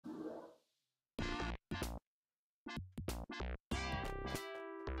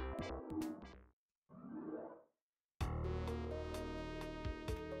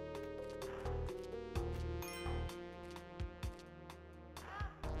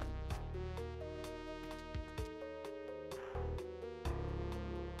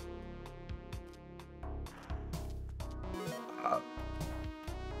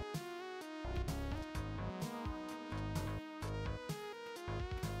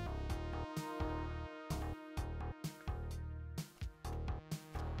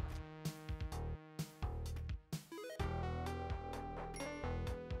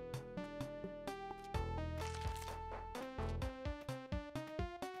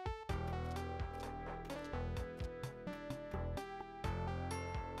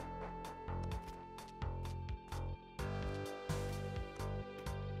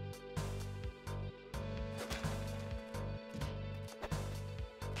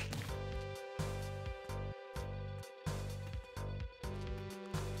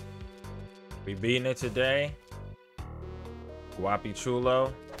We beating it today. Guapi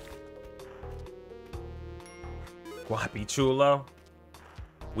Chulo. Guapi Chulo.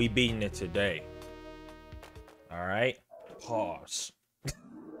 We beating it today. All right. Pause.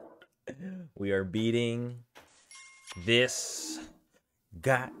 We are beating this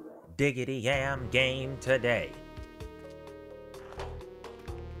got diggity yam game today.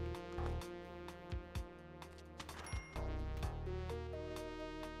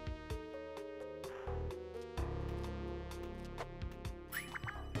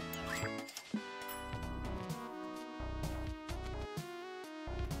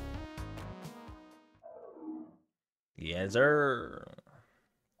 Yes, sir.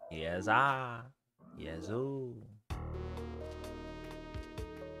 Yes, I. Yes, ooh.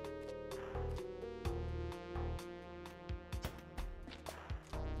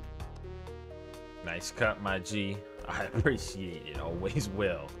 Nice cut, my G. I appreciate it. Always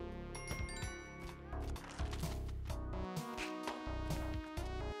will.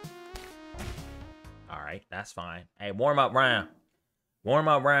 All right, that's fine. Hey, warm up round. Warm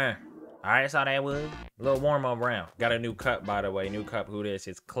up round. All right, that's how that was. A little warm up round. Got a new cup, by the way. New cup. Who this?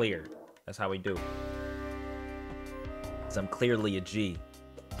 It's clear. That's how we do. Cause I'm clearly a G.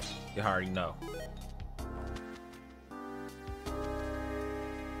 You already know.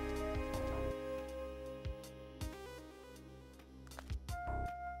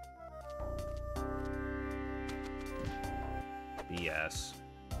 BS.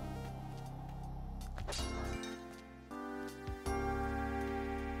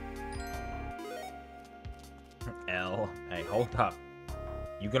 L. Hey, hold up.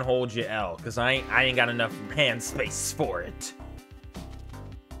 You can hold your L, cause I ain't got enough hand space for it.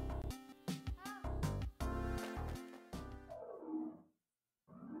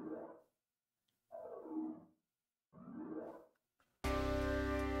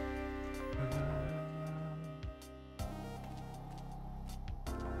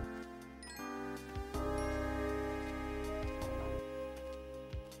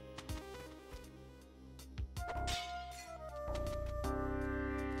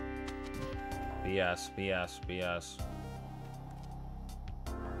 BS, BS, BS.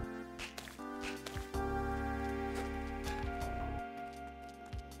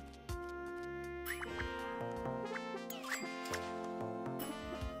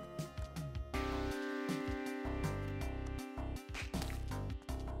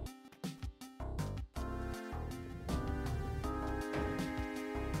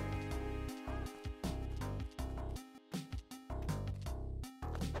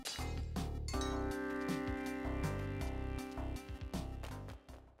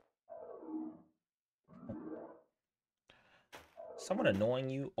 Someone annoying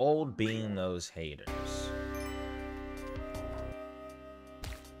you? Old being those haters.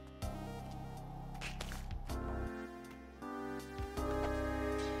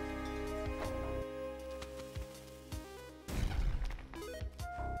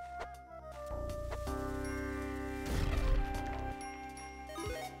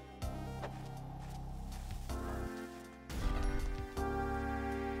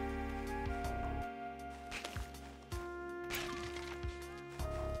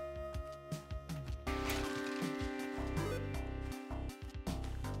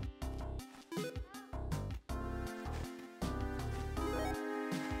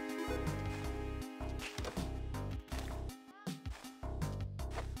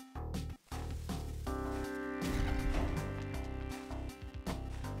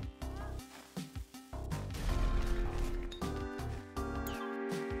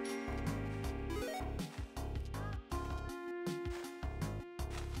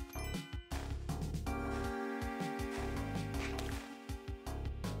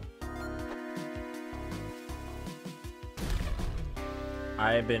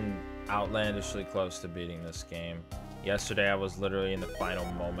 I have been outlandishly close to beating this game. Yesterday, I was literally in the final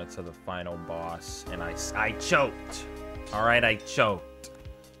moments of the final boss, and I choked. All right, I choked.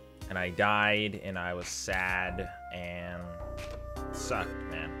 And I died, and I was sad, and it sucked,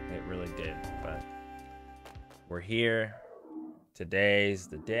 man. It really did, but we're here. Today's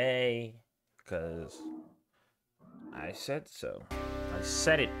the day, because I said so. I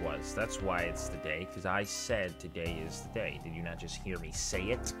said it was. That's why it's the day, because I said today is the day. Did you not just hear me say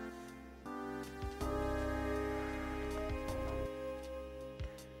it?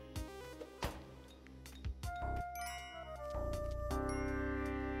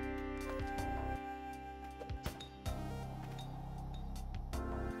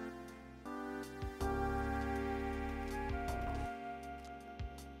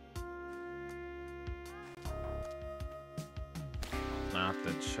 Not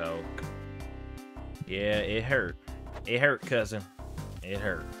the choke. Yeah, it hurt. It hurt, cousin. It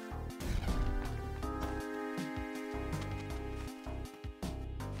hurt.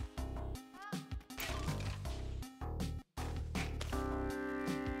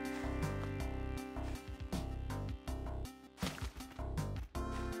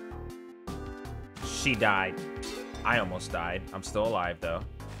 She died. I almost died. I'm still alive, though.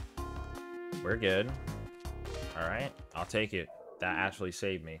 We're good. All right. I'll take it. That actually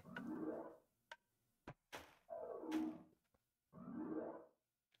saved me.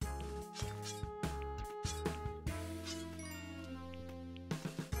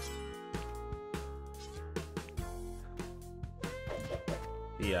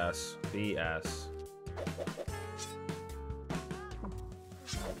 BS. BS.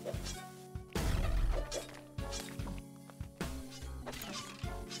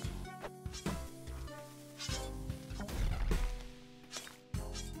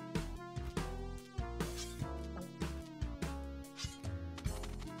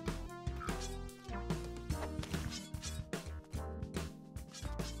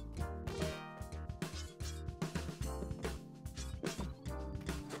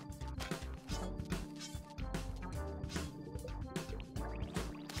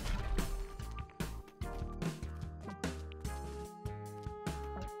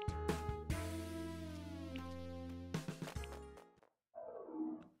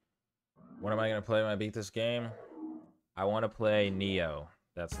 What am I going to play when I beat this game? I want to play Neo.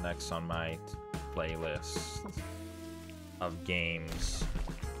 That's next on my playlist of games.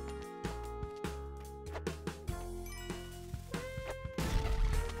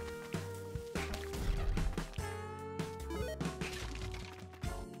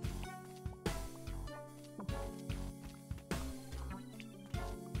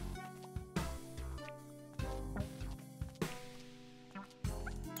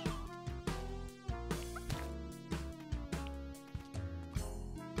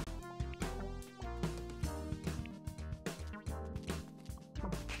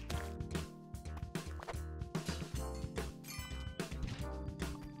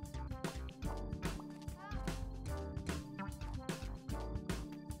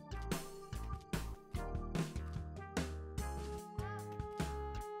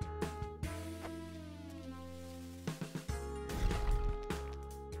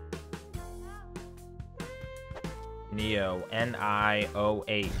 Neo,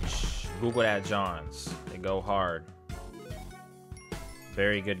 N-I-O-H. Google that, Johns. They go hard.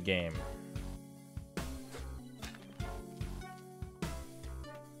 Very good game.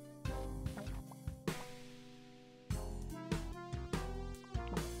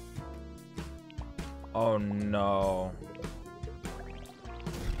 Oh no.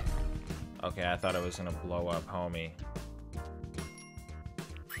 Okay, I thought it was gonna blow up, homie.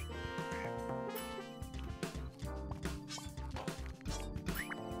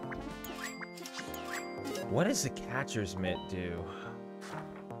 What does the catcher's mitt do?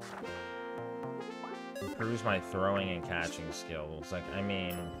 Improves my throwing and catching skills. Like, I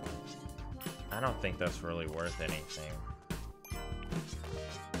mean, I don't think that's really worth anything.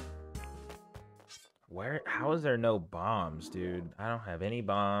 How is there no bombs, dude? I don't have any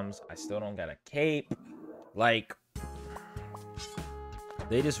bombs. I still don't got a cape. Like,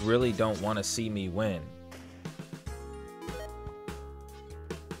 they just really don't want to see me win.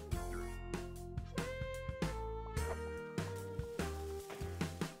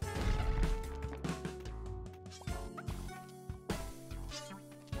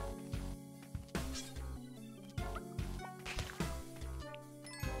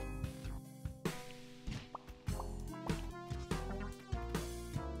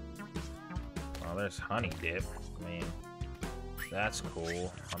 Oh, there's honey dip. I mean, that's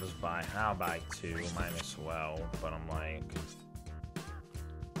cool. I'll just buy. I'll buy 2. Might as well. But I'm like,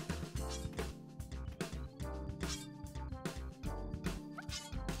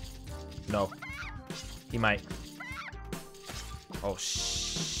 no. He might. Oh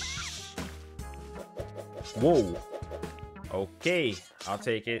Whoa. Okay, I'll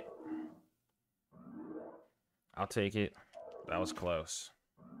take it. I'll take it. That was close.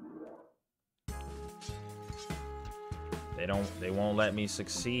 They won't let me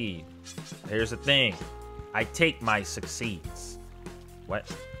succeed. Here's the thing. I take my succeeds. What?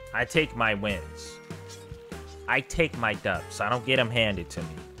 I take my wins. I take my dubs. I don't get them handed to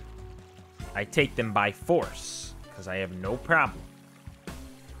me. I take them by force, because I have no problem.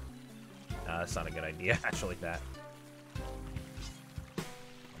 That's not a good idea, actually, that.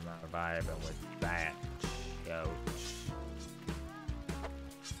 I'm not vibing with that, yo.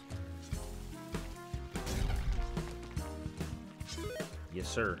 Yes,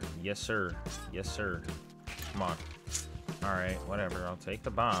 sir. Yes, sir. Yes, sir. Come on. Alright, whatever. I'll take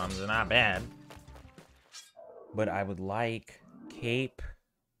the bombs. They're not bad. But I would like cape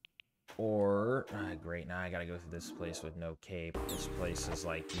or... great, now I gotta go through this place with no cape. This place is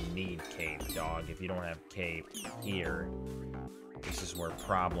like, you need cape, dog. If you don't have cape here, this is where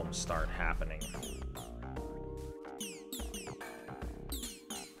problems start happening.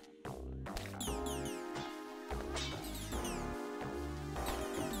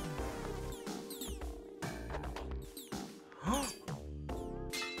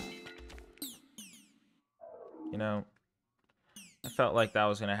 You know, I felt like that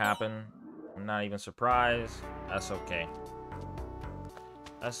was gonna happen. I'm not even surprised. That's okay.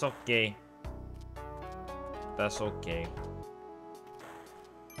 That's okay. That's okay.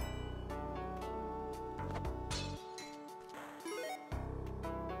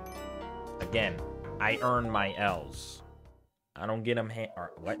 Again, I earn my L's. I don't get them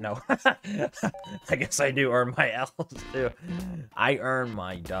what? No. I guess I do earn my L's too. I earn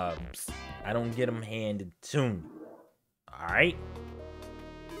my dubs. I don't get them handed to me. Alright?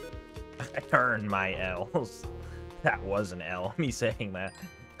 I earn my L's. That was an L, me saying that.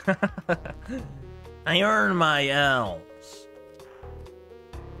 I earn my L's.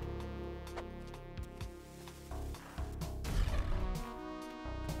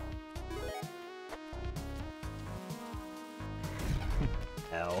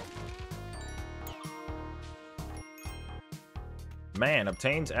 L. Man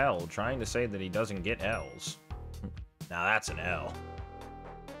obtains L, trying to say that he doesn't get L's. Now that's an L.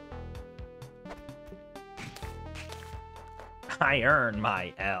 I earn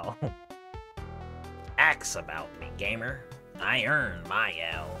my L. Axe about me, gamer. I earn my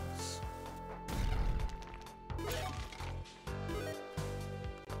L's.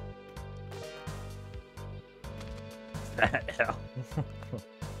 That L.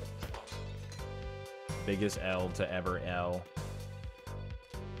 Biggest L to ever L.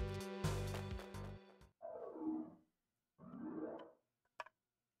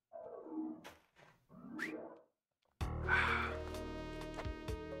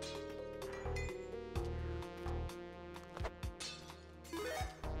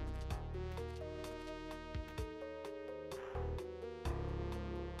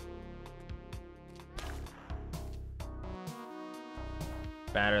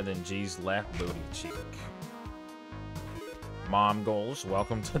 Fatter than G's left booty cheek. Mom goals,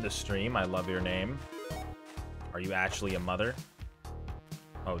 welcome to the stream. I love your name. Are you actually a mother?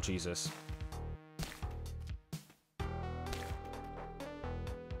 Oh, Jesus.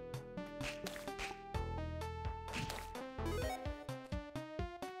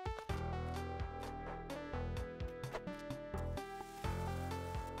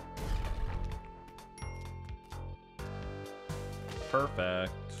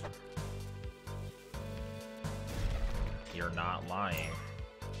 Perfect. You're not lying.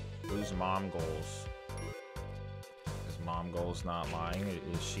 Who's Mom Goals? Is Mom Goals not lying?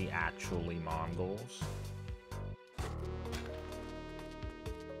 Is she actually Mom Goals?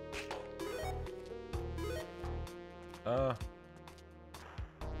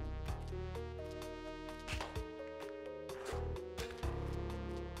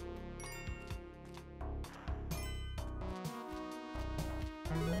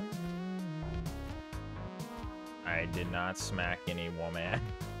 I did not smack any woman.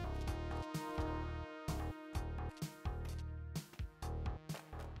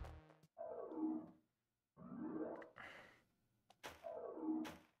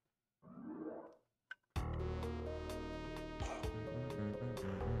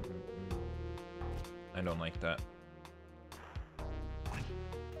 I don't like that.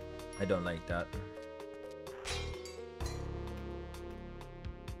 I don't like that.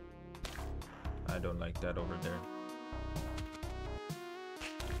 I don't like that over there.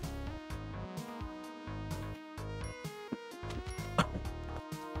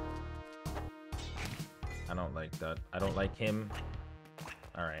 I don't like that. I don't like him.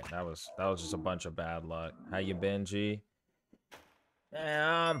 All right, that was just a bunch of bad luck. How you been, G?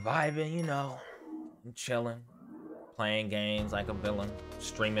 Yeah, I'm vibing, you know. I'm chilling, playing games like a villain,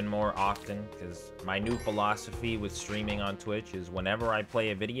 streaming more often, because my new philosophy with streaming on Twitch is whenever I play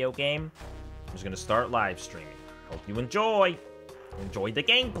a video game, I'm just gonna start live streaming. Hope you enjoy the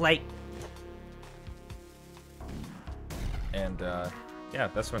gameplay. And yeah,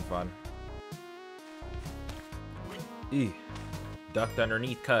 that's been fun. Ew. Ducked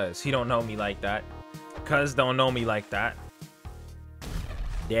underneath cuz. He don't know me like that. Cuz don't know me like that.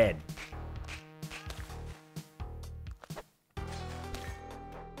 Dead.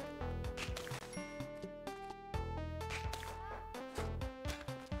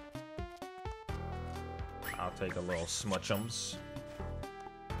 I'll take a little smutchums.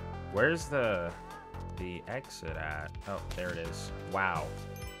 Where's the exit at? Oh, there it is. Wow.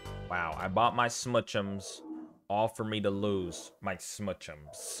 Wow, I bought my smutchums, all for me to lose my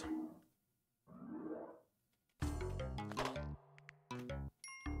smutchums.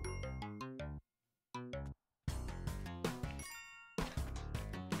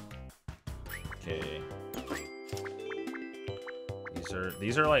 Okay.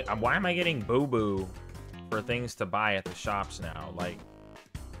 These are like, why am I getting boo-boo for things to buy at the shops now? Like,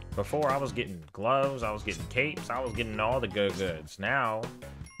 before I was getting gloves, I was getting capes, I was getting all the good goods. Now,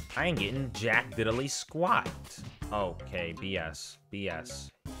 I ain't getting jack diddly squat. Okay, BS. BS.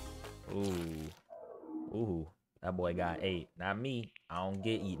 Ooh, that boy got 8. Not me. I don't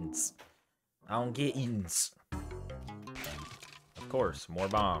get eatins. I don't get eatins. Of course, more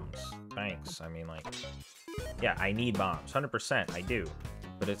bombs. Thanks. I mean, like, yeah, I need bombs. 100%, I do.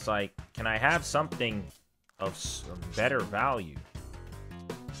 But it's like, can I have something of better value?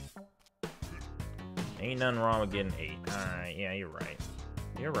 Ain't nothing wrong with getting 8. Alright, yeah, you're right.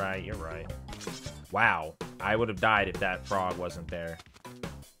 You're right, you're right. Wow, I would have died if that frog wasn't there.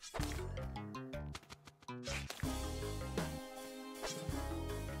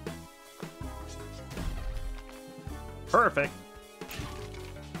 Perfect.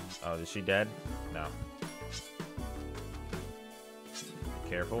 Oh, is she dead? No.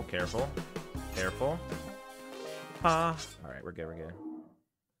 Careful, careful, careful. Alright, we're good, we're good.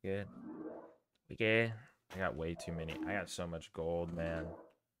 Good. We good. I got way too many. I got so much gold, man.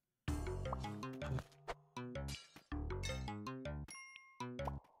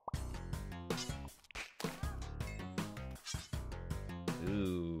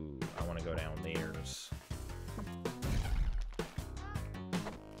 Ooh, I want to go down theirs.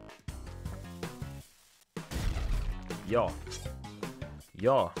 Yo.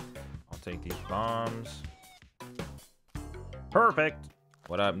 Yo. I'll take these bombs. Perfect.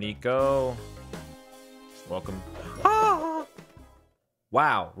 What up, Nico? Welcome. Ah!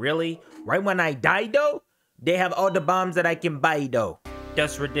 Wow, really? Right when I die, though? They have all the bombs that I can buy, though.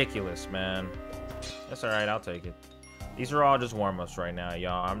 That's ridiculous, man. That's alright, I'll take it. These are all just warm-ups right now,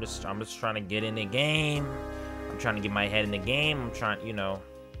 y'all. I'm just trying to get in the game. I'm trying to get my head in the game. I'm trying, you know.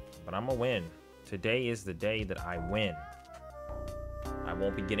 But I'm gonna win. Today is the day that I win. I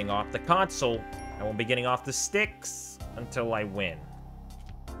won't be getting off the console. I won't be getting off the sticks until I win.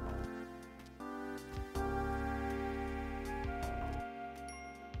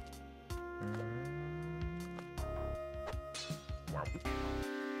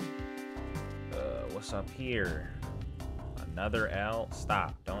 What's up here? Another L?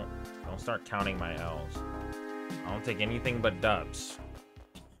 Stop. Don't start counting my L's. I don't take anything but dubs.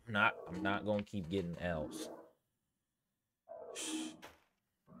 I'm not gonna keep getting L's.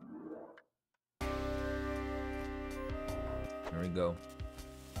 Here we go.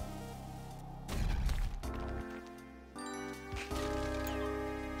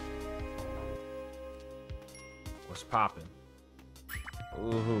 What's poppin'?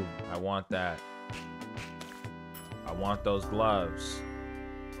 Ooh, I want that. I want those gloves.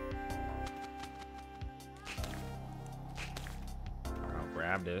 I'll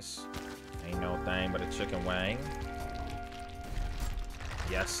grab this. Ain't no thing but a chicken wing.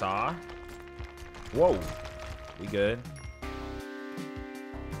 Yes, saw. Whoa. We good.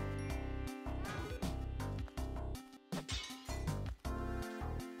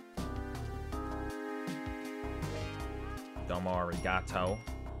 Domo arigato.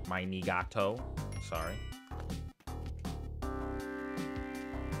 My nigato. Sorry.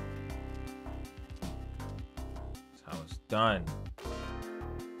 That's how it's done.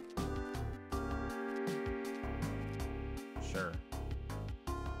 Sure.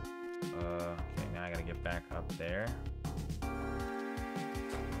 Okay, now I gotta get back up there.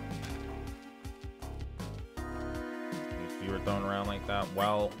 If you were thrown around like that,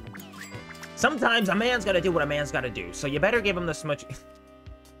 well, sometimes a man's gotta do what a man's gotta do, so you better give him the smudge.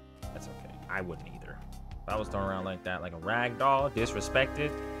 That's okay. I wouldn't either. If I was thrown around like that, like a rag doll,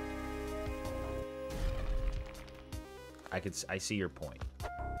 disrespected, I see your point.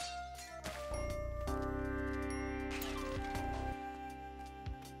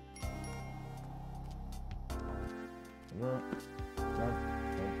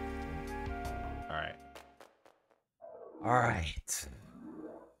 Alright. Alright.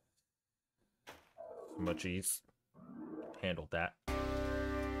 Smudgies handled that.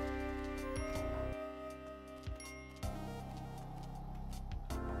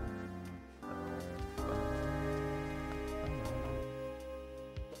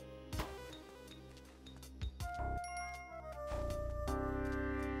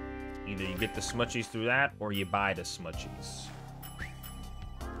 Either you get the smutchies through that, or you buy the smutchies.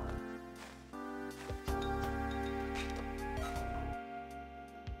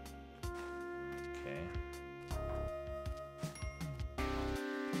 Okay.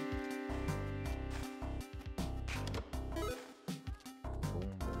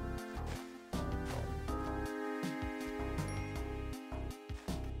 Boom, boom.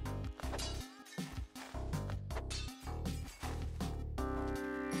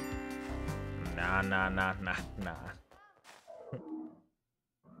 Nah.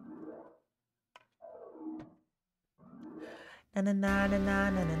 Na na na na na na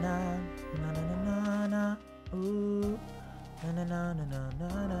na na na na na. Ooh. Na na na na na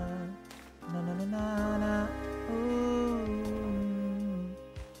na na na na na na. Ooh.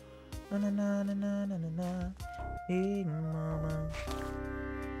 Na na na na na na na na. Hey mama.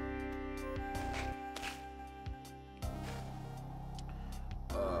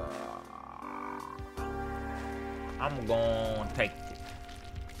 I'm gonna take it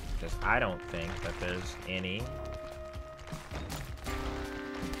because I don't think that there's any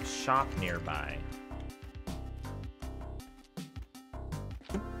shop nearby.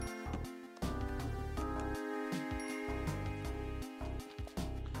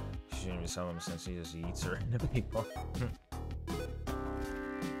 Shouldn't even sell him since he just eats her into people.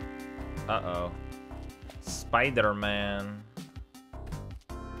 Uh-oh. Spider-Man.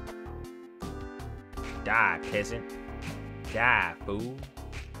 Die, peasant. Die, fool.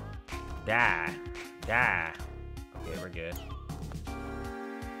 Die. Die. Okay, we're good.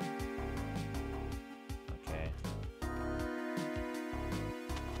 Okay.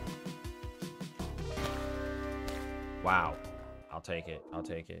 Wow. I'll take it. I'll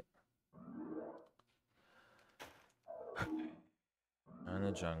take it. In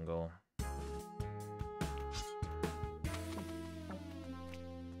the jungle.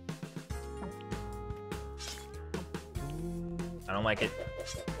 I don't like it.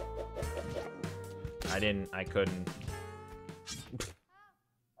 I couldn't.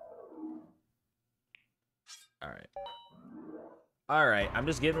 Alright, I'm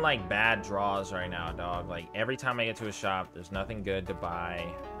just getting like bad draws right now, dog. Like every time I get to a shop, there's nothing good to buy.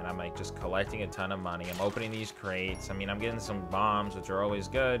 And I'm like just collecting a ton of money. I'm opening these crates. I mean, I'm getting some bombs, which are always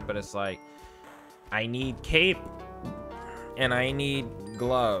good, but it's like, I need cape. And I need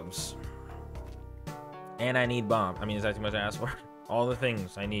gloves. And I need bomb. I mean, is that too much to ask for? All the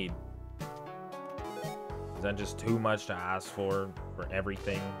things I need. Is that just too much to ask for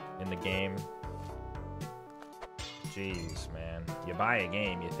everything in the game? Jeez, man. You buy a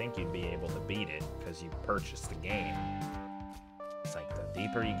game, you think you'd be able to beat it because you purchased the game. It's like the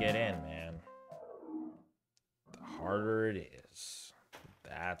deeper you get in, man, the harder it is.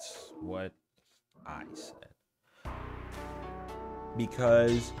 That's what I said.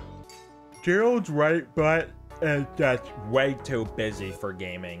 Because Gerald's right butt is just way too busy for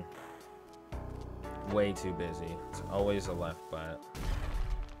gaming. Way too busy. It's always a left butt.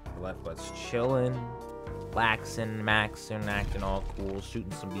 The left butt's chilling, relaxing, maxing, acting all cool,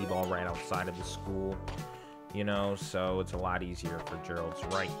 shooting some b-ball right outside of the school. You know, so it's a lot easier for Gerald's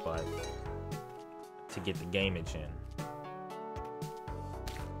right butt to get the gameage in.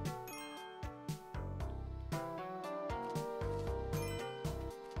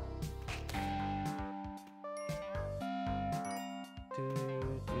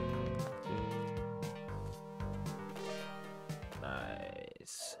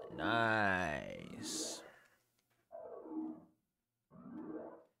 Nice, nice.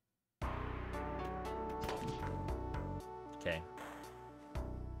 Okay.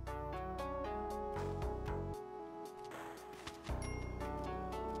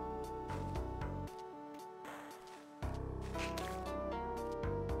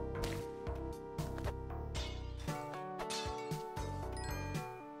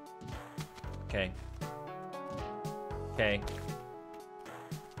 Okay. Okay.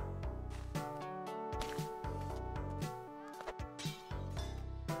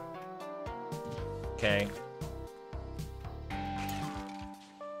 Okay.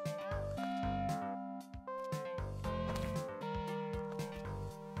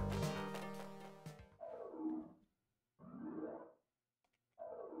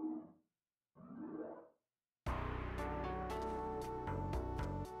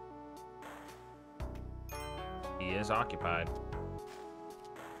 He is occupied.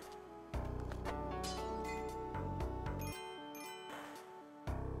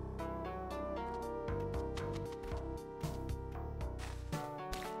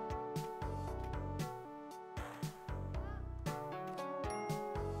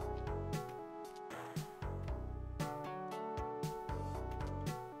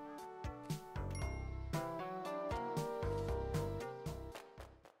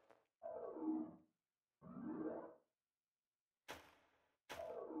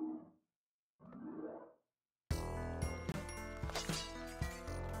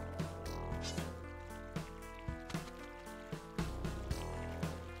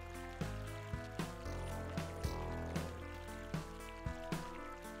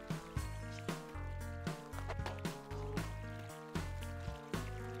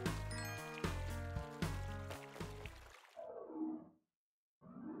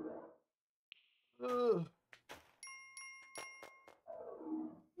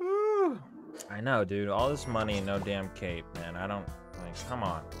 I know, dude. All this money and no damn cape, man. I don't... Like, come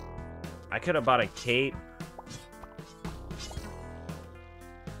on. I could have bought a cape.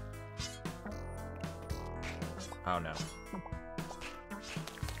 Oh, no.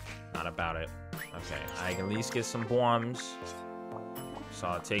 Not about it. Okay, I can at least get some bombs. So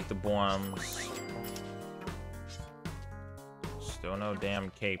I'll take the bombs. Still no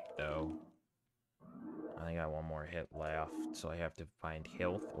damn cape, though. I think I got one more hit left, so I have to find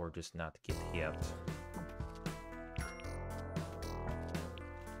health or just not get hit.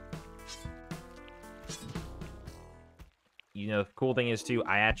 You know, the cool thing is, too,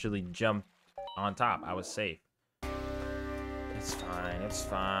 I actually jumped on top. I was safe. It's fine. It's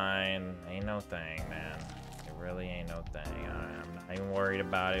fine. Ain't no thing, man. It really ain't no thing. I'm not even worried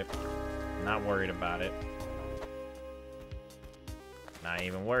about it. I'm not worried about it. Not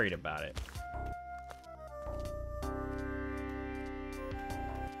even worried about it.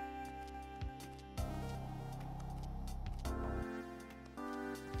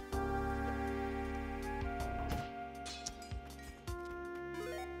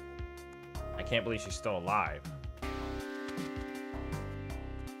 I can't believe she's still alive.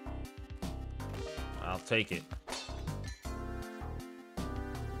 I'll take it.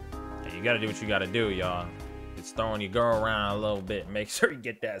 Hey, you gotta do what you gotta do, y'all. It's throwing your girl around a little bit. Make sure you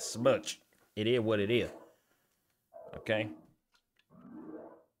get that smudge. It is what it is. Okay?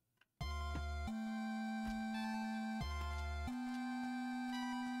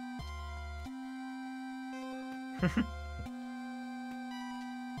 I'm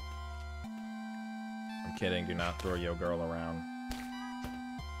kidding. Do not throw your girl around.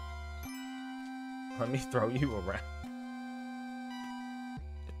 Let me throw you around.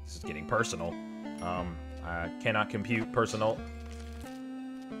 This is getting personal. I cannot compute personal.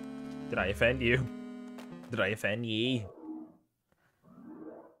 Did I offend you? Did I offend ye?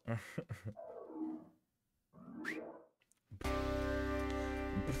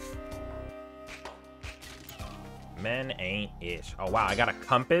 Men ain't ish. Oh wow, I got a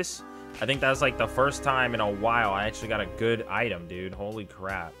compass? I think that's like the first time in a while I actually got a good item, dude. Holy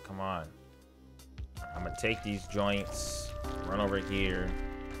crap, come on. I'm gonna take these joints, run over here.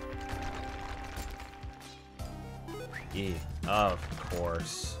 Yeah, of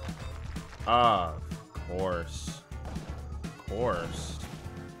course. Of course. Of course.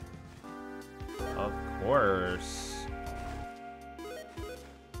 Of course.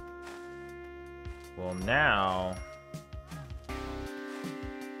 Well, now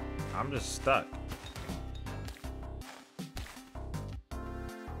I'm just stuck.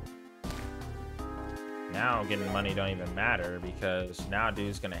 Now getting money don't even matter because now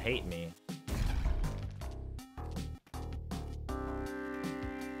dude's gonna hate me.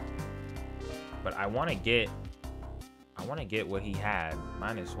 But I wanna get what he had.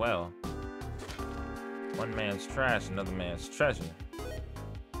 Might as well. One man's trash, another man's treasure.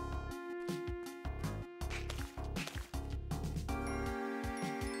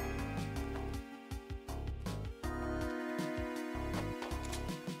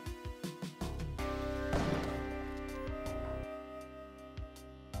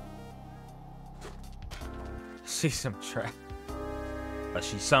 She's some trash. But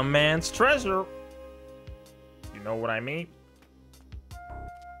she's some man's treasure. You know what I mean?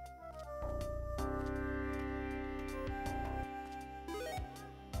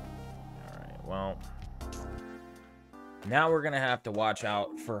 Alright, well. Now we're gonna have to watch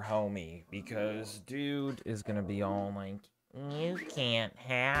out for homie. Because dude is gonna be all like, you can't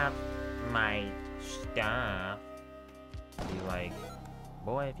have my stuff. Be like,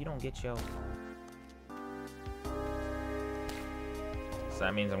 boy, if you don't get your... So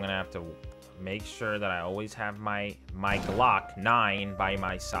that means I'm gonna have to make sure that I always have my Glock 9 by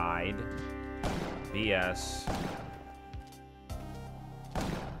my side. BS.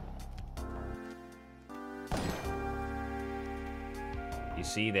 You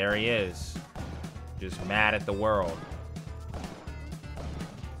see, there he is. Just mad at the world.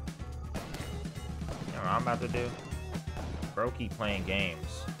 You know what I'm about to do? Bro, keep playing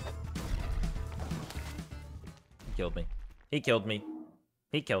games. He killed me. He killed me.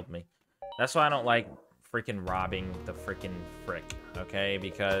 He killed me. That's why I don't like freaking robbing the freaking frick, okay?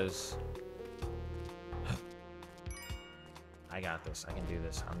 Because I got this. I can do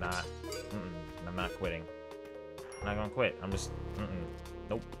this. I'm not. I'm not quitting. I'm not gonna quit. I'm just.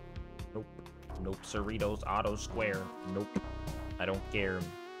 Nope. Nope. Nope. Cerritos Auto Square. Nope. I don't care.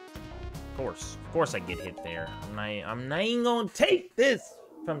 Of course I get hit there. I'm not even gonna take this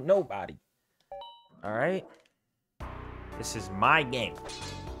from nobody. All right. This is my game.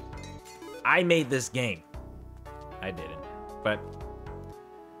 I made this game. I didn't. But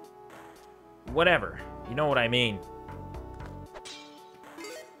whatever. You know what I mean.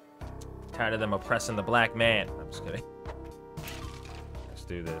 Tired of them oppressing the black man. I'm just kidding. Let's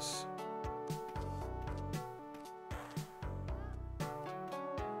do this.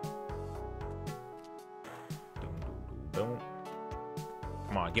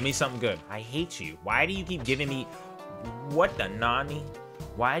 Come on, give me something good. I hate you. Why do you keep giving me... What the nani?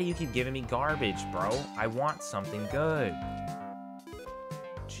 Why do you keep giving me garbage, bro? I want something good.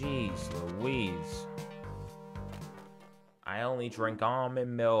 Jeez Louise. I only drink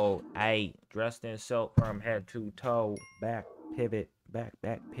almond milk. Ay, dressed in silk from head to toe. Back pivot,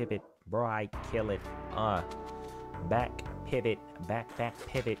 back pivot. Bro, I kill it. Back pivot, back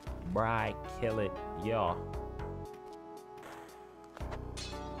pivot. Bro, I kill it. Yeah.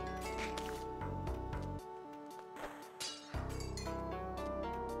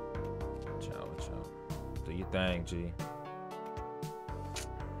 Ciao. Do your thing, G.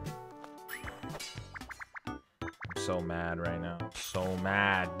 So mad right now. So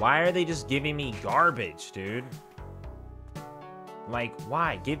mad. Why are they just giving me garbage, dude? Like,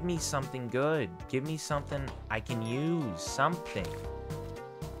 why? Give me something good. Give me something I can use. Something.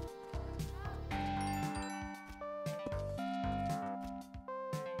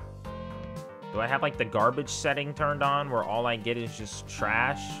 Do I have, like, the garbage setting turned on where all I get is just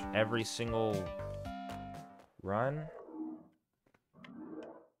trash every single run?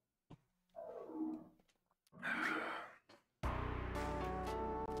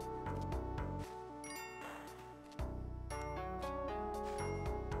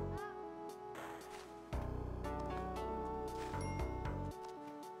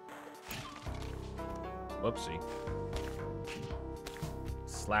 Whoopsie.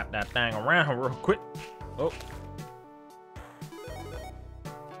 Slap that thing around real quick. Oh.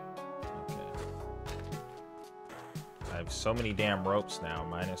 Okay. I have so many damn ropes now.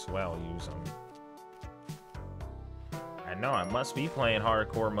 Might as well use them. I know I must be playing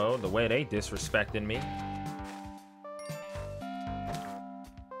hardcore mode the way they disrespecting me.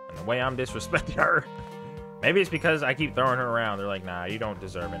 And the way I'm disrespecting her. Maybe it's because I keep throwing her around. They're like, nah, you don't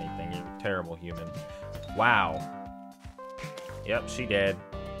deserve anything. You're a terrible human. Wow. Yep, she dead.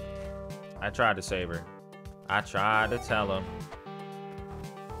 I tried to save her. I tried to tell him.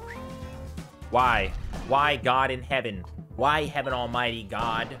 Why? Why God in heaven? Why heaven almighty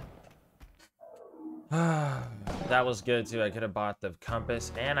God? That was good too. I could have bought the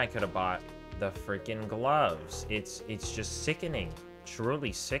compass and I could have bought the freaking gloves. It's just sickening.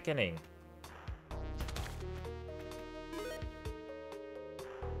 Truly sickening.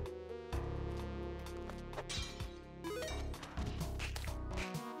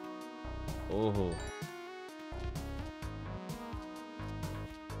 Ooh.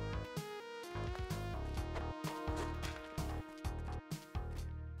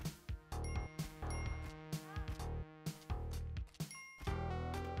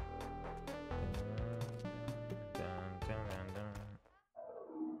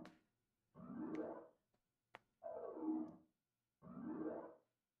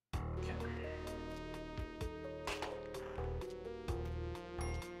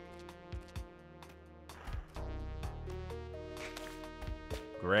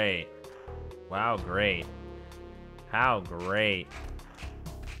 Great. Wow, great. How great.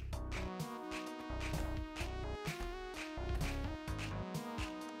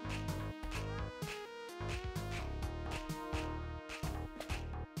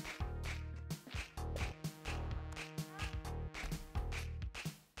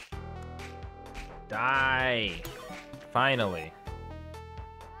 Die. Finally.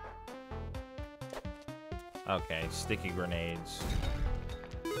 Okay, sticky grenades.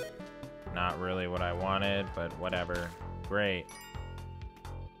 Not really what I wanted, but whatever. Great.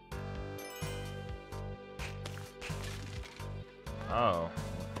 Oh,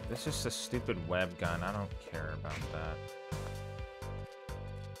 this is a stupid web gun. I don't care about that.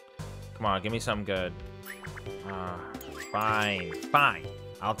 Come on, give me something good. Fine, fine.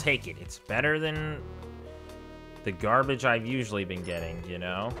 I'll take it. It's better than the garbage I've usually been getting, you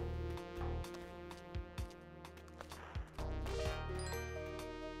know?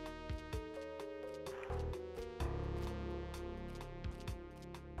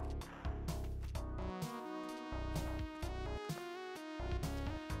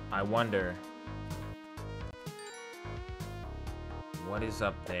 I wonder what is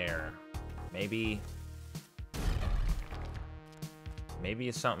up there. Maybe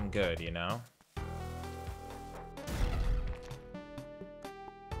it's something good, you know?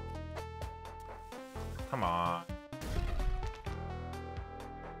 Come on.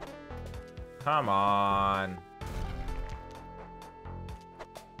 Come on.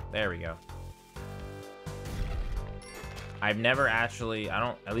 There we go. I've never actually,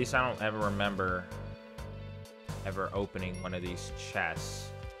 at least I don't ever remember ever opening one of these chests.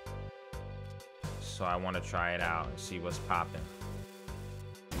 So I want to try it out and see what's popping.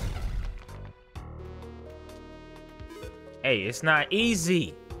 Hey, it's not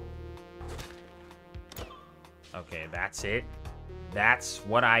easy. Okay, that's it. That's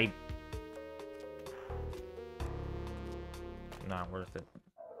what I... Not worth it.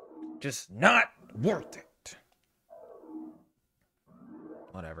 Just not worth it.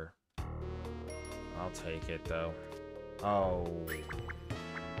 Whatever. I'll take it, though. Oh.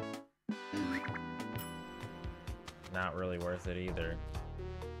 Not really worth it either.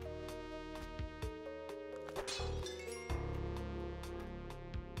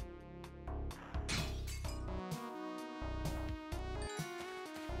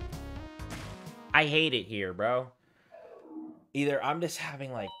 I hate it here, bro. Either I'm just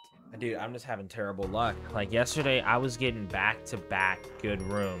having like, dude, I'm just having terrible luck. Like yesterday, I was getting back-to-back good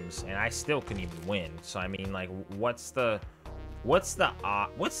rooms, and I still couldn't even win. So I mean, like, what's the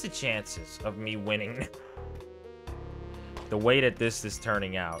chances of me winning? The way that this is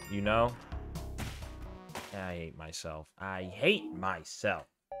turning out, you know? I hate myself. I hate myself.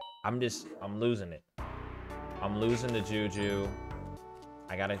 I'm losing it. I'm losing the juju.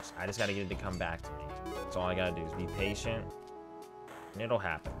 I just gotta get it to come back to me. That's all I gotta do is be patient. And it'll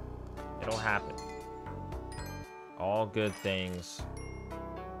happen. It'll happen. All good things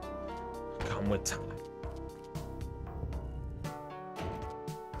come with time.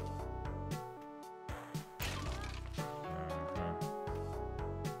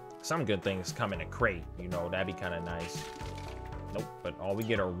 Some good things come in a crate, you know, that'd be kind of nice. Nope, but all we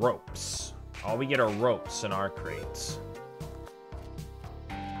get are ropes. All we get are ropes in our crates.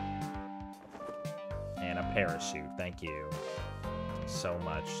 And a parachute, thank you so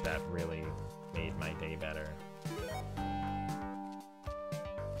much. That really made my day better.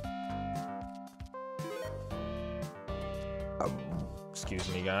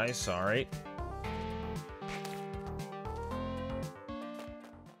 Excuse me, guys, sorry.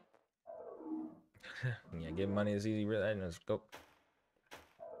 Yeah, get money is easy. Really, let's go.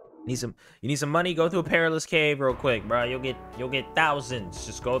 You need some money? Go through a perilous cave real quick, bro. You'll get thousands.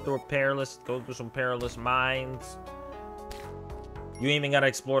 Just go through some perilous mines. You ain't even gotta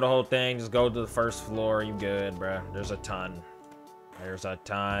explore the whole thing. Just go to the first floor. You good, bro. There's a ton. There's a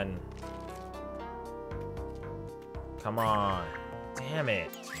ton. Come on. Damn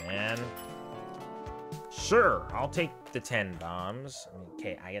it, man. Sure, I'll take the 10 bombs.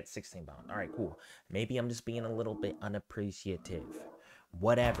 Okay, I got 16 bombs. All right, cool. Maybe I'm just being a little bit unappreciative.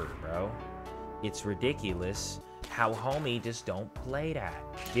 Whatever, bro. It's ridiculous how homie just don't play that.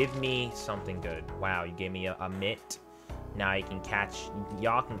 Give me something good. Wow, you gave me a mitt. Now you can catch,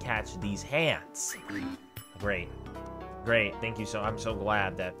 y'all can catch these hands. Great. Great, thank you. I'm so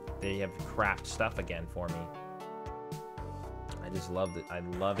glad that they have crap stuff again for me. I just loved it. I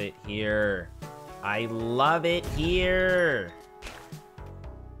love it here. I love it here.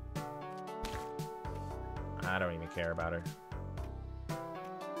 I don't even care about her.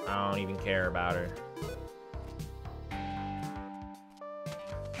 I don't even care about her.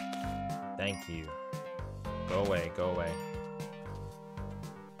 Thank you. Go away, go away.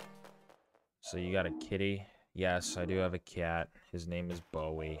 So you got a kitty? Yes, I do have a cat. His name is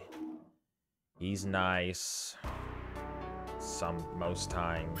Bowie. He's nice. Most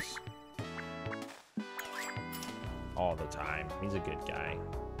times. All the time. He's a good guy.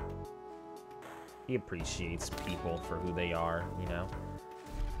 He appreciates people for who they are, you know?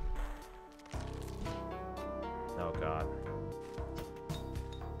 Oh, God.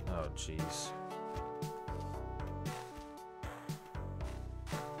 Oh, jeez.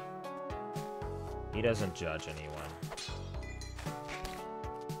 He doesn't judge anyone.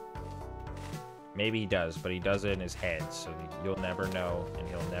 Maybe he does, but he does it in his head, so you'll never know, and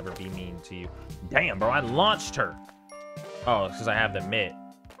he'll never be mean to you. Damn, bro, I launched her! Oh, it's because I have the mitt.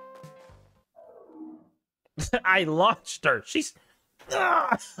 I launched her! She's...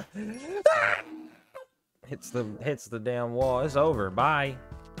 Ah! Hits the damn wall. It's over. Bye.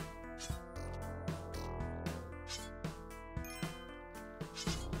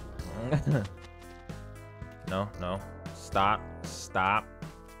 No, no. Stop. Stop.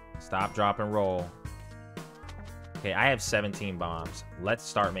 Stop, drop, and roll. Okay, I have 17 bombs. Let's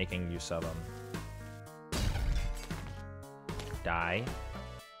start making use of them. Die.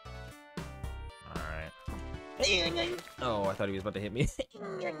 Alright. Oh, I thought he was about to hit me.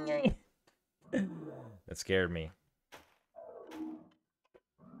 That scared me.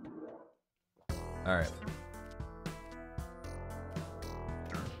 All right.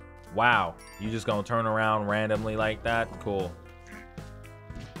 Wow. You just gonna turn around randomly like that? Cool.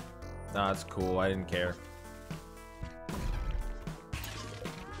 Nah, it's cool. I didn't care.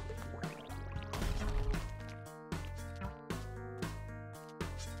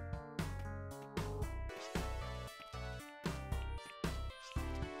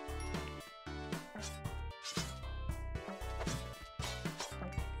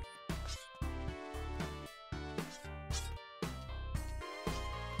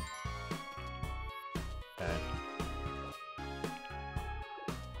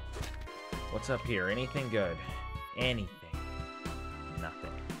 What's up here? Anything good? Anything? Nothing.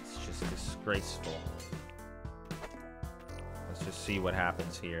 It's just disgraceful. Let's just see what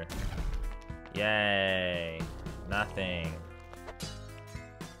happens here. Yay. Nothing.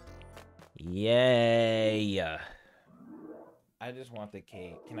 Yay. I just want the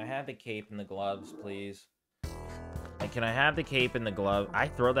cape. Can I have the cape and the gloves, please? And can I have the cape and the glove? I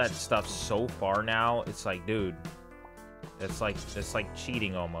throw that stuff so far now. It's like, dude. It's like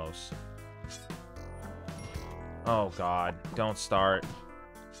cheating almost. Oh god, don't start.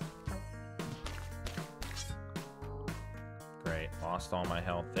 Great, lost all my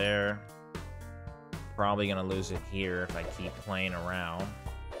health there. Probably gonna lose it here if I keep playing around.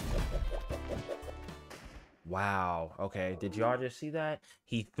 Wow, okay, did y'all just see that?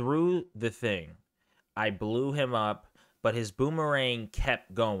 He threw the thing. I blew him up, but his boomerang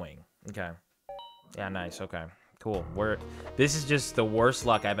kept going. Okay. Yeah, nice, okay. Cool. This is just the worst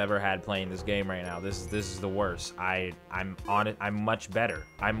luck I've ever had playing this game right now. This is the worst. I'm on it. I'm much better.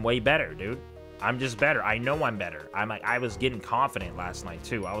 I'm way better, dude. I'm just better. I know I'm better. I was getting confident last night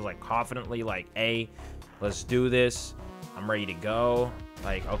too. I was like confidently like, hey, let's do this. I'm ready to go.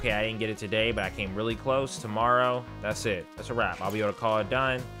 Like, okay, I didn't get it today, but I came really close. Tomorrow, that's it. That's a wrap. I'll be able to call it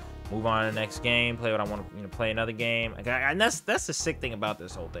done. Move on to the next game, play what I want to, play another game. And that's the sick thing about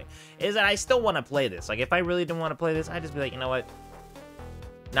this whole thing, is that I still want to play this. Like, if I really didn't want to play this, I'd just be like, you know what?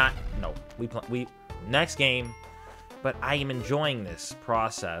 No, we next game. But I am enjoying this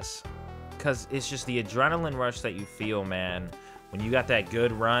process because it's just the adrenaline rush that you feel, man, when you got that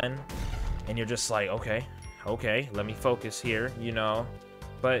good run and you're just like, okay, let me focus here, you know.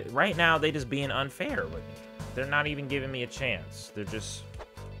 But right now, they just being unfair with me. They're not even giving me a chance. They're just...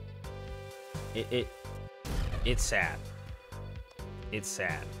 It's sad. It's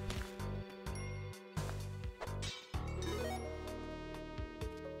sad.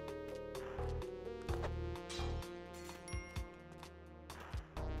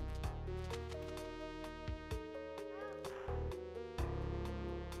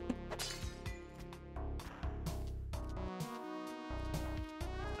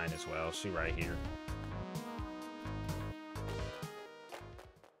 Might as well. She right here.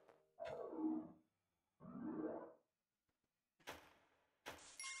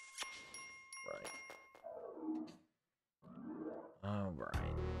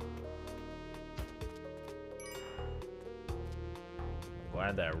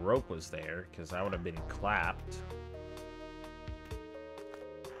 Glad that rope was there, because I would have been clapped.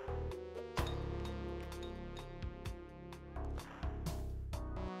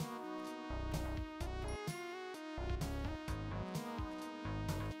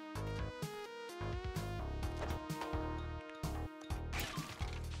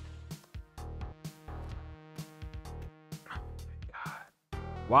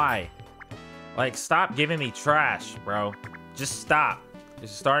 Why? Like, stop giving me trash, bro. Just stop.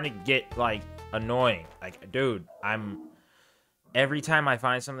 It's starting to get, like, annoying. Like, dude, every time I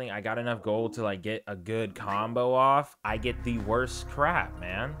find something, I got enough gold to, like, get a good combo off, I get the worst crap,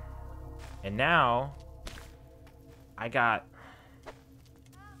 man. And now, I got...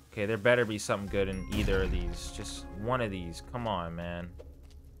 Okay, there better be something good in either of these. Just one of these. Come on, man.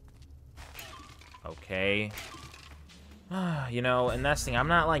 Okay. You know, and that's the thing. I'm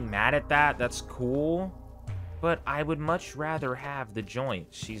not, like, mad at that. That's cool. But I would much rather have the joint.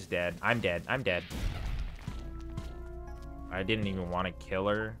 She's dead. I'm dead. I'm dead. I didn't even want to kill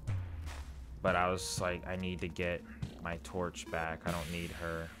her. But I was like, I need to get my torch back. I don't need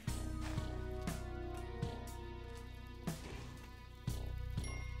her.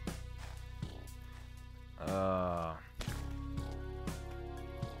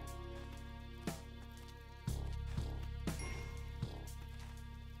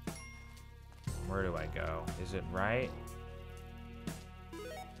 Where do I go? Is it right?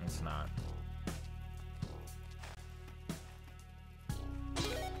 It's not.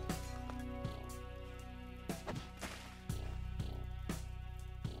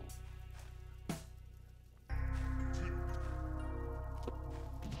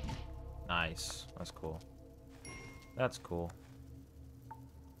 Nice. Nice. That's cool. That's cool.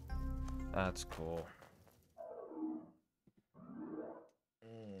 That's cool.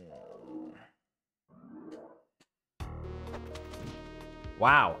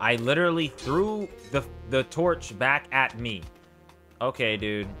 Wow, I literally threw the torch back at me. Okay,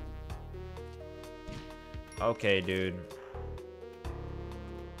 dude. Okay, dude.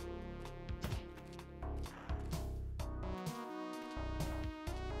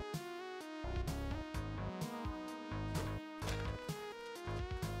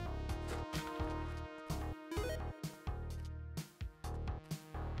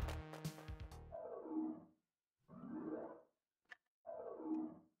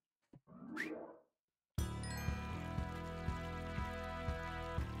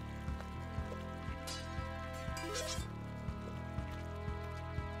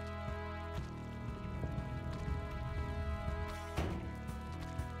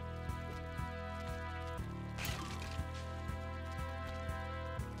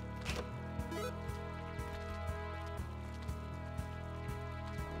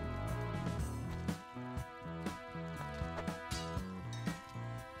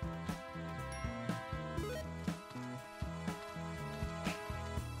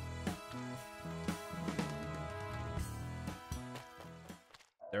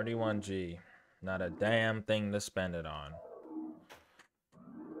 $31G. Not a damn thing to spend it on.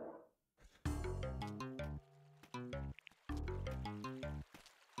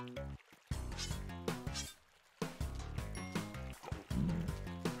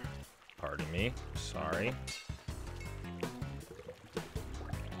 Pardon me. Sorry.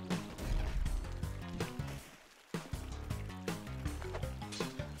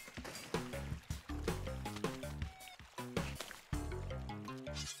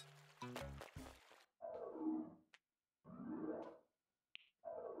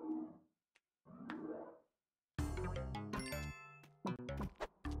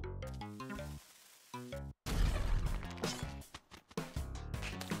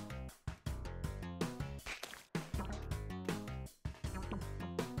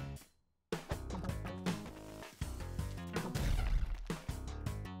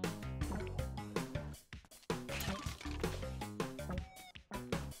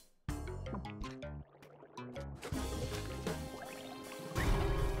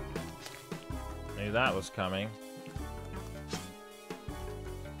 Knew that was coming.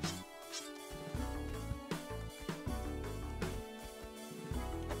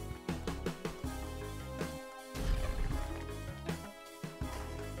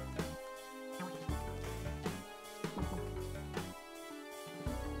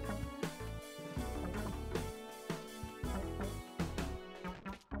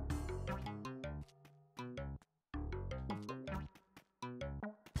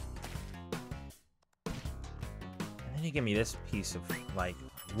 He give me this piece of, like,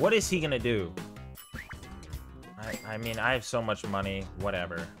 what is he gonna do? I mean, I have so much money,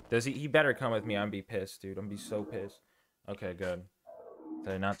 whatever. Does he better come with me. I'm be pissed, dude. I'm be so pissed. Okay, good.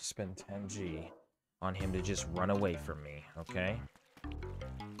 So not to spend 10G on him to just run away from me, okay?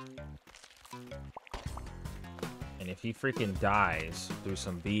 And if he freaking dies through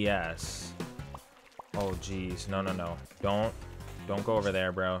some BS. Oh, geez. No, no, no. Don't go over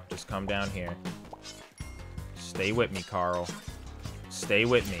there, bro. Just come down here. Stay with me, Carl. Stay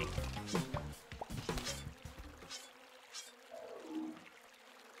with me.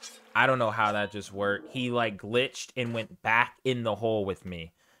 I don't know how that just worked. He, like, glitched and went back in the hole with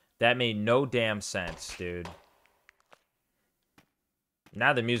me. That made no damn sense, dude.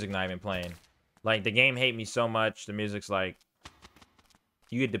 Now the music not even playing. Like, the game hate me so much, the music's like...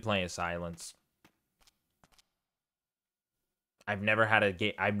 You get to play in silence. I've never had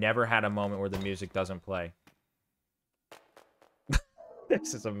a moment where the music doesn't play.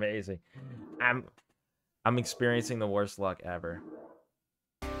 This is amazing. I'm experiencing the worst luck ever.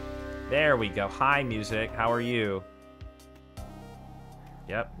 There we go. Hi, music. How are you?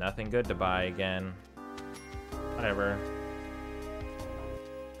 Yep, nothing good to buy again. Whatever.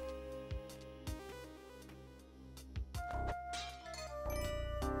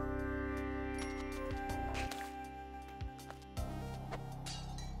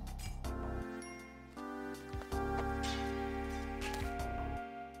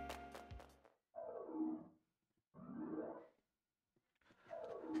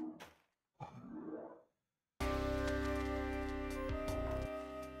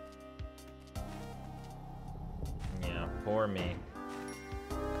 Poor me.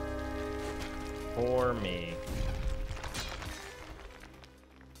 Poor me.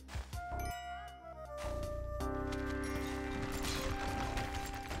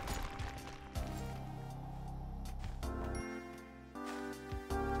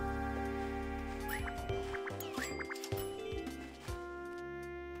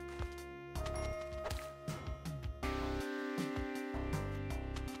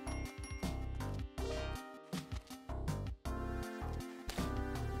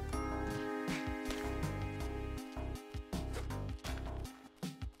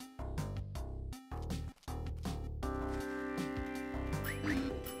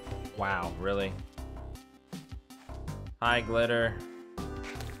 Wow, really? Hi, Glitter.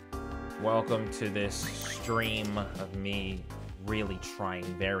 Welcome to this stream of me really trying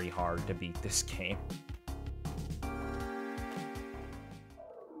very hard to beat this game.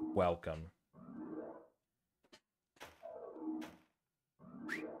 Welcome.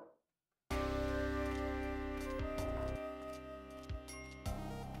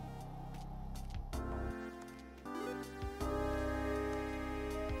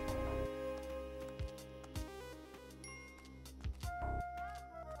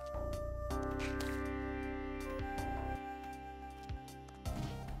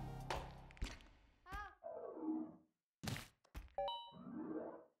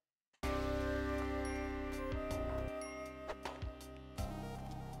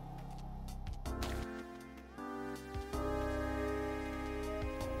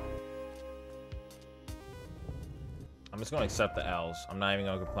 I'm just gonna accept the L's. I'm not even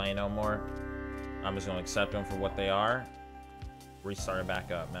gonna complain no more. I'm just gonna accept them for what they are. Restart it back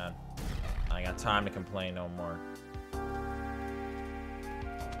up, man. I ain't got time to complain no more.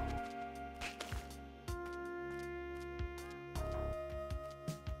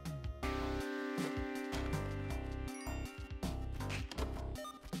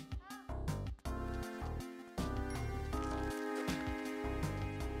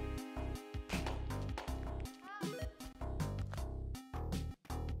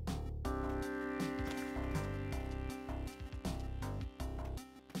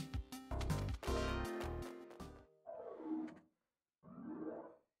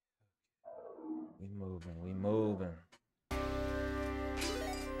 We moving.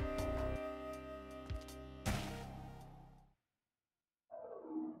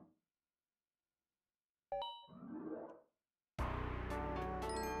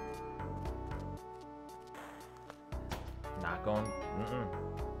 Not going,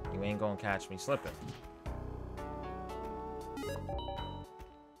 You ain't gonna catch me slipping.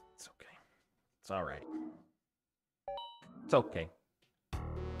 It's okay. It's all right. It's okay.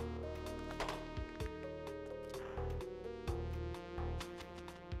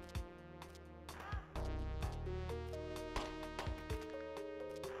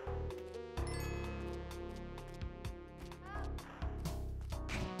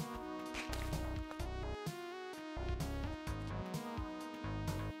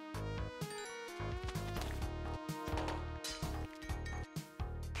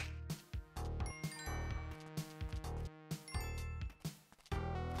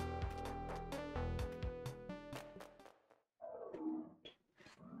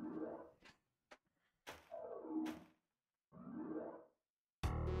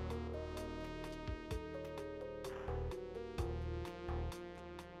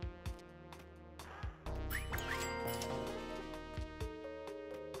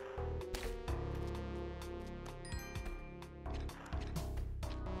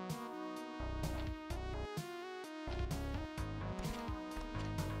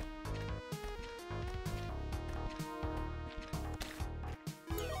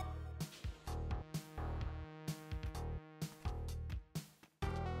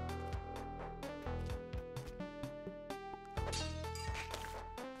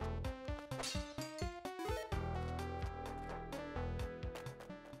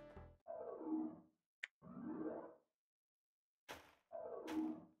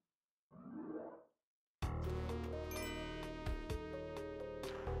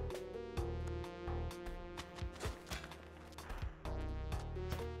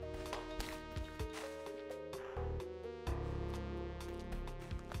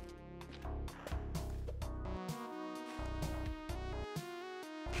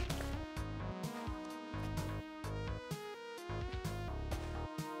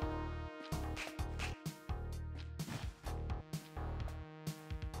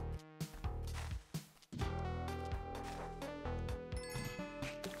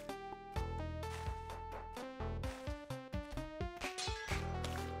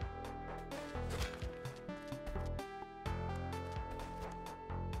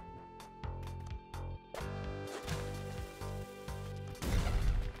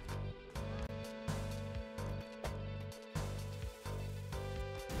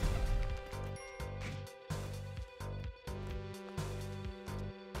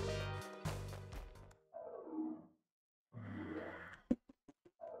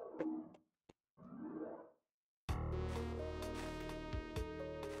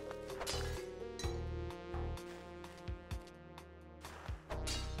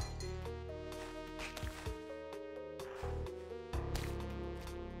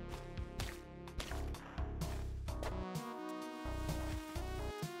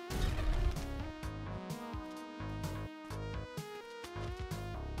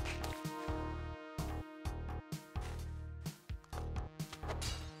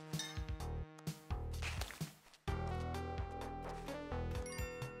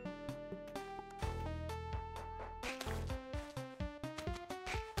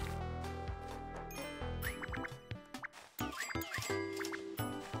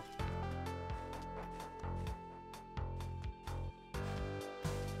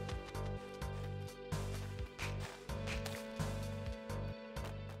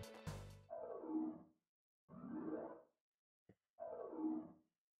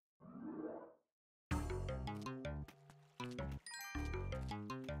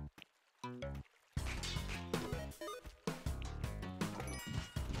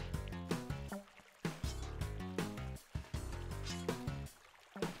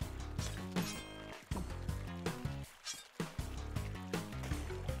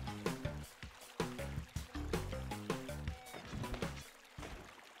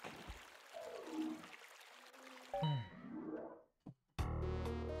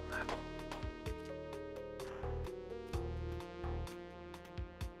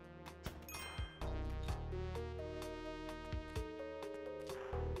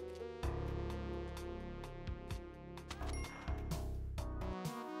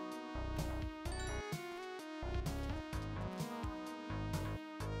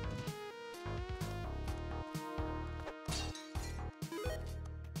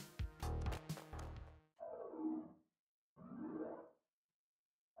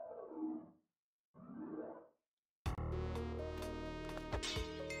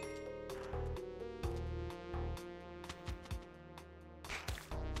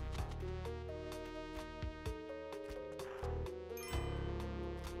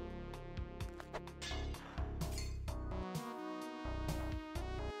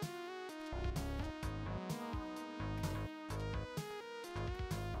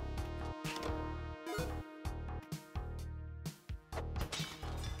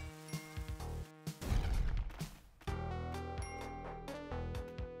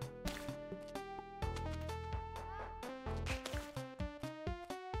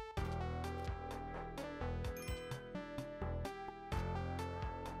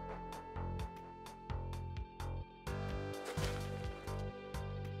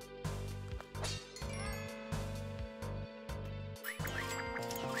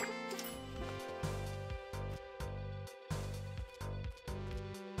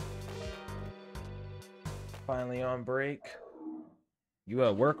 Finally on break. You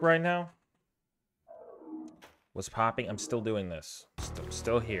at work right now? What's popping? I'm still doing this.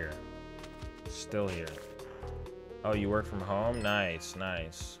 Still here. Still here. Oh, you work from home? Nice,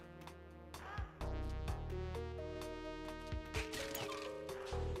 nice.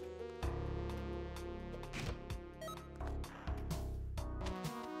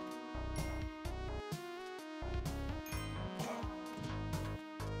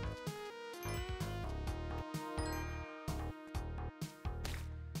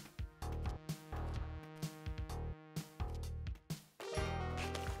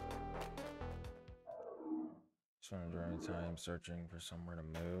 During time searching for somewhere to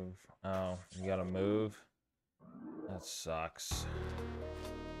move. Oh, you gotta move? That sucks.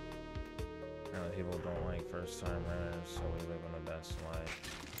 Apparently people don't like first-time renters, so we live in the best life.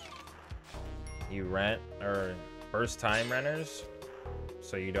 You rent, or first-time renters?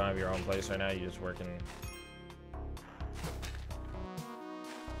 So you don't have your own place right now, you're just working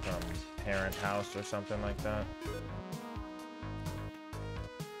from parent house or something like that?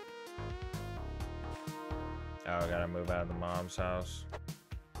 Oh, I gotta move out of the mom's house.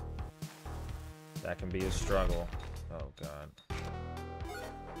 That can be a struggle. Oh, God.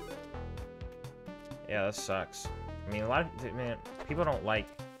 Yeah, that sucks. I mean, people don't like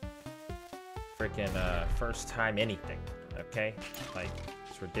freaking first time anything, okay? Like,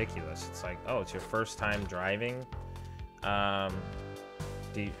 it's ridiculous. It's like, oh, it's your first time driving? Do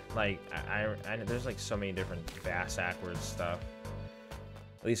you, like, there's like so many different bass-ackwards stuff.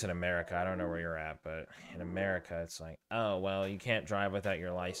 At least in America, I don't know where you're at, but in America, it's like, oh, well, you can't drive without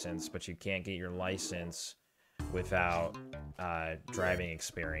your license, but you can't get your license without driving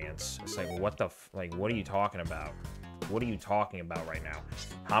experience. It's like, what the, like, what are you talking about? What are you talking about right now?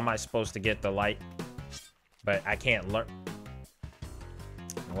 How am I supposed to get the light? But I can't learn.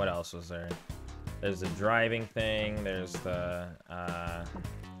 What else was there? There's the driving thing. There's the,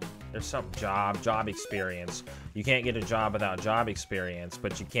 there's some job experience. You can't get a job without job experience,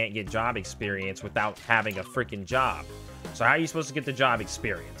 but you can't get job experience without having a freaking job. So how are you supposed to get the job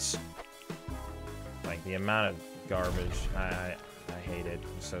experience? Like, the amount of garbage, I hate it.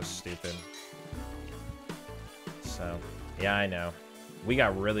 It's so stupid. So, yeah, I know. We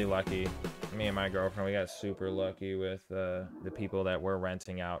got really lucky. Me and my girlfriend, we got super lucky with the people that we're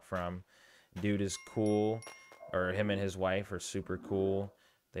renting out from. Dude is cool, or him and his wife are super cool.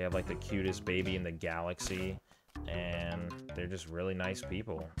 They have like the cutest baby in the galaxy, and they're just really nice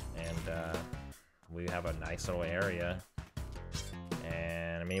people. And we have a nice little area.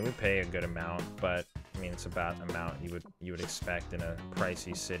 And I mean, we pay a good amount, but I mean, it's about the amount you would expect in a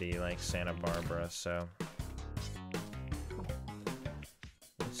pricey city like Santa Barbara. So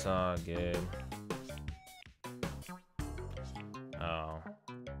it's all good. Oh,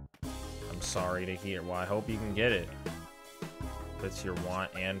 I'm sorry to hear. Well, I hope you can get it. It's your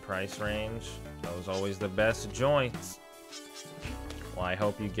want and price range. Those always the best joints. Well, I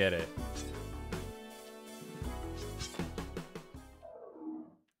hope you get it.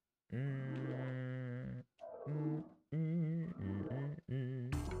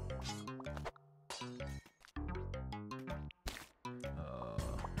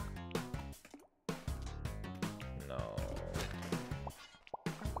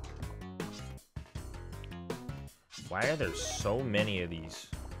 Why are there so many of these?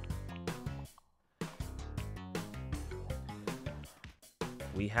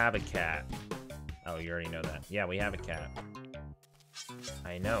 We have a cat. Oh, you already know that. Yeah, we have a cat.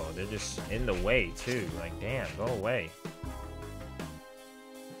 I know, they're just in the way, too. Like, damn, go away.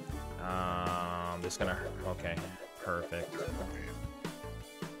 This gonna hurt. Okay, perfect.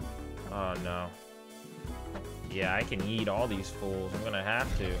 Oh, no. Yeah, I can eat all these fools. I'm gonna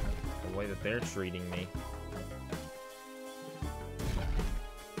have to. The way that they're treating me.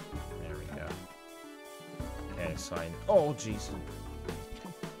 There we go. Okay, so I... Oh, jeez.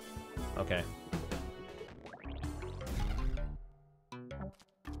 Okay.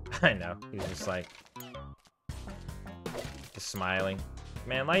 I know. He's just like... just smiling.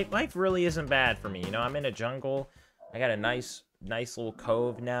 Man, life really isn't bad for me. You know, I'm in a jungle. I got a nice little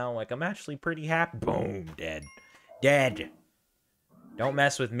cove now. Like, I'm actually pretty happy. Boom. Dead. Dead. Don't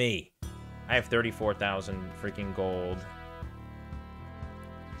mess with me. I have 34,000 freaking gold.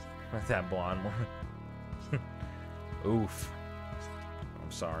 With that blonde woman. Oof.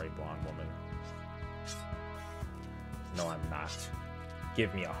 I'm sorry, blonde woman. No, I'm not.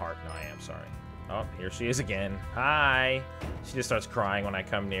 Give me a heart. No, I am sorry. Oh, here she is again. Hi. She just starts crying when I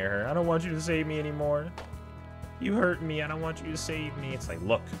come near her. I don't want you to save me anymore. You hurt me. I don't want you to save me. It's like,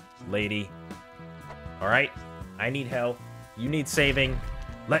 look, lady. All right? I need help. You need saving.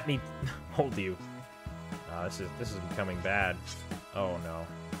 Let me hold you. This is becoming bad. Oh, no.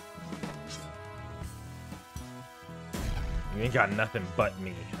 You ain't got nothing but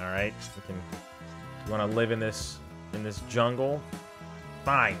me, all right? You want to live in this jungle?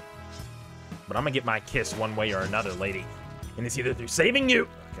 Fine. But I'm gonna get my kiss one way or another, lady. And it's either through saving you...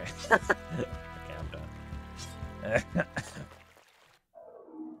 Okay. Okay, I'm done.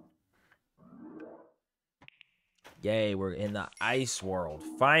 Yay, we're in the ice world.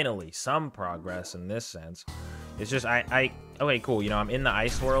 Finally, some progress in this sense. It's just, okay, cool. You know, I'm in the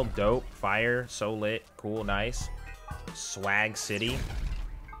ice world. Dope. Fire. So lit. Cool. Nice. Swag City.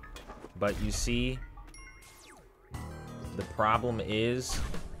 But you see, the problem is...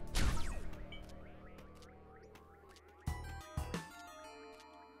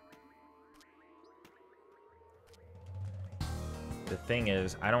 the thing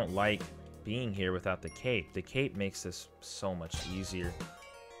is, I don't like being here without the cape. The cape makes this so much easier.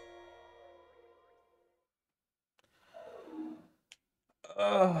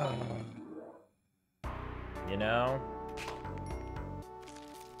 Ugh. You know?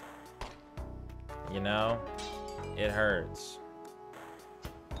 You know? It hurts.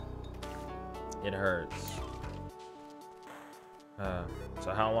 It hurts.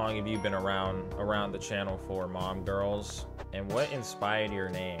 So how long have you been around the channel for, Mom Girls? And what inspired your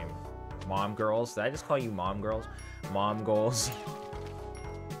name? Mom Girls? Did I just call you Mom Girls? Mom Goals?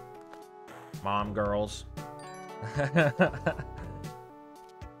 Mom Girls?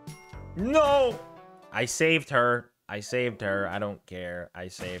 No! I saved her. I saved her. I don't care. I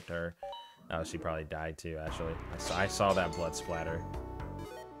saved her. Oh, she probably died too, actually. I saw that blood splatter.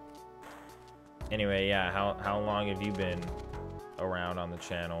 Anyway, yeah, how long have you been around on the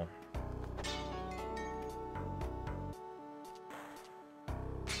channel?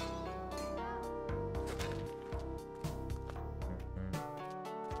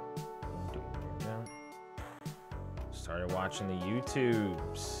 Started watching the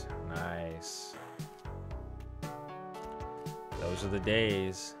YouTubes. Nice. Those are the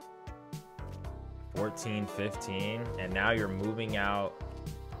days. 14, 15, and now you're moving out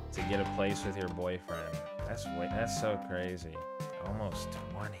to get a place with your boyfriend. That's so crazy. Almost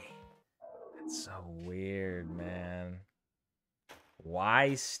 20. That's so weird, man.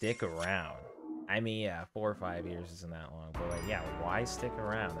 Why stick around? I mean, yeah, 4 or 5 years isn't that long, but like, yeah, why stick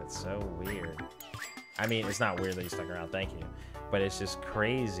around? That's so weird. I mean, it's not weird that you stuck around, thank you. But it's just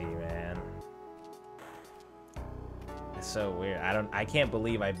crazy, man. It's so weird. I can't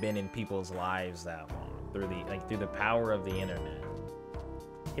believe I've been in people's lives that long through the power of the internet.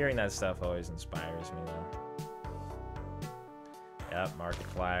 Hearing that stuff always inspires me, though. Yep,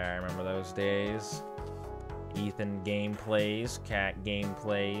 Markiplier, I remember those days. Ethan gameplays, Cat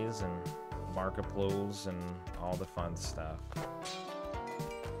gameplays, and Markiplus, and all the fun stuff.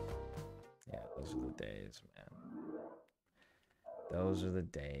 Yeah, those are the days, man. Those are the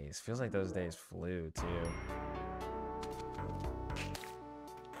days. Feels like those days flew, too.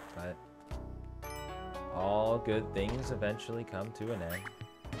 But all good things eventually come to an end.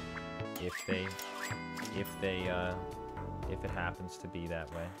 If it happens to be that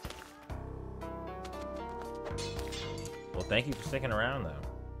way. Well, thank you for sticking around, though.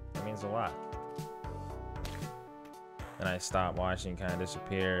 That means a lot. Then I stopped watching, kind of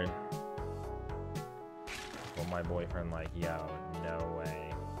disappeared. Well, my boyfriend like, yo, no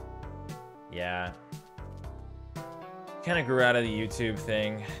way. Yeah. Kind of grew out of the YouTube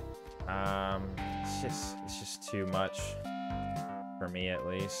thing. It's just too much for me, at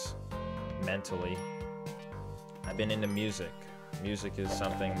least mentally. I've been into music. Music is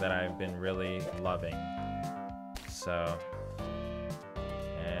something that I've been really loving. So,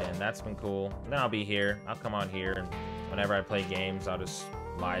 and that's been cool. Then I'll be here. I'll come on here, and whenever I play games, I'll just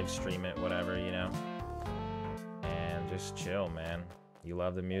live stream it, whatever, you know. And just chill, man. You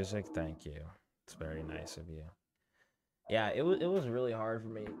love the music? Thank you. It's very nice of you. Yeah, it was really hard for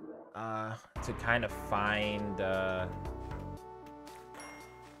me to kind of find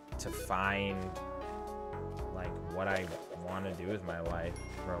like what I want to do with my life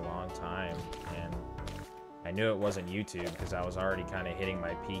for a long time, and I knew it wasn't YouTube because I was already kind of hitting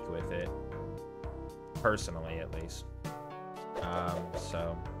my peak with it, personally at least.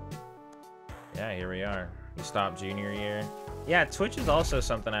 So yeah, here we are. You stopped junior year. Yeah, Twitch is also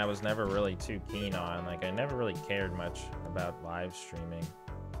something I was never really too keen on. Like, I never really cared much about live streaming.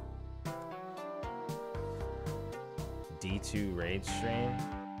 D2 raid stream?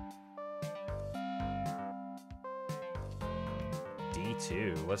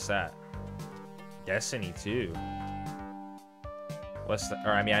 D2? What's that? Destiny 2? What's the...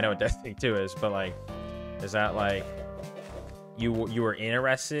 Or, I mean, I know what Destiny 2 is, but, like, is that, like... You were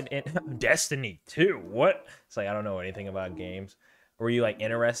interested in Destiny 2? What? It's like, I don't know anything about games. Were you like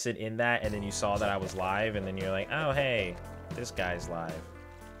interested in that, and then you saw that I was live, and then you're like, oh hey, this guy's live.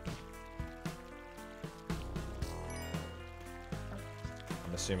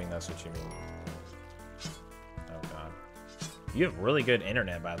 I'm assuming that's what you mean. Oh god. You have really good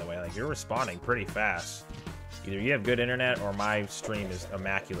internet, by the way. Like, you're responding pretty fast. Either you have good internet or my stream is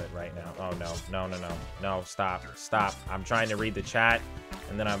immaculate right now. Oh, no. No, no, no. No, stop. Stop. I'm trying to read the chat,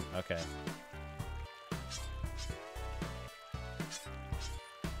 and then I'm... Okay.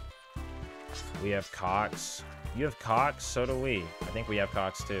 We have Cox. You have Cox? So do we. I think we have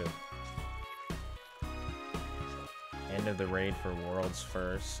Cox, too. End of the raid for World's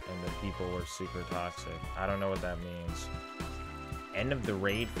First, and the people were super toxic. I don't know what that means. End of the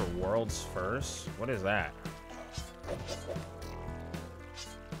raid for World's First? What is that?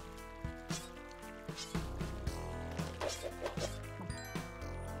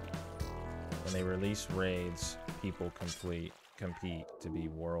 When they release raids, people compete to be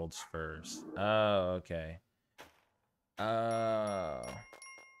world's first. Oh, okay. Oh.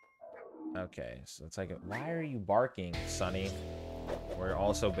 Okay, so it's like, why are you barking, Sonny? We're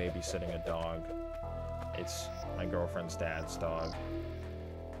also babysitting a dog. It's my girlfriend's dad's dog.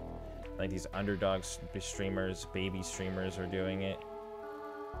 Like, these underdog streamers, baby streamers are doing it.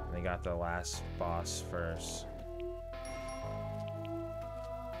 And they got the last boss first.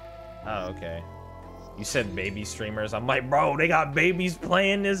 Oh, okay. You said baby streamers. I'm like, bro, they got babies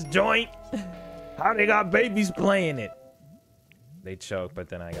playing this joint? How they got babies playing it? They choke, but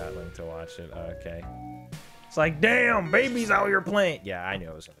then I got linked to watch it. Okay. It's like, damn, babies out here playing. Yeah, I knew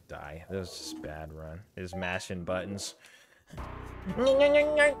I was gonna die. It was just a bad run. It was mashing buttons.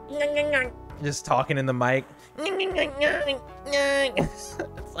 Just talking in the mic. It's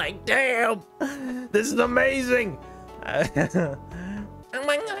like, damn, this is amazing.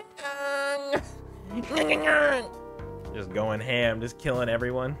 Just going ham, just killing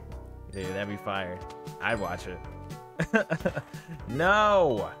everyone. Dude, that'd be fire. I'd watch it.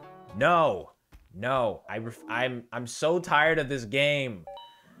 No, no, no. I'm so tired of this game.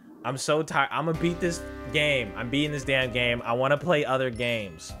 I'm so tired. I'm gonna beat this game. I'm beating this damn game. I want to play other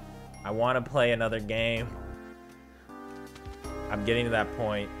games. I want to play another game. I'm getting to that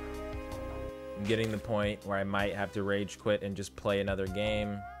point. I'm getting to the point where I might have to rage quit and just play another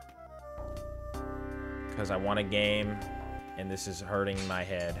game. Because I want a game, and this is hurting my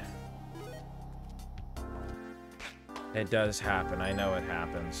head. It does happen. I know it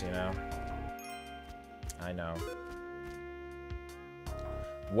happens, you know? I know.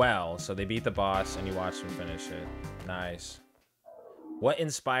 Well, so they beat the boss, and you watched them finish it. Nice. What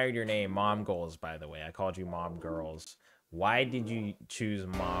inspired your name? Mom Goals, by the way. I called you Mom Girls. Why did you choose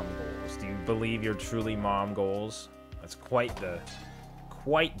Mom Goals? Do you believe you're truly Mom Goals? That's quite the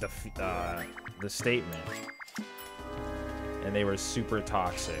statement. And they were super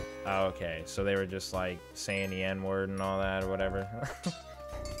toxic. Oh, okay, so they were just like saying the N-word and all that or whatever.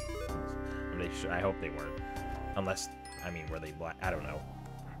 I hope they weren't. Unless, I mean, were they black? I don't know.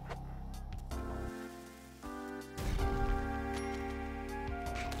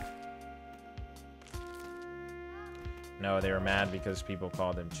 No, they were mad because people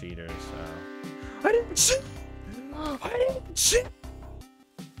called them cheaters, so... I didn't cheat! I didn't cheat!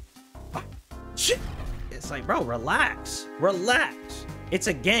 Shit! just like, bro, relax. Relax. It's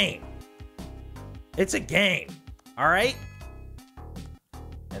a game. It's a game. All right?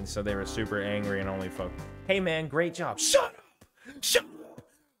 And so they were super angry and only focused. Hey, man, great job. Shut up. Shut up.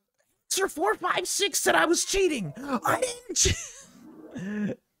 Sir 456 said I was cheating. I didn't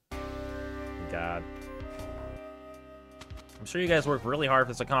cheat. God. I'm sure you guys work really hard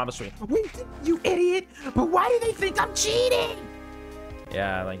for this accomplishment. Wait, you idiot! But why do they think I'm cheating?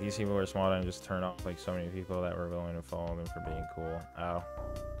 Yeah, like these people were smart and just turned off like so many people that were willing to follow them for being cool. Oh.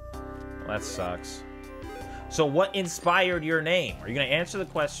 Well, that sucks. So what inspired your name? Are you gonna answer the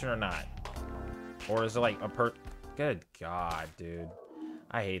question or not? Or is it like a Good God, dude.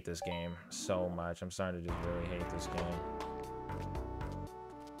 I hate this game so much. I'm starting to just really hate this game.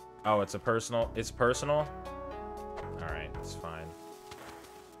 Oh, it's personal? Alright, it's fine.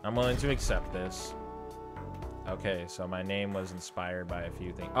 I'm willing to accept this. Okay, so my name was inspired by a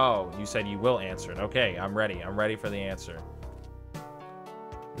few things. Oh, you said you will answer it. Okay, I'm ready. I'm ready for the answer.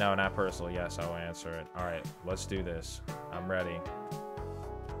 No, not personal. Yes, I will answer it. Alright, let's do this. I'm ready.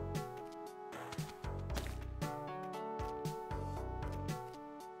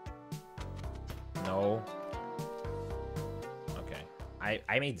 No. Okay.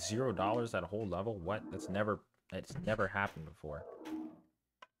 I made $0 that whole level? What? It's never happened before.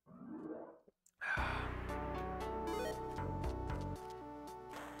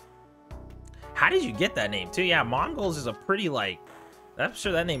 How did you get that name too? Yeah, Mongols is a pretty like, I'm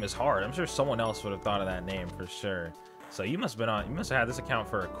sure that name is hard. I'm sure someone else would have thought of that name for sure. So you must have had this account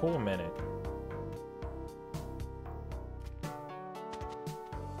for a cool minute.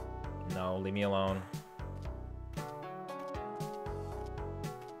 No, leave me alone.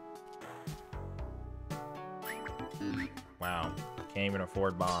 Wow, can't even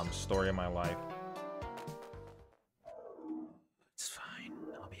afford bombs. Story of my life. It's fine.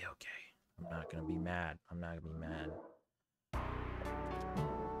 I'll be okay. I'm not gonna be mad. I'm not gonna be mad.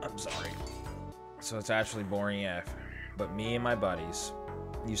 I'm sorry. So it's actually boring AF. But me and my buddies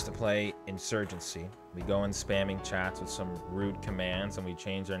used to play Insurgency. We go in spamming chats with some rude commands, and we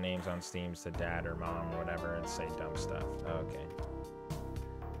change our names on Steam to dad or mom or whatever and say dumb stuff. Okay.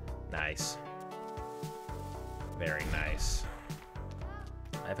 Nice. Very nice.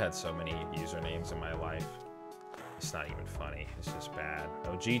 I've had so many usernames in my life. It's not even funny. It's just bad.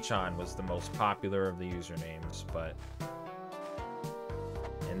 OG-chan was the most popular of the usernames, but...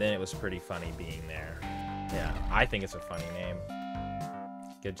 And then it was pretty funny being there. Yeah, I think it's a funny name.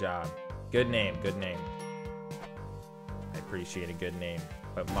 Good job. Good name, good name. I appreciate a good name.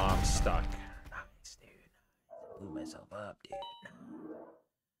 But mom's stuck. Nice, dude. Blew myself up,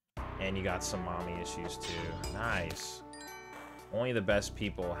 dude. And you got some mommy issues, too. Nice. Only the best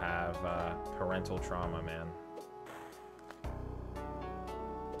people have parental trauma, man.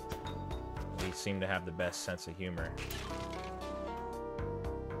 We seem to have the best sense of humor.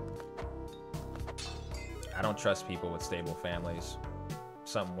 I don't trust people with stable families.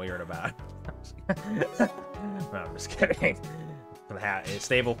 Something weird about it. No, I'm just kidding. A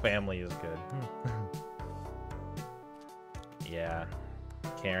stable family is good. Yeah.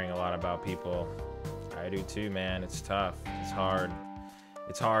 Caring a lot about people. I do too, man. It's tough. It's hard.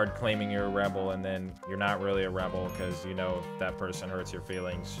 It's hard claiming you're a rebel and then you're not really a rebel because you know if that person hurts your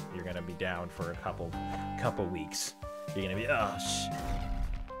feelings, you're gonna be down for a couple weeks. You're gonna be, oh shit.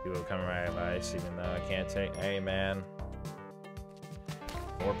 People come to my advice even though I can't take. Hey man,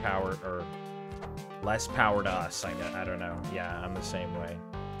 more power or less power to us. I don't know. Yeah, I'm the same way.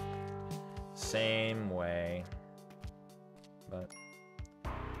 Same way. But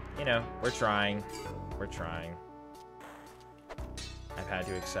you know, we're trying. We're trying. I've had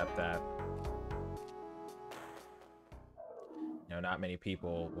to accept that. You know, not many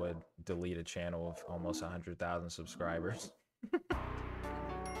people would delete a channel of almost 100,000 subscribers.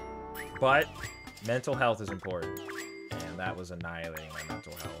 But mental health is important. And that was annihilating my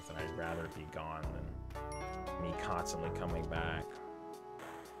mental health, and I'd rather be gone than me constantly coming back.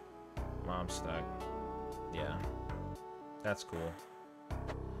 Mom's stuck. Yeah. That's cool.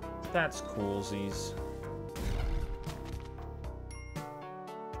 That's coolsies.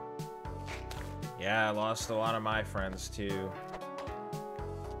 Yeah, I lost a lot of my friends too.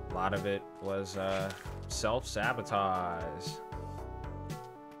 A lot of it was self-sabotage.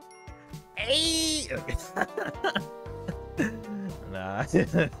 Hey! Nah.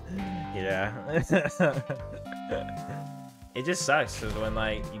 Yeah. It just sucks because when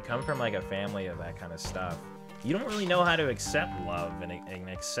like you come from like a family of that kind of stuff, you don't really know how to accept love and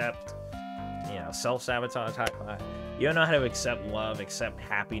accept, you know, self-sabotage. You don't know how to accept love, accept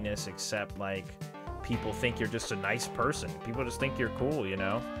happiness, accept like people think you're just a nice person. People just think you're cool, you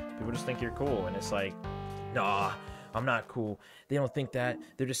know? People just think you're cool, and it's like Nah, I'm not cool. They don't think that.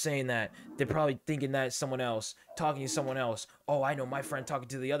 They're just saying that. They're probably thinking that it's someone else, talking to someone else. Oh, I know my friend talking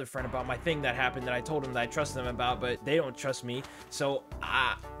to the other friend about my thing that happened that I told them that I trust them about, but they don't trust me. So,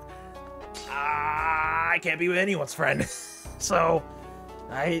 I can't be with anyone's friend. So,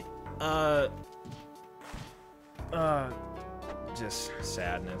 just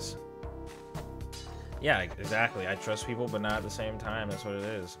sadness. Yeah, exactly. I trust people, but not at the same time. That's what it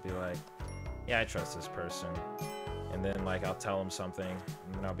is. Be like, yeah, I trust this person. And then, like, I'll tell them something,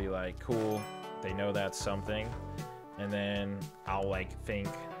 and I'll be like, cool, they know that's something. And then I'll, like, think,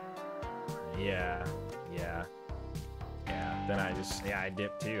 yeah. Then I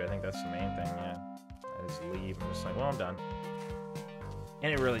dip too. I think that's the main thing, yeah. I just leave. I'm just like, well, I'm done.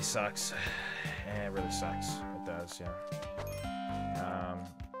 And it really sucks. It really sucks. It does, yeah.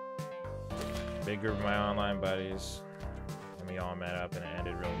 Big group of my online buddies, and we all met up, and it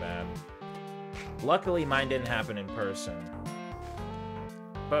ended real bad. Luckily, mine didn't happen in person,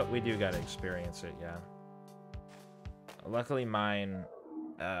 but we do gotta experience it, yeah. Luckily, mine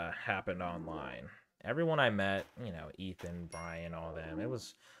happened online. Everyone I met, you know, Ethan, Brian, all them, it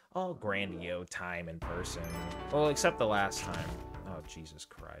was all grandiose time in person. Well, except the last time. Oh, Jesus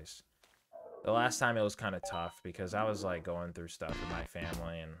Christ. The last time it was kind of tough because I was, like, going through stuff with my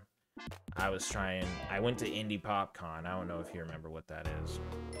family, and I went to Indie PopCon. I don't know if you remember what that is.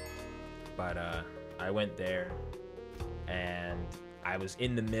 But, I went there, and I was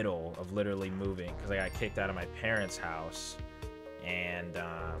in the middle of literally moving because I got kicked out of my parents' house, and,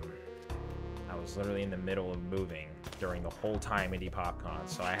 I was literally in the middle of moving during the whole time Indie PopCon.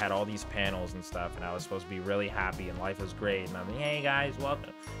 So I had all these panels and stuff, and I was supposed to be really happy, and life was great, and I'm like, hey guys,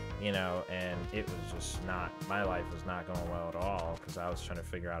 welcome. You know, and it was just not, my life was not going well at all because I was trying to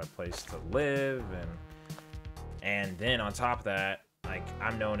figure out a place to live, and then on top of that, like,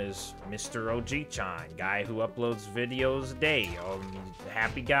 I'm known as Mr. OG-chan, guy who uploads videos a day. Oh,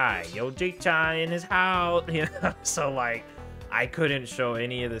 happy guy, OG-chan in his house, you know. So, like, I couldn't show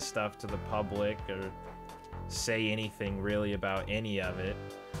any of this stuff to the public or say anything really about any of it.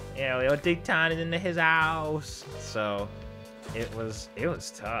 You know, OG-chan is in his house, so it was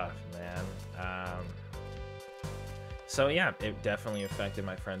tough, man. So yeah, it definitely affected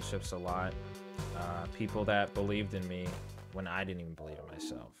my friendships a lot. People that believed in me when I didn't even believe in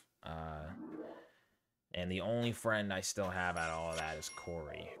myself. And the only friend I still have out of all of that is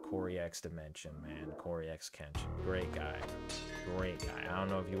Corey. Corey X Dimension, man. Corey X Kenshin. Great guy. Great guy. I don't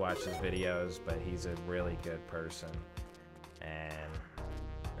know if you watch his videos, but he's a really good person. And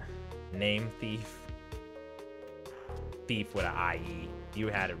name Thief. Thief with an I-E. You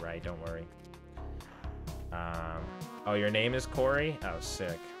had it right, don't worry. Oh, your name is Corey? Oh,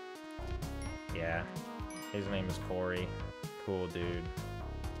 sick. Yeah. His name is Corey. Cool, dude.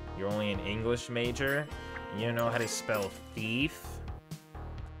 You're only an English major? You don't know how to spell thief?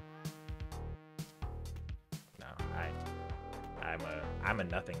 No, I'm a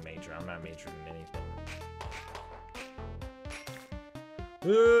nothing major. I'm not majoring in anything.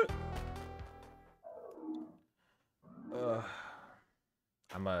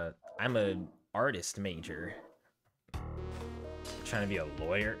 I'm a artist major. Trying to be a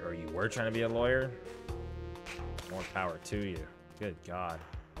lawyer, or you were trying to be a lawyer? More power to you. Good God.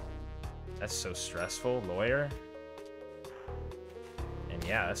 That's so stressful, lawyer. And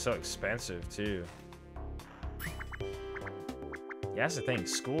yeah, that's so expensive too. Yeah, that's the thing.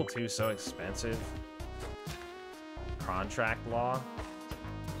 School too, so expensive. Contract law.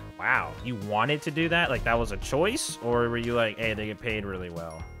 Wow, you wanted to do that? Like that was a choice? Or were you like, hey, they get paid really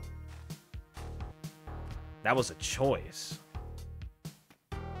well? That was a choice.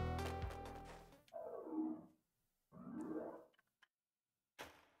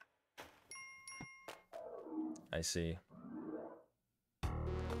 I see.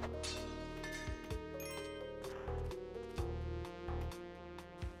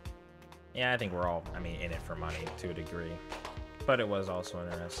 Yeah, I think we're all, I mean, in it for money to a degree. But it was also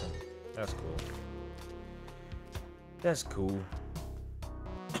interesting. That's cool. That's cool.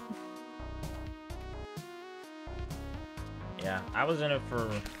 Yeah, I was in it for,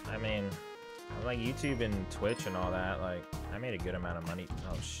 I mean, like YouTube and Twitch and all that, like, I made a good amount of money.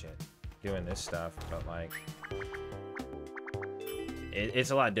 Oh, shit. Doing this stuff, but, like, it's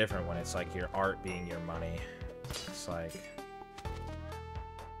a lot different when it's, like, your art being your money. It's, like,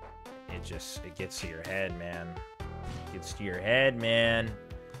 it gets to your head, man. It gets to your head, man.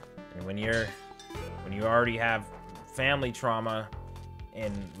 And when you already have family trauma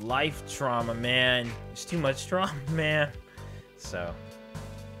and life trauma, man, it's too much trauma, man. So,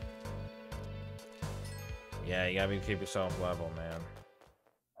 yeah, you gotta keep yourself level, man.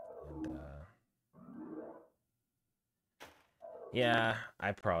 And, Yeah,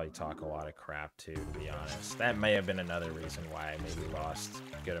 I probably talk a lot of crap too, to be honest. That may have been another reason why I maybe lost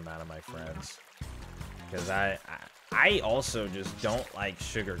a good amount of my friends. Because I also just don't like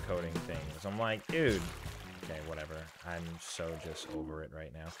sugarcoating things. I'm like, dude, okay, whatever. I'm so just over it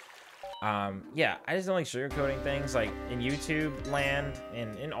right now. Yeah, I just don't like sugarcoating things, like in YouTube land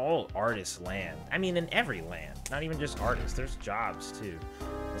and in all artist land. I mean, in every land, not even just artists. There's jobs too.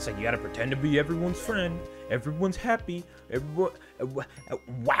 It's like you gotta pretend to be everyone's friend. Everyone's happy. Everyone,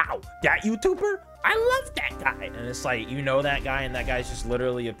 wow, that YouTuber? I love that guy. And it's like, you know that guy, and that guy's just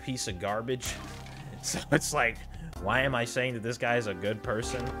literally a piece of garbage. So it's like, why am I saying that this guy is a good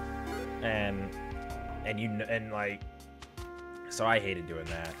person? And like, so I hated doing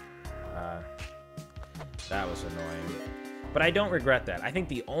that. That was annoying. But I don't regret that. I think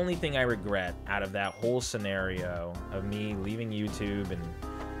the only thing I regret out of that whole scenario of me leaving YouTube and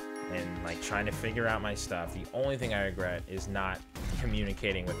like trying to figure out my stuff, the only thing I regret is not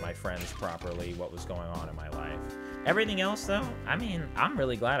communicating with my friends properly what was going on in my life. Everything else, though, I mean, I'm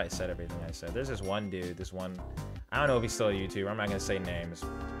really glad I said everything I said. There's this one dude, I don't know if he's still a YouTuber, I'm not gonna say names,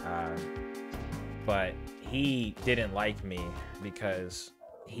 but he didn't like me because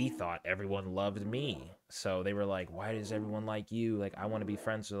he thought everyone loved me. So they were like, why does everyone like you? Like, I want to be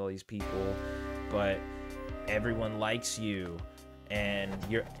friends with all these people, but everyone likes you. And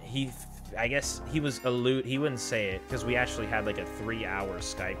I guess he wouldn't say it because we actually had like a 3-hour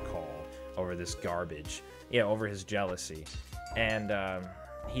Skype call over this garbage. Yeah, over his jealousy. And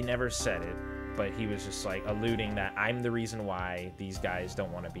he never said it, but he was just like alluding that I'm the reason why these guys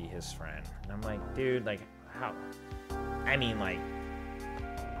don't want to be his friend. And I'm like, dude, like, how? I mean, like,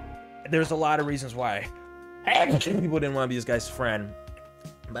 there's a lot of reasons why people didn't want to be this guy's friend,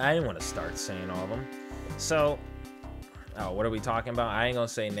 but I didn't want to start saying all of them. So, oh, what are we talking about? I ain't gonna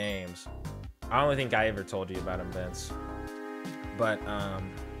say names. I don't think I ever told you about him, Vince. But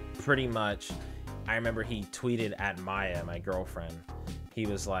pretty much, I remember he tweeted at Maya, my girlfriend. He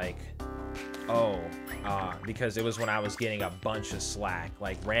was like, oh, because it was when I was getting a bunch of slack.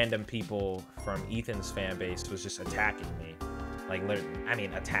 Like, random people from Ethan's fan base was just attacking me. Like, I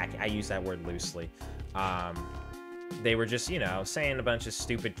mean, attacking. I use that word loosely. They were just, you know, saying a bunch of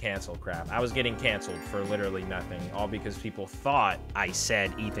stupid cancel crap. I was getting canceled for literally nothing, all because people thought I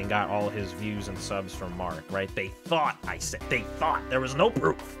said Ethan got all his views and subs from Mark, right? They thought there was no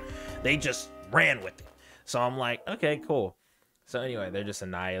proof. They just ran with it. So I'm like, okay, cool. So anyway, they're just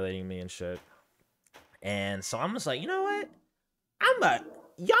annihilating me and shit. And so I'm just like, you know what?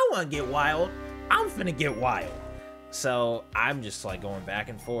 Y'all wanna get wild? I'm finna get wild. So I'm just like going back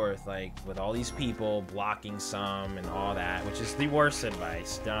and forth, like with all these people, blocking some and all that, which is the worst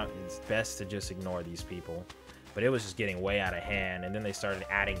advice. It's best to just ignore these people. But it was just getting way out of hand, and then they started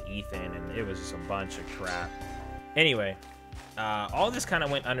adding Ethan, and it was just a bunch of crap. Anyway, all this kind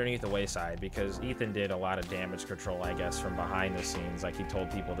of went underneath the wayside because Ethan did a lot of damage control, I guess, from behind the scenes. Like, he told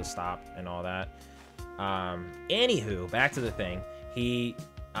people to stop and all that. Anywho, back to the thing. He,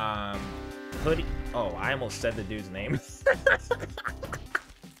 Hoodie. Oh, I almost said the dude's name.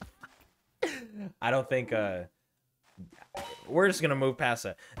 I don't think, we're just gonna move past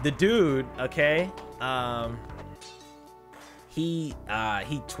that. The dude, okay, he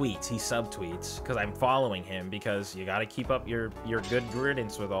tweets, he subtweets, because I'm following him, because you gotta keep up your good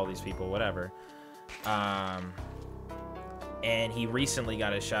riddance with all these people, whatever. And he recently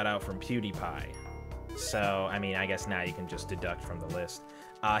got a shout out from PewDiePie. So, I mean, I guess now you can just deduct from the list.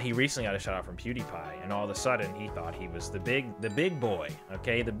 He recently got a shout out from PewDiePie, and all of a sudden he thought he was the big boy,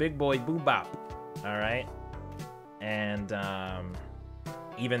 okay? The big boy boobop, all right? And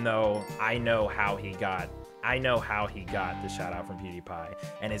even though I know how he got the shout out from PewDiePie,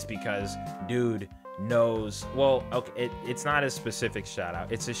 and it's because dude knows, well, okay, it's not a specific shout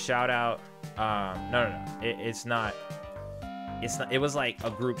out. It's a shout out, it's not, it was like a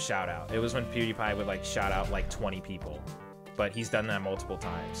group shout out. It was when PewDiePie would like shout out like 20 people. But he's done that multiple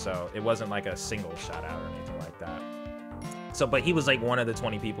times, so it wasn't like a single shout out or anything like that. So, but he was like one of the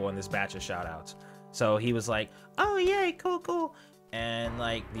 20 people in this batch of shout outs. So he was like, oh yay, cool. And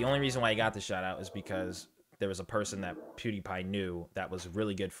like, the only reason why he got the shout out is because there was a person that PewDiePie knew that was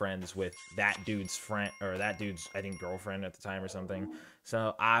really good friends with that dude's friend, or that dude's, I think, girlfriend at the time or something.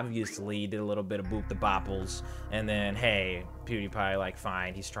 So obviously did a little bit of boop the bopples, and then, hey, PewDiePie, like,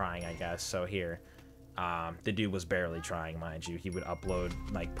 fine, he's trying, I guess, so here. The dude was barely trying, mind you. He would upload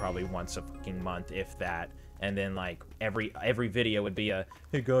like probably once a fucking month, if that. And then like every video would be a,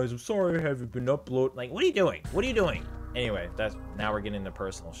 hey guys, I'm sorry I haven't been uploading. Like, what are you doing? What are you doing? Anyway, now we're getting into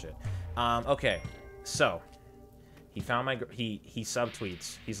personal shit. Okay, so he found my, he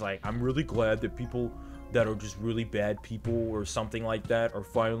subtweets. He's like, I'm really glad that people that are just really bad people or something like that are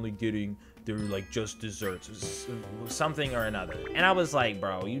finally getting their, like, just desserts, something or another. And I was like,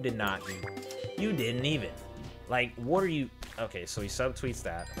 bro, you didn't even. Like, what are you... Okay, so he subtweets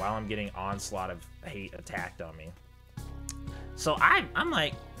that while I'm getting onslaught of hate attacked on me. So I'm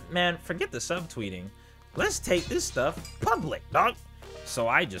like, man, forget the subtweeting. Let's take this stuff public, dog. So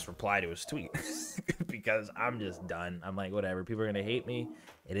I just reply to his tweet because I'm just done. I'm like, whatever. People are gonna hate me.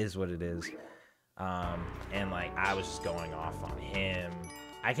 It is what it is. And like, I was just going off on him.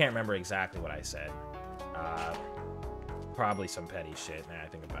 I can't remember exactly what I said. Probably some petty shit now I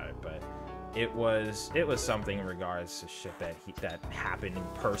think about it, but it was something in regards to shit that happened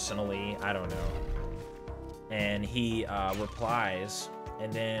personally. I don't know. And he replies,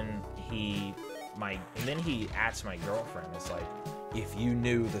 and then he asks my girlfriend. It's like, if you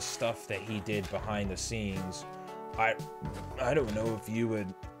knew the stuff that he did behind the scenes, I don't know if you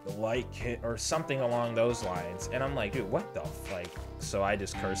would like it, or something along those lines. And I'm like, dude, what the like? So I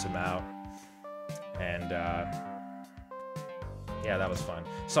just curse him out, and yeah, that was fun.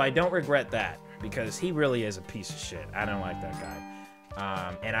 So I don't regret that, because he really is a piece of shit. I don't like that guy.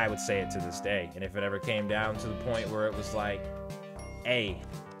 And I would say it to this day. And if it ever came down to the point where it was like, hey,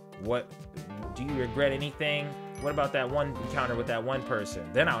 what, do you regret anything? What about that one encounter with that one person?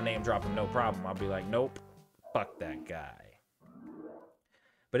 Then I'll name drop him, no problem. I'll be like, nope, fuck that guy.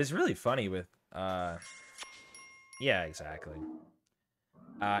 But it's really funny with, yeah, exactly.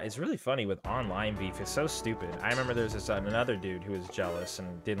 It's really funny with online beef. It's so stupid. I remember there's this another dude who was jealous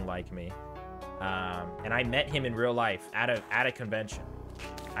and didn't like me. And I met him in real life at a convention.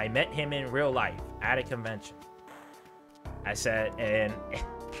 I met him in real life at a convention. I said, and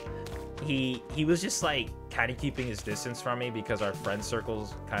he was just like kind of keeping his distance from me because our friend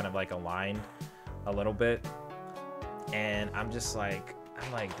circles kind of like aligned a little bit. And I'm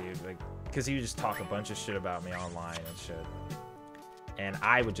like, dude, like, because he would just talk a bunch of shit about me online and shit. And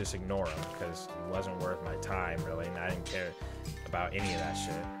I would just ignore him because he wasn't worth my time, really, and I didn't care about any of that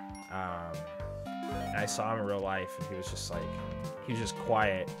shit. And I saw him in real life, and he was just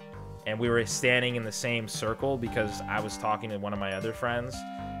quiet. And we were standing in the same circle because I was talking to one of my other friends,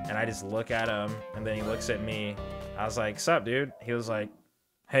 and I just look at him, and then he looks at me. I was like, sup, dude? He was like,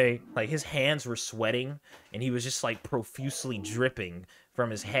 hey. Like, his hands were sweating, and he was just, like, profusely dripping from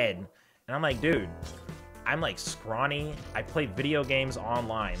his head. And I'm like, dude, I'm, like, scrawny. I play video games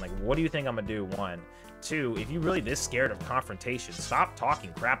online. Like, what do you think I'm gonna do? 1. 2, if you're really this scared of confrontation, stop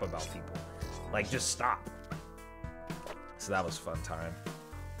talking crap about people. Like, just stop. So that was a fun time.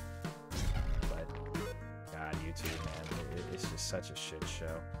 But, God, YouTube, man, it's just such a shit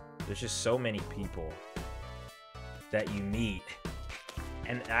show. There's just so many people that you meet.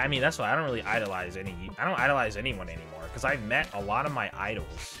 And, I mean, that's why I don't really idolize I don't idolize anyone anymore. Because I've met a lot of my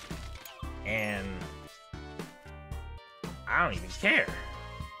idols. And I don't even care.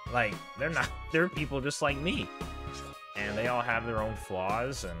 Like, they're people just like me. And they all have their own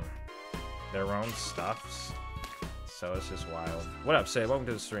flaws and their own stuffs. So it's just wild. What up, Say? Welcome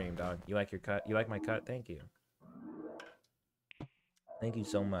to the stream, dog. You like your cut? You like my cut? Thank you. Thank you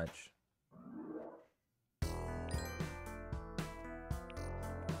so much.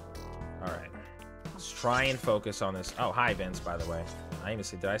 Alright. Let's try and focus on this. Oh, hi, Vince, by the way.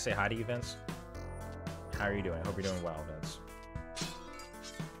 Did I say hi to you, Vince? How are you doing? I hope you're doing well, Vince.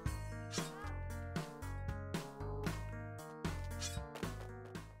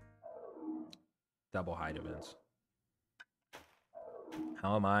 Double hi to Vince.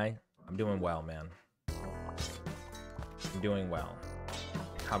 How am I? I'm doing well, man. I'm doing well.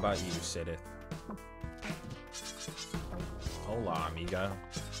 How about you, Sidith? Hola, amiga.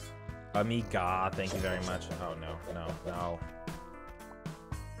 Amiga, thank you very much. Oh, no.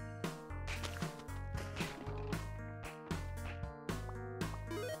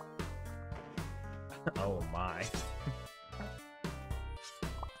 Oh, my.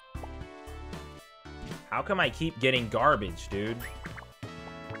 How come I keep getting garbage, dude?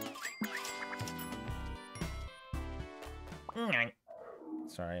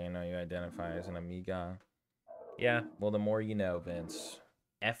 Sorry, I know you identify as an amiga. Yeah, well, the more you know, Vince.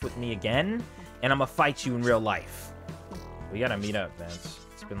 F with me again, and I'm gonna fight you in real life. We gotta meet up, Vince.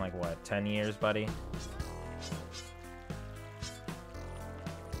 It's been like, what, 10 years, buddy?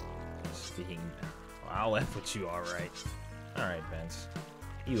 I'll F with you, alright. Alright, Vince.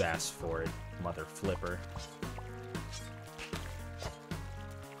 You asked for it, mother flipper.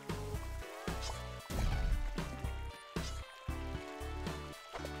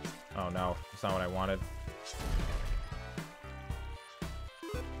 Oh no, that's not what I wanted.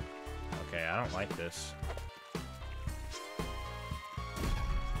 Okay, I don't like this.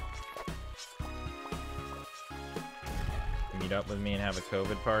 meet up with me and have a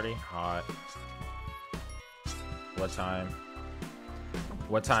COVID party? Hot. What time?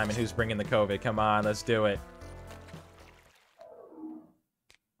 What time and who's bringing the COVID? Come on, let's do it.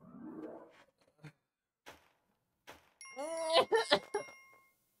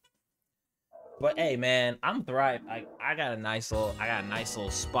 But hey, man, I'm thriving. I got a nice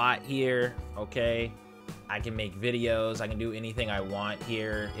little spot here. Okay, I can make videos. I can do anything I want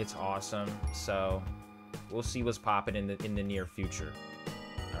here. It's awesome. So we'll see what's popping in the near future.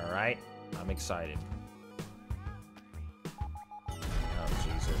 All right, I'm excited. Oh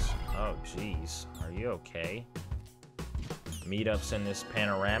Jesus. Oh jeez. Are you okay? Meetups in this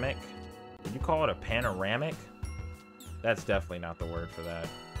panoramic. Did you call it a panoramic? That's definitely not the word for that.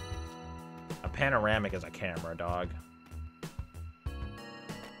 A panoramic is a camera, dog.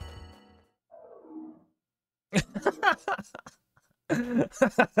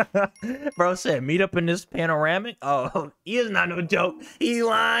 Bro said, meet up in this panoramic? Oh, he is not no joke. He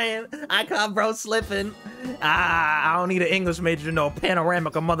lying. I caught bro slipping. I don't need an English major to know a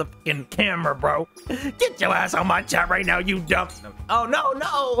panoramic, a motherfucking camera, bro. Get your ass on my chat right now, you dumb. Oh, no,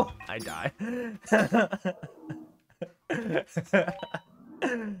 no. I die.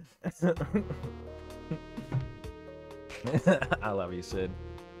 I love you, Sid.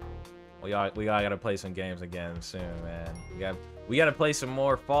 We all gotta play some games again soon, man. We gotta play some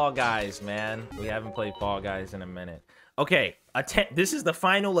more Fall Guys, man. We haven't played Fall Guys in a minute. Okay, this is the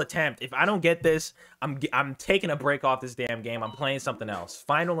final attempt. If I don't get this, I'm taking a break off this damn game. I'm playing something else.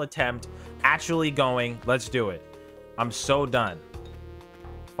 Final attempt, actually going. Let's do it. I'm so done.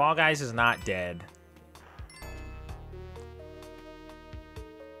 Fall Guys is not dead.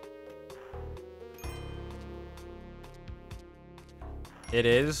 It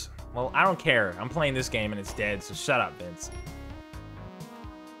is? Well, I don't care. I'm playing this game and it's dead, so shut up, Vince.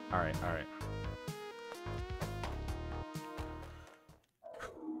 Alright, alright.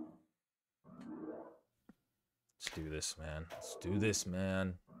 Let's do this, man. Let's do this,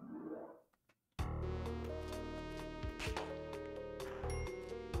 man.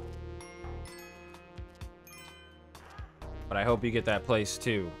 But I hope you get that place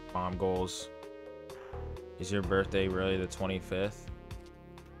too, Bomb Goals. Is your birthday really the 25th?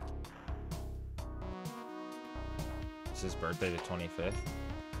 Is his birthday the 25th?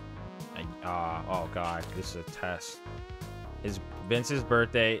 Oh god, this is a test. Vince's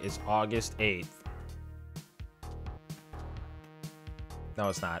birthday is August 8th. No,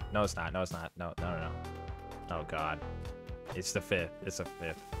 it's not. No, it's not. No, it's not. No, no, no, no. Oh god. It's the 5th. It's the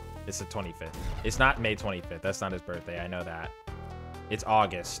 5th. It's the 25th. It's not May 25th. That's not his birthday. I know that. It's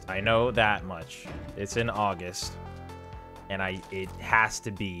August. I know that much. It's in August. And it has to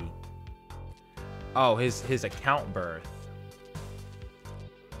be. Oh, his account birth.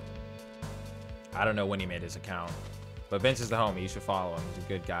 I don't know when he made his account. But Vince is the homie. You should follow him. He's a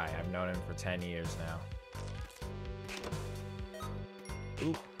good guy. I've known him for 10 years now.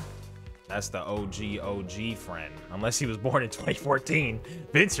 Ooh. That's the OG friend. Unless he was born in 2014.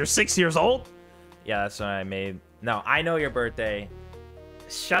 Vince, you're 6 years old? Yeah, that's when I made... No, I know your birthday.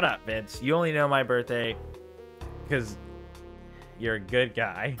 Shut up, Vince. You only know my birthday because you're a good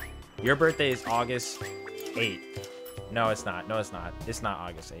guy. Your birthday is August 8th. No, it's not. No, it's not. It's not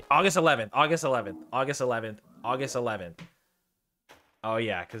August 8th. August 11th. August 11th. August 11th. August 11th. Oh,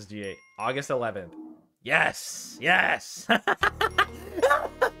 yeah, because G8. August 11th. Yes. Yes. Okay,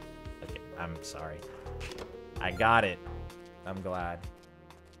 I'm sorry. I got it. I'm glad.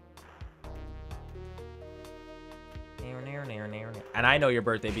 And I know your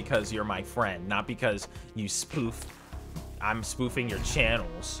birthday because you're my friend, not because you spoof. I'm spoofing your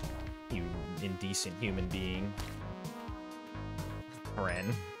channels, you indecent human being.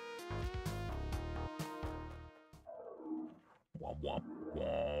 Friend.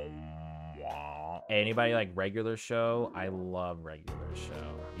 Hey, anybody like regular show? I love regular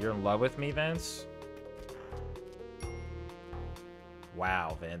show. You're in love with me, Vince?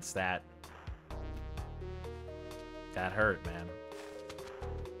 Wow, Vince, that hurt, man.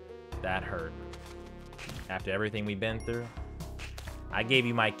 That hurt. After everything we've been through, I gave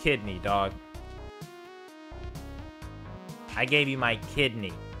you my kidney, dog. I gave you my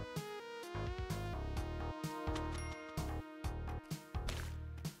kidney.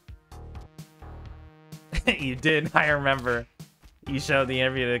 You did, I remember. You showed the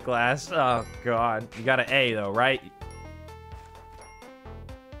interview to the class. Oh, God. You got an A, though, right?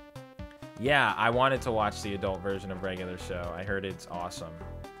 Yeah, I wanted to watch the adult version of regular show. I heard it's awesome.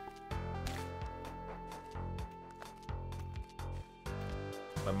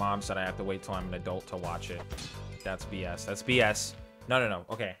 My mom said I have to wait till I'm an adult to watch it. That's BS. That's BS. No, no, no.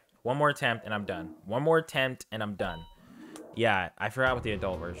 Okay. One more attempt and I'm done. One more attempt and I'm done. Yeah, I forgot what the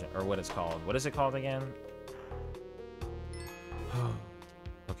adult version, or what it's called. What is it called again?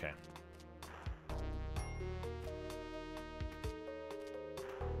 Okay.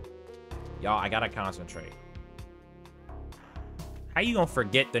 Y'all, I gotta concentrate. How you gonna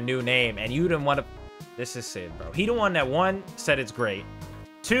forget the new name and you didn't want to... This is Sid, bro. He the one that, one, said it's great.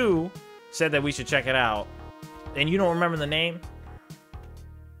 Two, said that we should check it out. And you don't remember the name?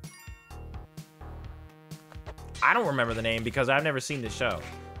 I don't remember the name because I've never seen the show.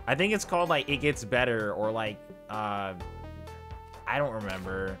 I think it's called, like, It Gets Better, or, like, I don't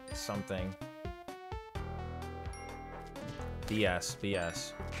remember something. BS,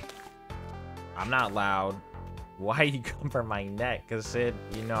 BS. I'm not loud. Why you come for my neck? Because, Sid,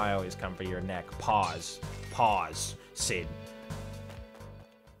 you know I always come for your neck. Pause. Pause, Sid.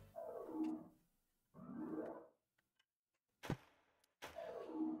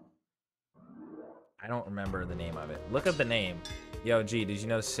 I don't remember the name of it. Look up the name. Yo, G, did you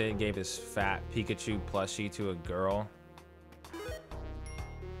know Sid gave his fat Pikachu plushie to a girl? What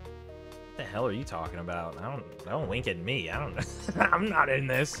the hell are you talking about? Don't wink at me. I don't I'm not in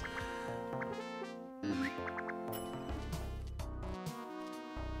this.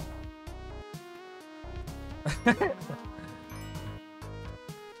 It's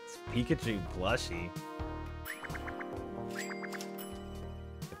Pikachu plushie.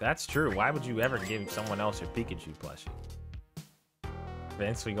 If that's true, why would you ever give someone else your Pikachu plushie?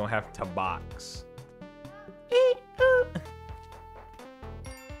 Vince, we gonna have to box.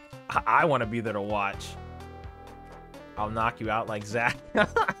 I want to be there to watch. I'll knock you out like Zach.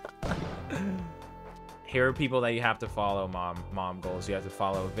 Here are people that you have to follow, mom goals. You have to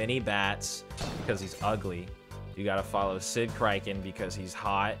follow Vinny Bats because he's ugly. You gotta follow Sid Kriken because he's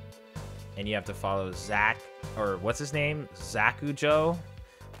hot. And you have to follow Zach, or what's his name? Zakujo,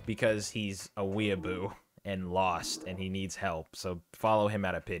 because he's a weeaboo and lost and he needs help. So follow him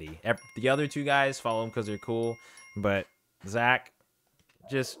out of pity. The other two guys, follow him because they're cool. But Zach,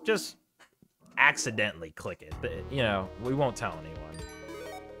 just accidentally click it. You know, we won't tell anyone.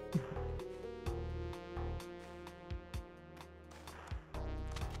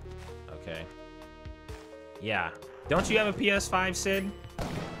 Okay. Yeah. Don't you have a PS5, Sid?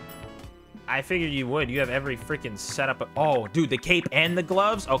 I figured you would. You have every freaking setup. Oh, dude, the cape and the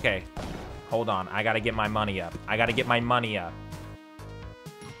gloves? Okay. Hold on. I gotta get my money up. I gotta get my money up.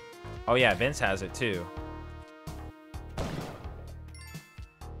 Oh, yeah, Vince has it, too.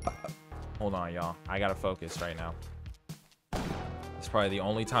 Hold on, y'all. I gotta focus right now. It's probably the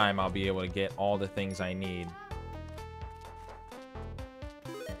only time I'll be able to get all the things I need.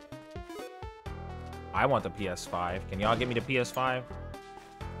 I want the PS5. Can y'all get me the PS5?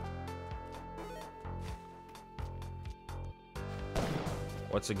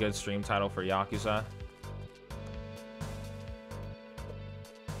 What's a good stream title for Yakuza?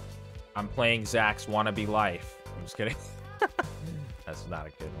 I'm playing Zach's Wannabe Life. I'm just kidding. That's not a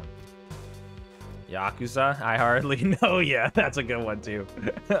good one. Yakuza? I hardly know ya. That's a good one, too.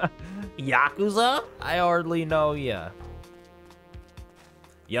 Yakuza? I hardly know ya.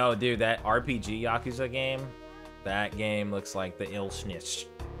 Yo, dude, that RPG Yakuza game, that game looks like the Ilschnitz.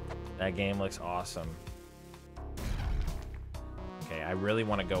 That game looks awesome. Okay, I really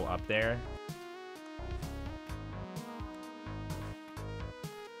want to go up there.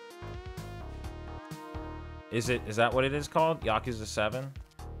 Is that what it is called? Yakuza 7?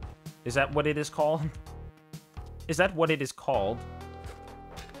 Is that what it is called? Is that what it is called?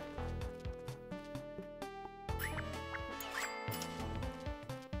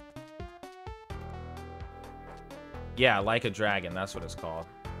 Yeah, Like a Dragon, that's what it's called.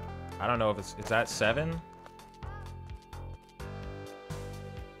 I don't know if is that 7?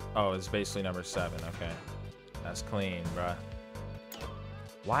 Oh, it's basically number 7, okay. That's clean, bruh.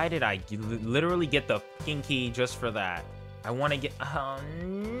 Why did I literally get the fucking key just for that? I want to get... Oh,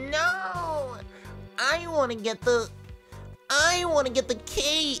 no! I want to get the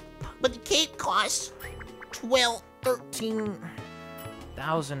cape! But the cape costs $13,000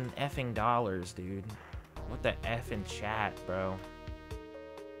 effing dollars, dude. What the F in chat, bro?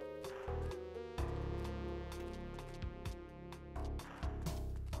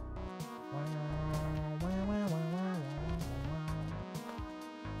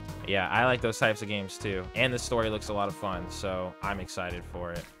 Yeah, I like those types of games too. And the story looks a lot of fun, so I'm excited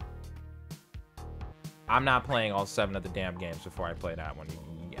for it. I'm not playing all 7 of the damn games before I play that one.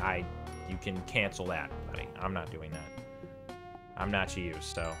 You can cancel that, buddy. I'm not doing that. I'm not you,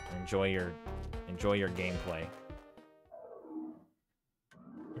 so enjoy your gameplay.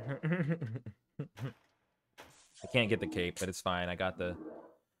 I can't get the cape, but it's fine. I got the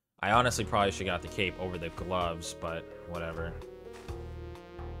I honestly probably should have got the cape over the gloves, but whatever.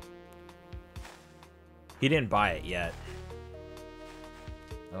 He didn't buy it yet.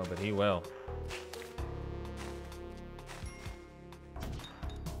 Oh, but he will.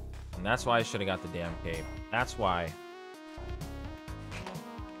 And that's why I should have got the damn cape. That's why.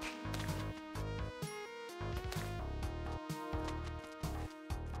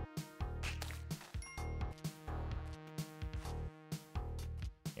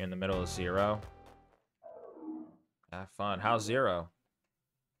 You're in the middle of 0. Have fun. How's 0?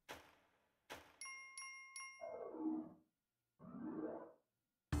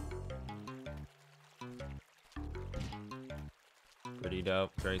 Pretty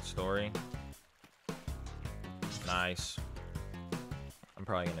dope. Great story. Nice. I'm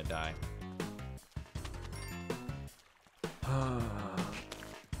probably gonna die.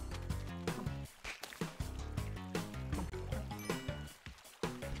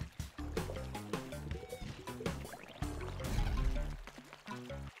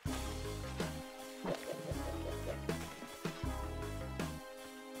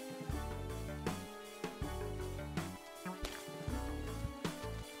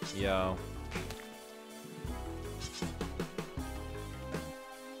 Yo.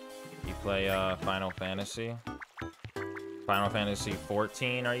 You play Final Fantasy? Final Fantasy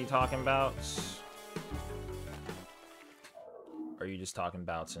 14, are you talking about? Or are you just talking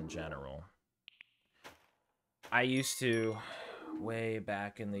about in general? I used to, way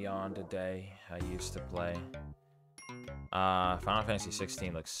back in the yonder day, I used to play. Final Fantasy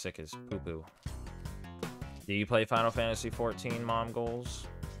 16 looks sick as poo-poo. Do you play Final Fantasy 14, Mom Goals?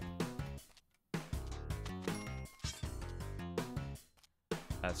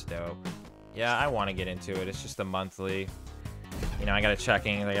 That's dope. Yeah, I want to get into it. It's just a monthly. You know, I got a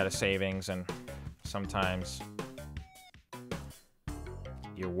checking, I got a savings, and sometimes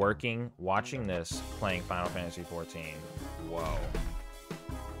you're working, watching this, playing Final Fantasy 14. Whoa.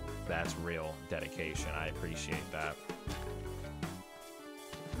 That's real dedication. I appreciate that.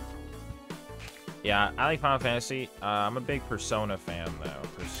 Yeah, I like Final Fantasy. I'm a big Persona fan, though.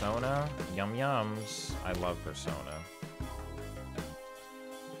 Persona? Yum yums. I love Persona.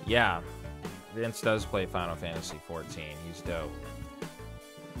 Yeah, Vince does play Final Fantasy 14. He's dope.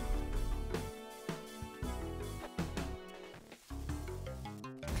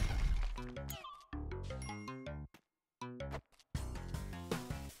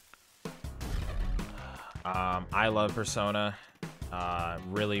 I love Persona.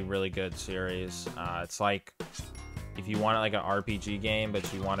 Really, really good series. It's like if you want like an RPG game,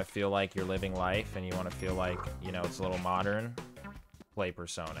 but you want to feel like you're living life and you want to feel like, you know, it's a little modern. Play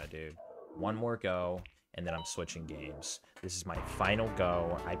Persona, dude. One more go, and then I'm switching games. This is my final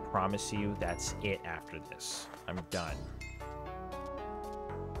go. I promise you that's it after this. I'm done.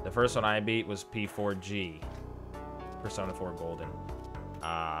 The first one I beat was P4G. Persona 4 Golden.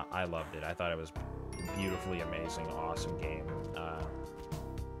 I loved it. I thought it was beautifully amazing, awesome game.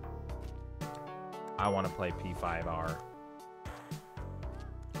 I want to play P5R.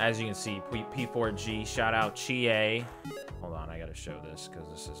 As you can see, P4G, shout out Chie. Hold on, I gotta show this because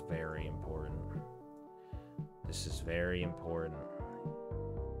this is very important. This is very important.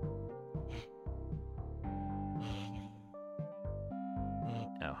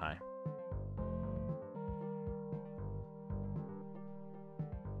 Oh, hi.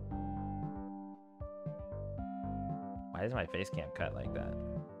 Why is my face cam cut like that?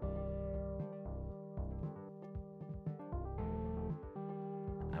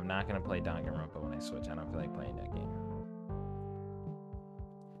 I'm not gonna play Danganronpa when I switch. I don't feel like playing that game.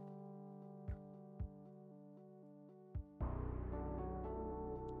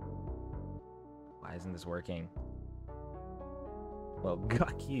 Why isn't this working? Well,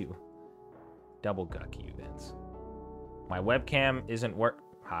 guck you. Double guck you, Vince. My webcam isn't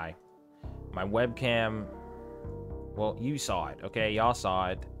Hi. My webcam... Well, you saw it, okay? Y'all saw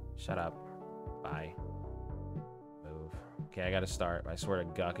it. Shut up. Bye. Move. Okay, I gotta start. I swear to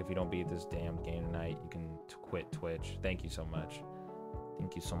guck, if you don't beat this damn game tonight, you can quit Twitch. Thank you so much.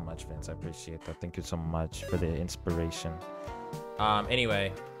 Thank you so much, Vince. I appreciate that. Thank you so much for the inspiration.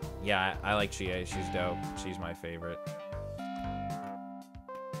 Anyway, yeah, I like Chie. She's dope. She's my favorite.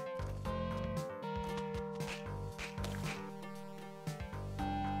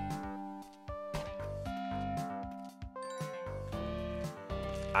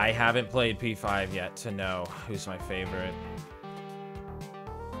 I haven't played P5 yet to know who's my favorite.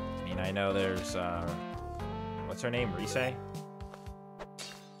 I mean, I know there's, what's her name? Rise?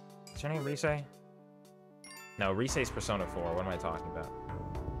 Is her name Rise? No, Rise's Persona 4. What am I talking about?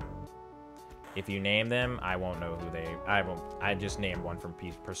 If you name them, I won't know who they... I just named one from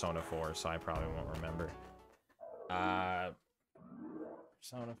Persona 4, so I probably won't remember.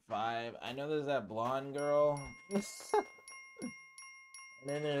 Persona 5. I know there's that blonde girl. And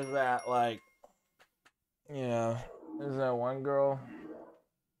then there's that, like... Yeah. There's that one girl.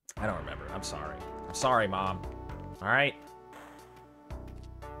 I don't remember. I'm sorry. I'm sorry, Mom. Alright?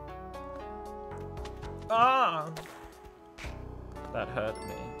 Ah! That hurt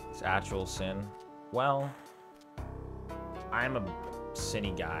me. It's actual sin. Well, I'm a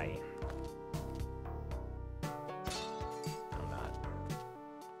sinny guy. I'm not.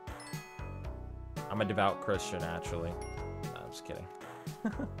 I'm a devout Christian, actually. No, I'm just kidding.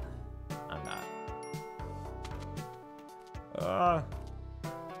 I'm not.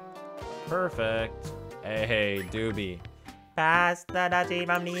 Perfect. Hey, Doobie. Pass the dodgy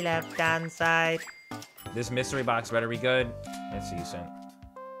from the left-hand side. This mystery box better be good. It's decent.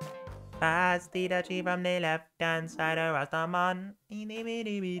 Pass the dodgy from the left-hand side of Rastaman.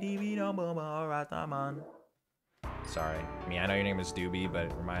 Rastaman. Sorry. I mean, I know your name is Doobie, but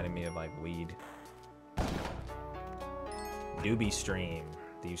it reminded me of, like, weed. Doobie stream.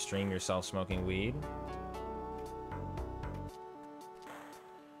 Do you stream yourself smoking weed?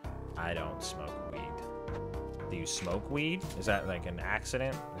 I don't smoke weed. Do you smoke weed? Is that like an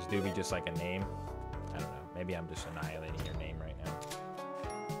accident? Is Doobie just like a name? I don't know. Maybe I'm just annihilating your name right now.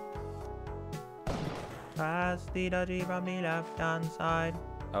 Pass the dodgy from the left-hand side.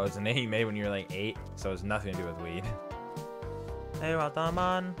 Oh, it's a name you made when you were like 8, so it's nothing to do with weed. Hey,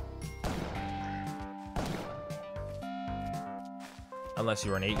 Rataman. Unless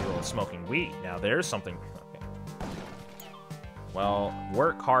you were an 8-year-old smoking weed. Now there's something. Okay. Well,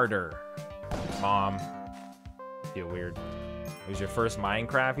 work harder, Mom. Feel weird. Who's your first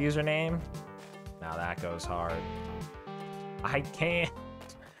Minecraft username? Now that goes hard. I can't.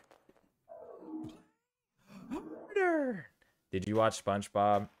 Harder. Did you watch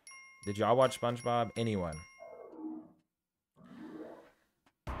SpongeBob? Did y'all watch SpongeBob? Anyone?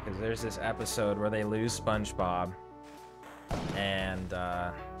 Because there's this episode where they lose SpongeBob. And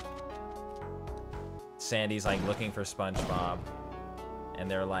Sandy's like looking for SpongeBob. And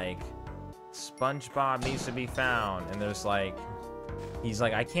they're like, SpongeBob needs to be found. And there's like, he's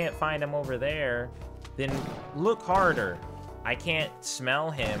like, I can't find him over there. Then look harder. I can't smell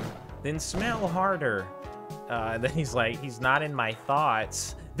him. Then smell harder. Then he's like, he's not in my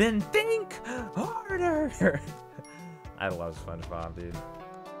thoughts. Then think harder. I love SpongeBob, dude.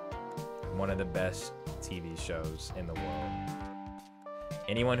 One of the best TV shows in the world.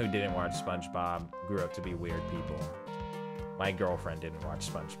 Anyone who didn't watch SpongeBob grew up to be weird people. My girlfriend didn't watch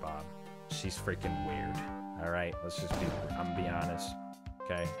SpongeBob. She's freaking weird. All right, let's just be, I'm gonna be honest.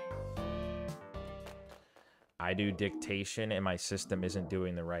 Okay. I do dictation and my system isn't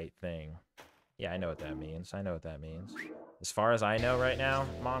doing the right thing. Yeah, I know what that means. I know what that means. As far as I know right now,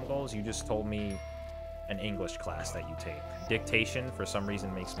 Mongols, you just told me an English class that you take. Dictation, for some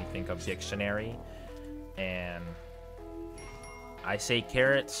reason, makes me think of dictionary. And I say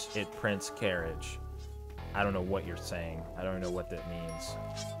carrots, it prints carriage. I don't know what you're saying. I don't know what that means.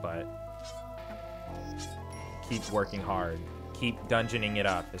 But keep working hard. Keep dungeoning it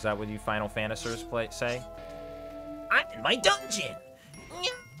up. Is that what you Final Fantasers say? I'm in my dungeon!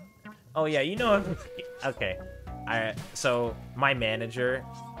 Oh yeah, you know... Okay. So, my manager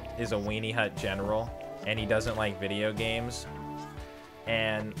is a Weenie Hut general, and he doesn't like video games.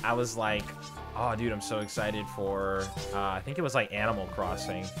 And I was like, oh dude, I'm so excited for, I think it was like Animal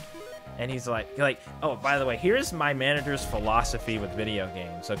Crossing. And he's like, oh, by the way, here's my manager's philosophy with video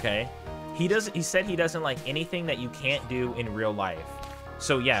games, okay? He said he doesn't like anything that you can't do in real life.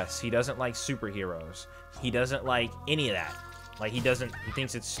 So yes, he doesn't like superheroes. He doesn't like any of that. Like, he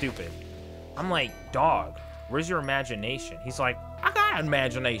thinks it's stupid. I'm like, dog, where's your imagination? He's like, I got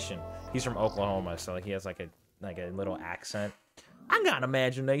imagination. He's from Oklahoma, so he has like a little accent. I got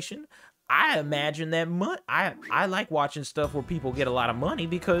imagination. I imagine that I like watching stuff where people get a lot of money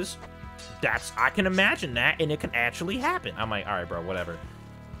because I can imagine that and it can actually happen. I'm like, all right, bro, whatever.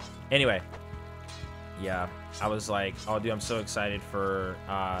 Anyway, yeah, I was like, oh, dude, I'm so excited for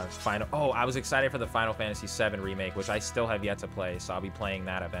I was excited for the Final Fantasy VII remake, which I still have yet to play, so I'll be playing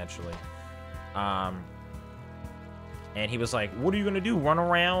that eventually. And he was like, what are you gonna do? Run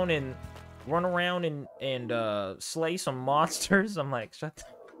around and slay some monsters? I'm like, shut the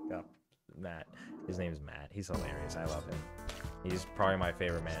fuck up. Matt. His name is Matt. He's hilarious. I love him. He's probably my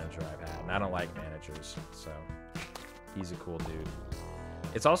favorite manager I've had. And I don't like managers, so he's a cool dude.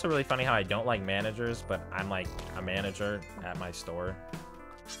 It's also really funny how I don't like managers, but I'm like a manager at my store.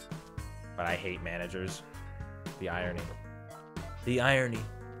 But I hate managers. The irony. The irony.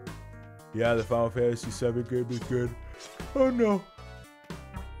 Yeah, the Final Fantasy VII game is good. Oh no.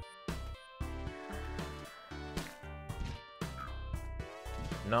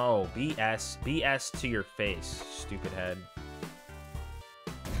 No, BS. BS to your face, stupid head.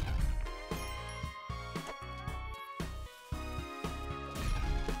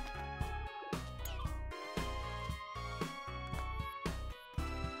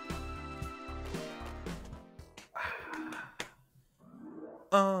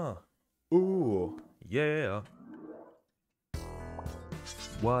 Ooh, yeah.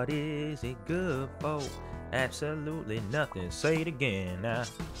 What is it good for? Absolutely nothing. Say it again now.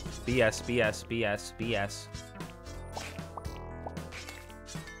 BS, BS, BS, BS.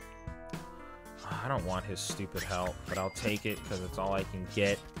 I don't want his stupid help, but I'll take it because it's all I can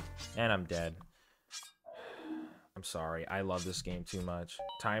get. And I'm dead. I'm sorry. I love this game too much.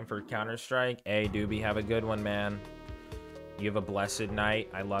 Time for Counter-Strike. Hey, Doobie, have a good one, man. You have a blessed night.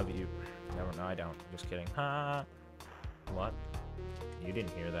 I love you. No, I don't. Just kidding. Ha. What? You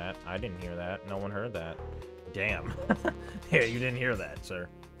didn't hear that. I didn't hear that. No one heard that. Damn. Yeah, you didn't hear that, sir.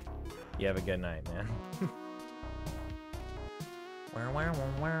 You have a good night, man.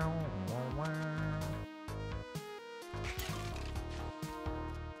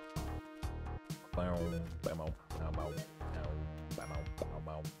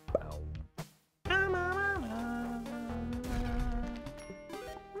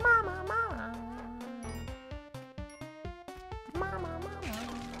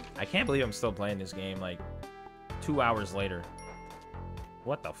 I can't believe I'm still playing this game like 2 hours later.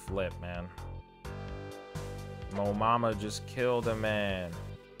 What the flip, man? Mo mama just killed a man.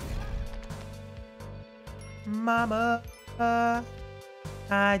 Mama, I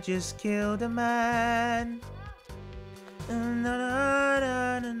just killed a man. Na na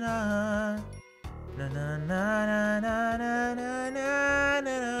na na na. Na na na na na na na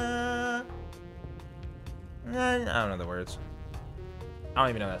na. I don't know the words. I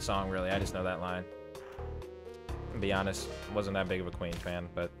don't even know that song, really. I just know that line. To be honest, wasn't that big of a Queen fan,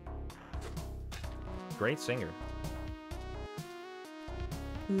 but great singer.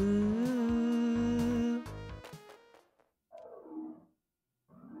 Ooh.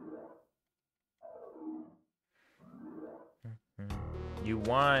 You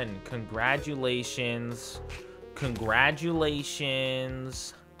won. Congratulations.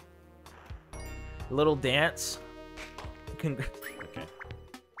 Congratulations. Little dance. Okay.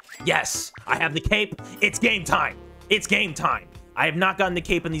 Yes, I have the cape. It's game time. It's game time. I have not gotten the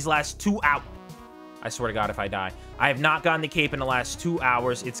cape in these last 2 hours. I swear to God, if I die. I have not gotten the cape in the last 2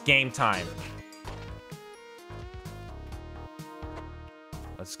 hours. It's game time.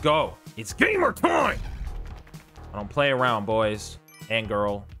 Let's go. It's gamer time. I don't play around, boys and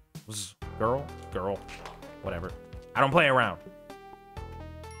girl. Girl, whatever. I don't play around.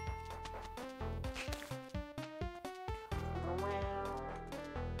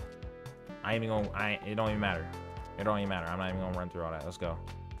 I ain't even gonna, it don't even matter. It don't even matter. I'm not even gonna run through all that. Let's go.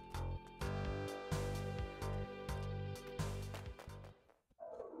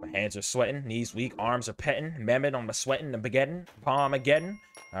 My hands are sweating, knees weak, arms are petting, Mehmet on my sweating, the baguetting, palm-ageddon.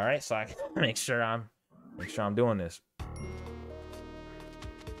 All right, so I can make sure I'm doing this.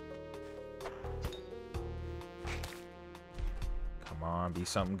 Come on, be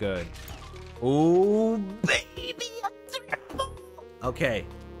something good. Ooh, baby. Okay.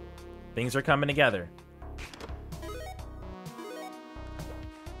 Things are coming together.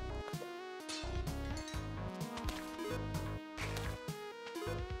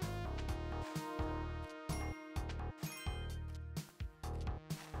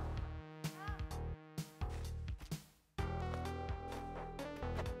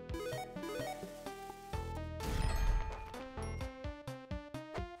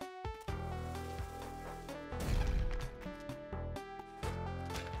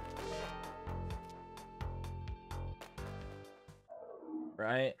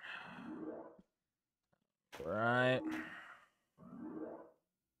 Right. Right.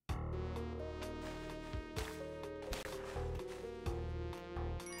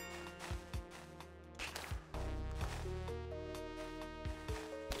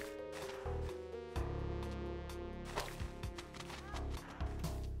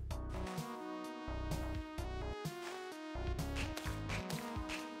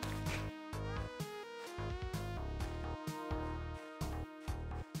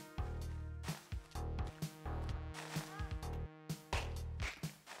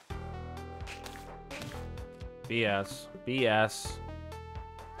 BS. BS.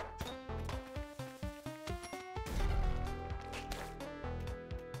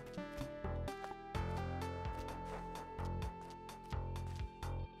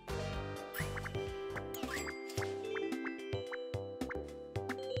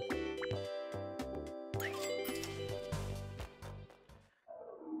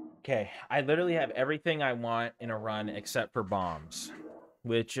 Okay, I literally have everything I want in a run except for bombs,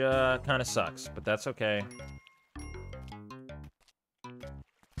 which kind of sucks, but that's okay.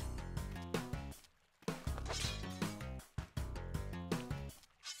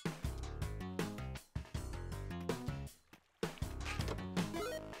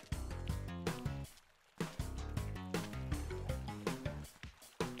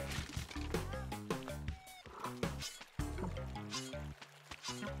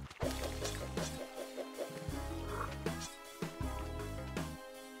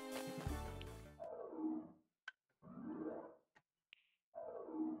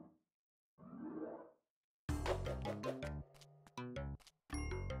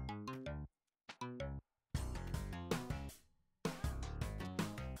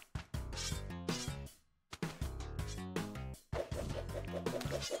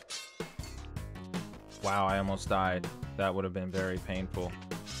 Wow, I almost died. That would have been very painful.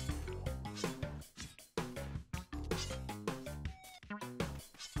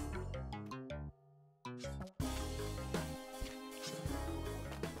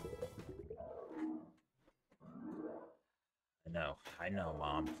 I know,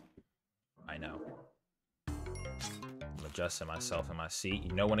 Mom. I know. I'm adjusting myself in my seat.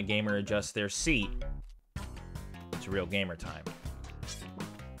 You know when a gamer adjusts their seat, it's real gamer time.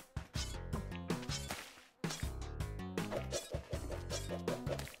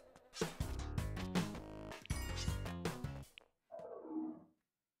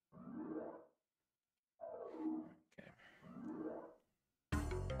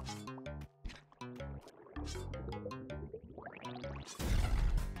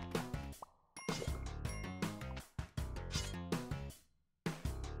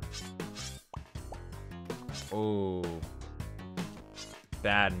 Oh,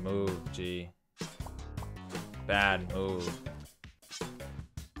 bad move, G. Bad move.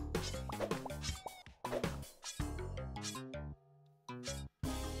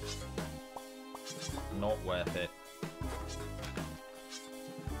 Not worth it.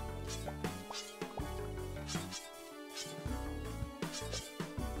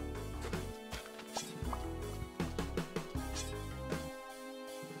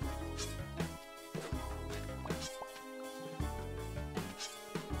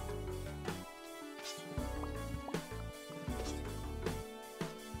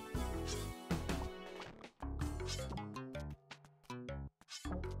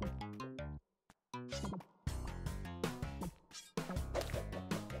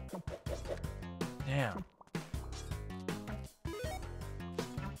 Damn.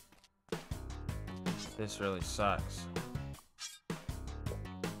 This really sucks.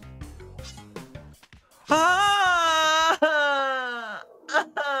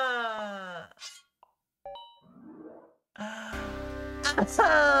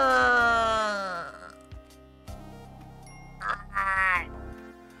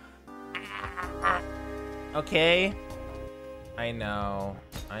 Okay. I know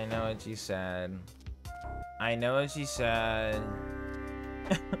what you said. I know what you said.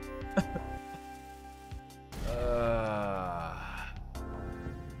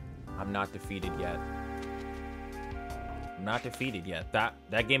 I'm not defeated yet. I'm not defeated yet.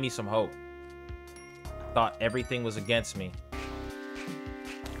 That gave me some hope. Thought everything was against me.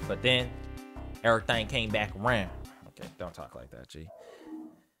 But then, everything came back around. Okay, don't talk like that, G.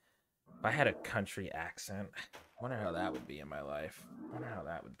 If I had a country accent, I wonder how that would be in my life. I wonder how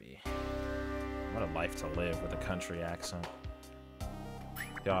that would be. What a life to live with a country accent.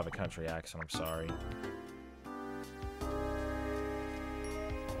 If y'all have a country accent, I'm sorry.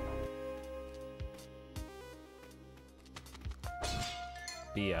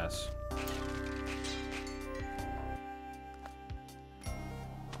 BS.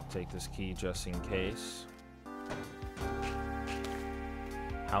 I'll take this key just in case.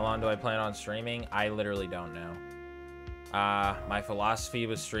 How long do I plan on streaming? I literally don't know. My philosophy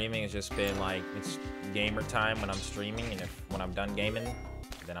with streaming has just been like, it's gamer time when I'm streaming, and when I'm done gaming,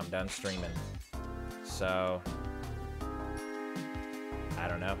 then I'm done streaming. So, I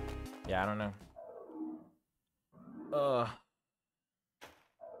don't know. Yeah, I don't know.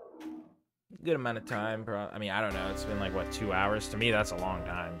 Good amount of time, bro. I mean, I don't know. It's been like, what, 2 hours? To me, that's a long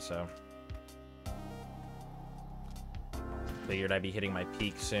time, so. Figured I'd be hitting my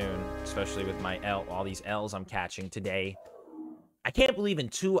peak soon, especially with my all these L's I'm catching today. I can't believe in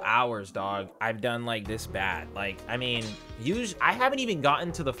 2 hours, dog, I've done like this bad. Like, I mean, I haven't even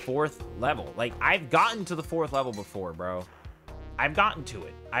gotten to the 4th level. Like, I've gotten to the 4th level before, bro. I've gotten to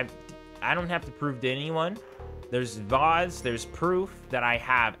it. I don't have to prove to anyone. There's VODs, there's proof that I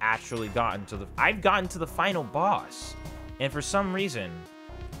have actually gotten to I've gotten to the final boss. And for some reason,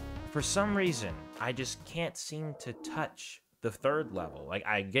 for some reason, I just can't seem to touch the 3rd level. Like,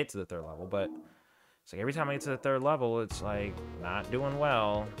 I get to the 3rd level, but it's like every time I get to the 3rd level, it's like not doing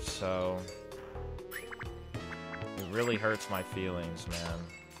well. So it really hurts my feelings, man.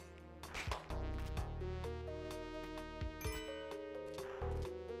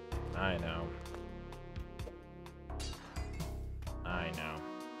 I know. I know.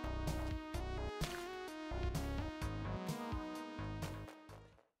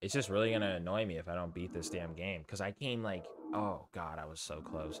 It's just really gonna annoy me if I don't beat this damn game. Because I came like, oh god, I was so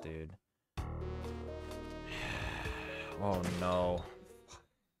close, dude. Oh no.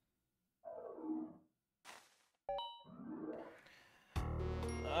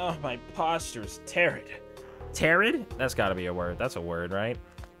 Oh, my posture's terrid. Terrid? That's gotta be a word. That's a word, right?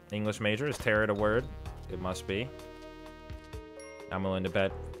 English major, is terrid a word? It must be. I'm willing to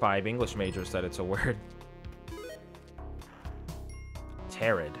bet 5 English majors that it's a word.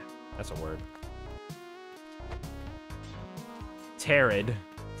 Terrid. That's a word. Terrid.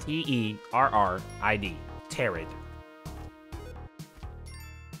 T-E-R-R-I-D. Terrid.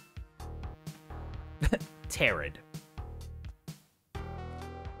 Terrid.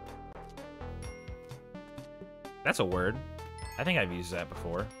 That's a word. I think I've used that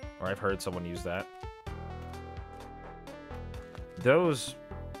before. Or I've heard someone use that. There's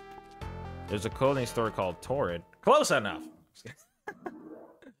a clothing store called Torrid. Close enough!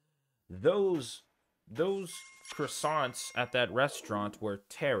 Those croissants at that restaurant were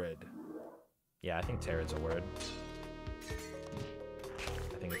terrid. Yeah, I think terrid's a word.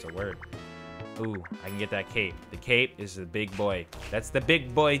 I think it's a word. Ooh, I can get that cape. The cape is the big boy. That's the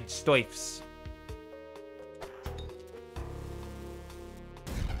big boy stoifs.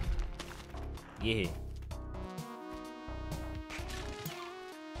 Yeah.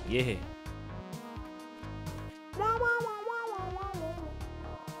 Yeah.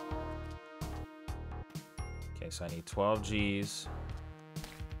 Okay, so I need 12 Gs.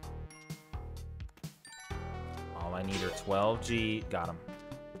 All I need are 12 G. Got him.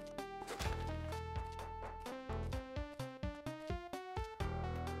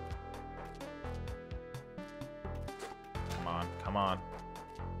 Come on, come on.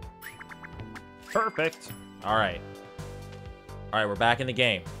 Perfect. All right. All right, we're back in the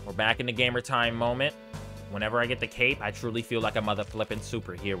game. We're back in the gamer time moment. Whenever I get the cape, I truly feel like a mother flipping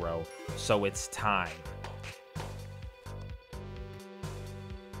superhero. So it's time.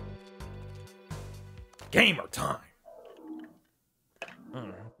 Gamer time.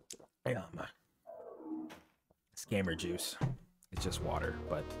 Yeah, it's gamer juice. It's just water,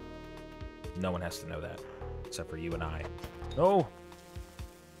 but no one has to know that except for you and I. No.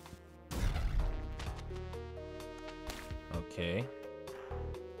 Okay.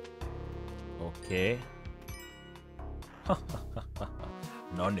 Okay.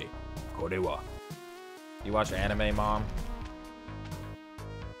 Nani? Korewa. You watch anime, Mom?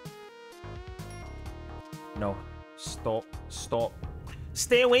 No. Stop. Stop.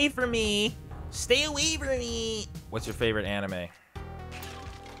 Stay away from me! Stay away from me! What's your favorite anime?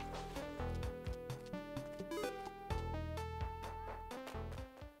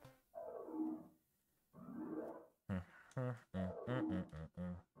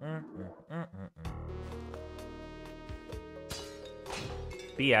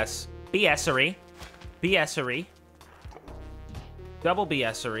 BS. BSery. BSery. Double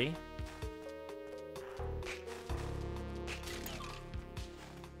BSery.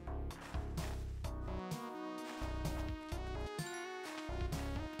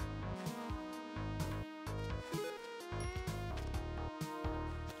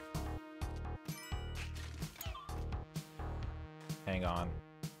 Hang on.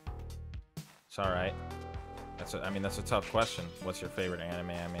 It's alright. I mean, that's a tough question. What's your favorite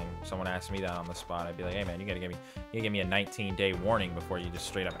anime? I mean, someone asked me that on the spot. I'd be like, hey man, you gotta give me a 19-day warning before you just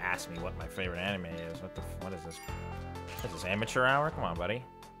straight up ask me what my favorite anime is. What is this? What is this, amateur hour? Come on, buddy.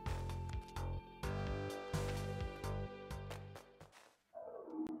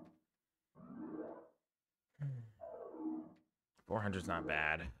 $400's not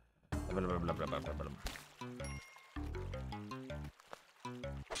bad.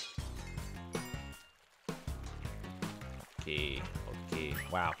 Okay, okay.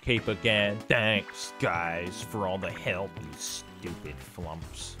 Wow, cape again. Thanks, guys, for all the help, you stupid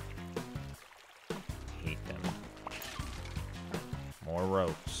flumps. Hate them. More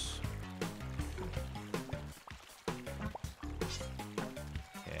ropes.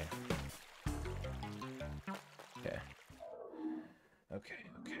 Okay. Okay. Okay.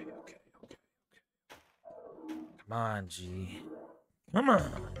 Come on, G. Come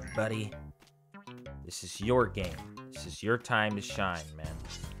on, buddy. This is your game. This is your time to shine, man.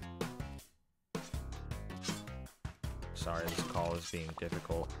 sorry, this call is being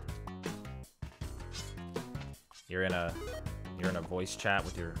difficult. You're in a voice chat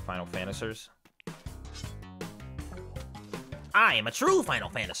with your Final Fantasers? I am a true Final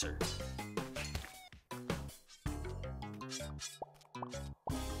Fantaser.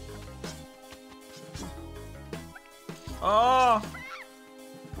 Oh!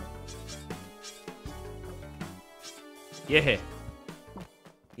 Yeah.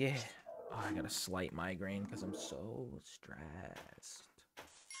 Yeah. Oh, I got a slight migraine because I'm so stressed.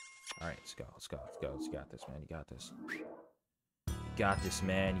 Alright, let's go. Let's go. Let's go. You got this, man. You got this. You got this,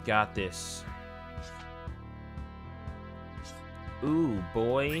 man. You got this. Ooh,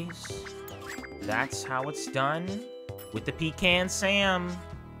 boys. That's how it's done with the Pecan Sam.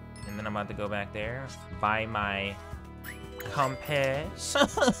 And then I'm about to go back there, buy my compass.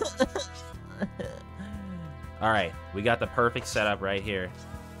 Alright, we got the perfect setup right here.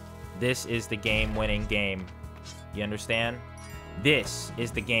 This is the game-winning game. You understand? This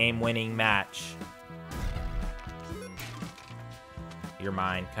is the game-winning match. You're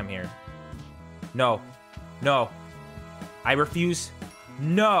mine. Come here. No. No. I refuse.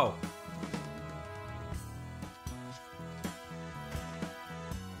 No.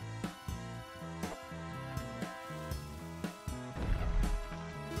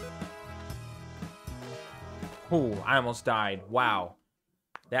 Ooh, I almost died. Wow.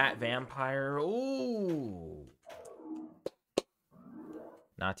 That vampire. Ooh.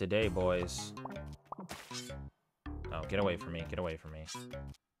 Not today, boys. Oh, get away from me. Get away from me.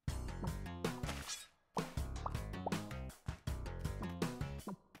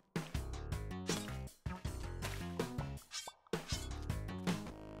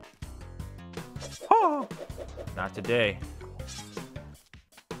 Oh! Not today.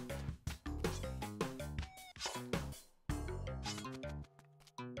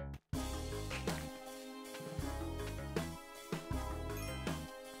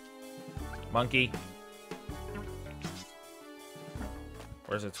 Monkey.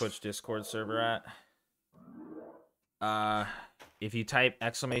 Where's the Twitch Discord server at? If you type !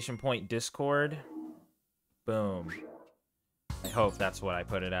 Discord, boom. I hope that's what I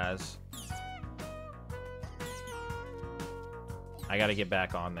put it as. I gotta get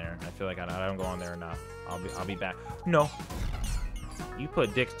back on there. I feel like I don't go on there enough. I'll be back. No. You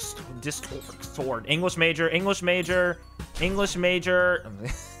put Discord. English major, English major, English major.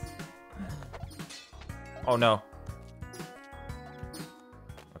 Oh no.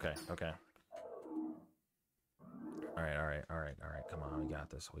 Okay, okay. Alright. Come on, we got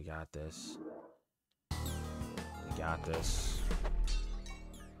this. We got this. We got this.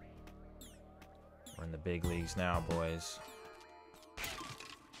 We're in the big leagues now, boys.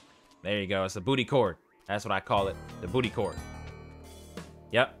 There you go. It's the booty cord. That's what I call it. The booty cord.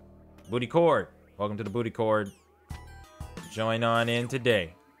 Yep. Booty cord. Welcome to the booty cord. Join on in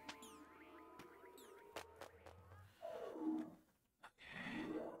today.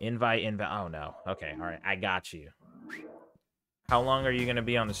 Invite. Oh, no. Okay, all right. I got you. How long are you going to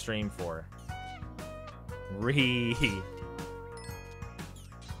be on the stream for?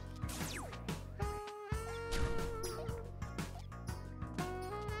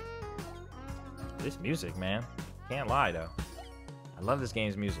 This music, man. Can't lie, though. I love this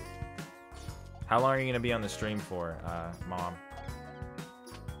game's music. How long are you going to be on the stream for, Mom?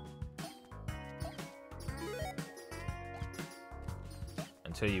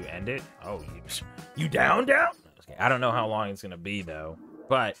 Until you end it? Oh, you down? Okay, I don't know how long it's gonna be though.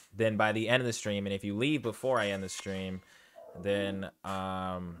 But then by the end of the stream, and if you leave before I end the stream, then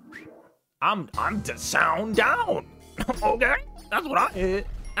I'm to sound down. Okay, that's what I hit.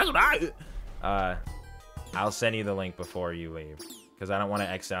 That's what I hit. I'll send you the link before you leave because I don't want to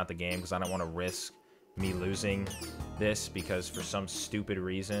exit out the game because I don't want to risk me losing this because for some stupid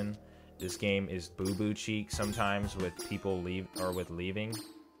reason. This game is boo-boo cheek sometimes with people leaving.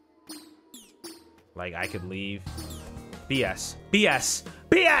 Like, I could leave. BS. BS.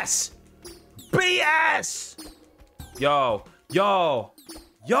 BS! BS! Yo. Yo.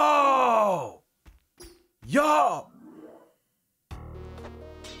 Yo! Yo!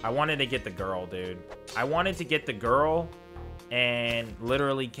 I wanted to get the girl, dude. I wanted to get the girl and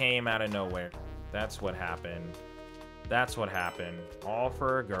literally came out of nowhere. That's what happened. That's what happened. All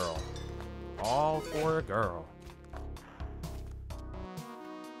for a girl. All for a girl.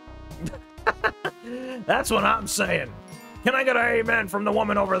 That's what I'm saying. Can I get an amen from the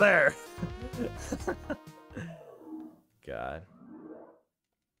woman over there? God.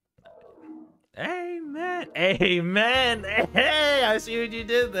 Amen. Amen. Hey, I see what you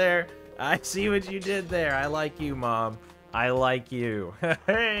did there. I see what you did there. I like you, Mom. I like you.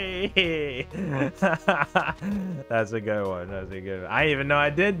 Hey. That's a good one. That's a good one. I didn't even know I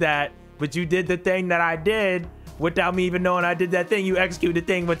did that, but you did the thing that I did without me even knowing I did that thing. You executed the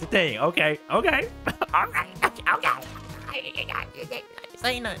thing with the thing. Okay. Okay. All right. Okay.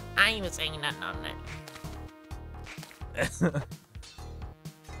 Say nothing. I ain't even saying nothing on that.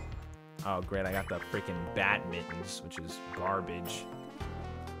 Oh, great. I got the freaking bat mittens, which is garbage.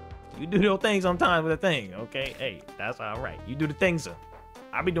 You do your thing sometimes with a thing, okay? Hey, that's all right. You do the things.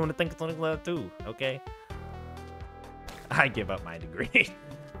 I'll be doing the things too, okay? I give up my degree.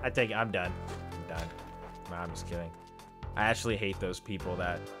 I take it. I'm done. I'm done. No, I'm just kidding. I actually hate those people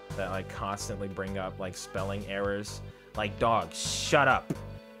that like constantly bring up like spelling errors. Like, dog, shut up.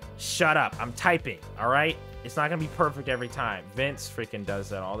 Shut up. I'm typing, all right? It's not gonna be perfect every time. Vince freaking does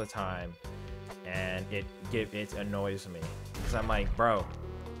that all the time, and it annoys me because I'm like, bro.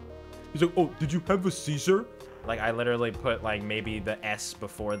 He's like, oh, did you have a Caesar? Like, I literally put like maybe the S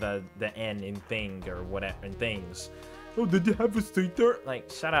before the N in thing or whatever in things. Oh, did you have a Caesar?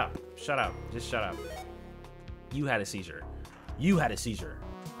 Like, shut up, shut up, just shut up. You had a seizure. You had a seizure.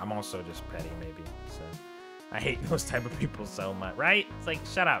 I'm also just petty, maybe. So I hate those type of people so much, right? It's like,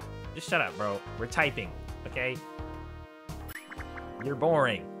 shut up, just shut up, bro. We're typing. Okay? You're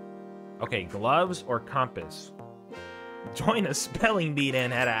boring. Okay, gloves or compass? Join a spelling bee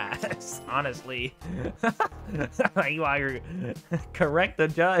then, head ass. Honestly. Like, while you're correct the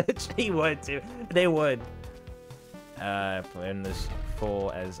judge, he would too. They would. Playing this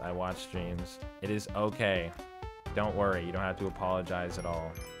full as I watch streams. It is okay. Don't worry, you don't have to apologize at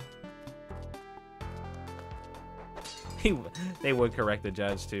all. They would correct the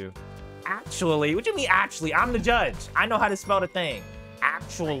judge too. Actually, what do you mean actually? I'm the judge. I know how to spell the thing.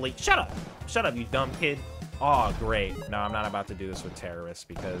 Actually, shut up. Shut up, you dumb kid. Oh, great. No, I'm not about to do this with terrorists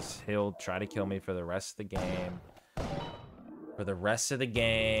because he'll try to kill me for the rest of the game. For the rest of the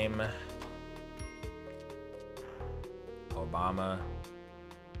game. Obama.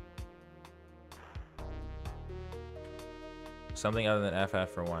 Something other than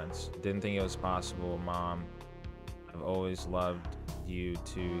FF for once. Didn't think it was possible, Mom. I've always loved you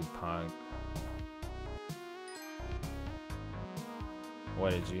too, punk.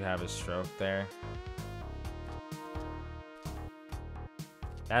 What, did you have a stroke there?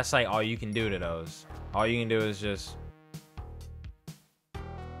 That's like all you can do to those. All you can do is just...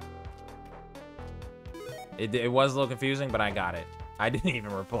 It was a little confusing, but I got it. I didn't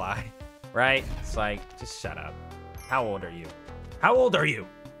even reply. Right? It's like, just shut up. How old are you? How old are you?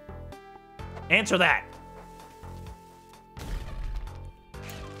 Answer that.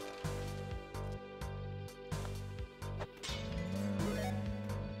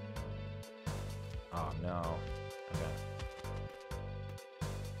 Oh, no. Okay.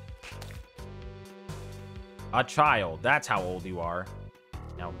 A child. That's how old you are.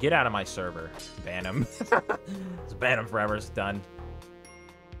 Now get out of my server. Ban him. Just ban him forever. It's done.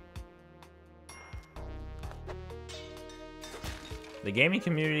 The gaming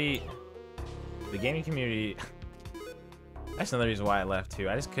community. That's another reason why I left too.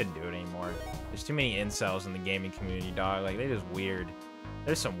 I just couldn't do it anymore. There's too many incels in the gaming community, dog. Like, they're just weird.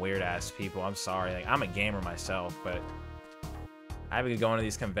 There's some weird ass people. I'm sorry. Like, I'm a gamer myself, but I would go into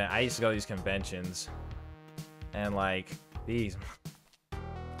these I used to go to these conventions, and like these,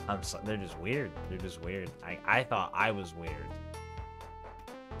 they're just weird. They're just weird. I thought I was weird.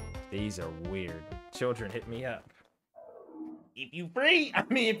 These are weird. Children, hit me up. If you free, I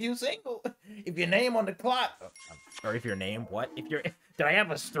mean, if you single, if your name on the clock, or if your name, what? If you're, did I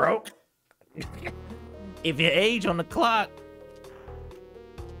have a stroke? If your age on the clock,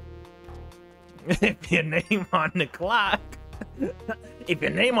 if your name on the clock, if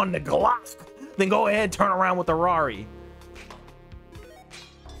your name on the Glock, then go ahead, turn around with a Rari.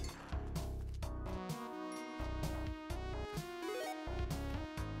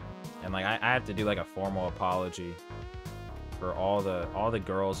 And like, I have to do like a formal apology for all the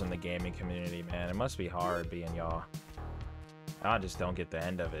girls in the gaming community, man. It must be hard being y'all. I just don't get the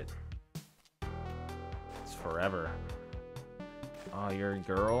end of it. It's forever. Oh, you're a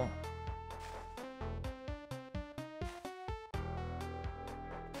girl?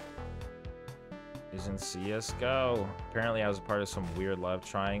 Isn't CSGO? Apparently I was a part of some weird love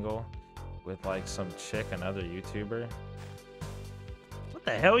triangle with like some chick, another YouTuber. What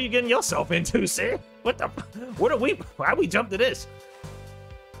the hell are you getting yourself into, Sid? What the? What are we? Why we jump to this?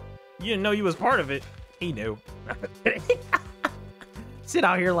 You didn't know you was part of it. He knew. Sit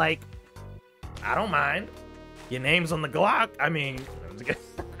out here like, I don't mind. Your name's on the Glock. I mean,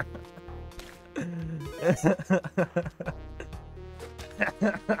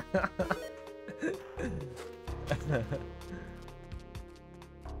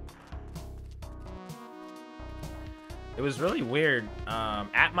 It was really weird.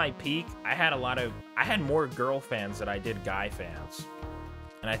 At my peak, I had more girl fans than I did guy fans.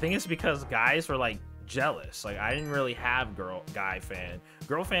 And I think it's because guys were like jealous. Like I didn't really have guy fan.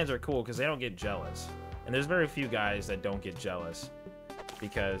 Girl fans are cool because they don't get jealous. And there's very few guys that don't get jealous.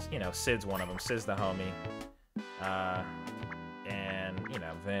 Because, you know, Sid's one of them. Sid's the homie. And, you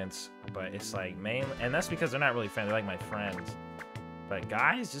know, Vince. But it's like mainly, and that's because they're not really fans. They're like my friends. But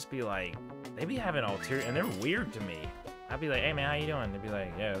guys just be like, they be having ulterior, and they're weird to me. I'd be like, hey man, how you doing? They'd be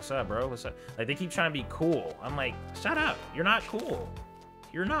like, yeah, what's up, bro? What's up? Like they keep trying to be cool. I'm like, shut up. You're not cool.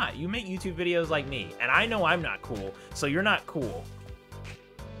 You're not. You make YouTube videos like me, and I know I'm not cool, so you're not cool.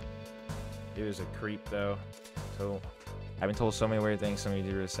 It was a creep though. So I've been told so many weird things some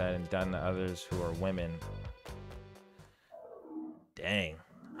YouTubers said and done to others who are women. Dang.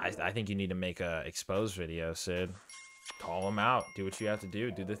 I think you need to make a exposed video, Sid. Call them out. Do what you have to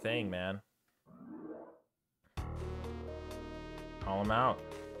do. Do the thing, man. Call them out.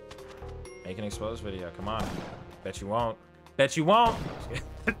 Make an exposed video. Come on. Bet you won't. Bet you won't.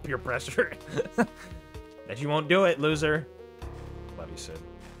 Peer pressure. Bet you won't do it, loser. Love you, Sid.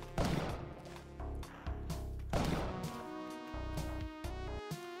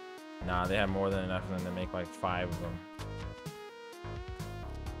 Nah, they have more than enough of them to make like 5 of them.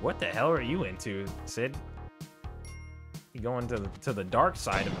 What the hell are you into, Sid? You going to the dark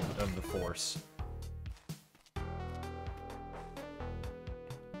side of the force.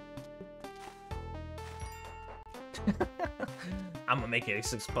 I'm gonna make an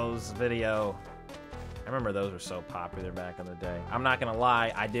exposed video. I remember those were so popular back in the day. I'm not gonna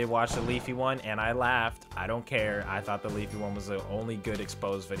lie, I did watch the Leafy one and I laughed. I don't care. I thought the Leafy one was the only good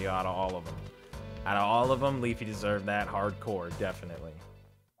exposed video out of all of them. Out of all of them, Leafy deserved that hardcore, definitely.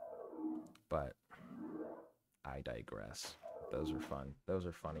 But I digress. Those are fun. Those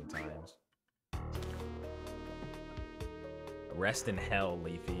are funny times. Rest in hell,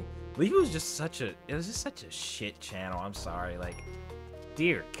 Leafy. Leafy was just such a, it was just such a shit channel. I'm sorry. Like,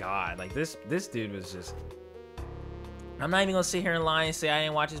 dear God, like this dude was just, I'm not even gonna sit here and lie and say I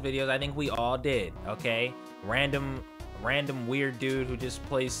didn't watch his videos. I think we all did, okay? Random weird dude who just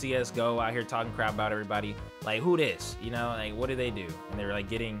plays CSGO out here talking crap about everybody. Like, who this? You know, like, what do they do? And they were like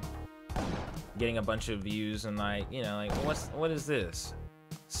getting a bunch of views and like, you know, like, what is this?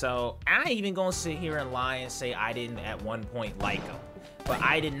 So I ain't even gonna sit here and lie and say I didn't at one point like him. But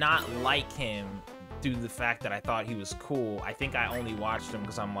I did not like him due to the fact that I thought he was cool. I think I only watched him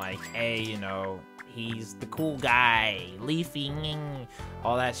because I'm like, hey, you know, he's the cool guy, Leafy,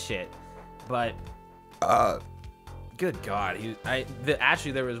 all that shit. But good God,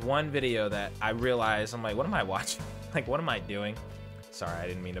 actually there was one video that I realized, I'm like, what am I watching? Like, what am I doing? Sorry, I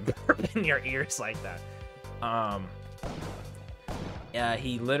didn't mean to burp in your ears like that.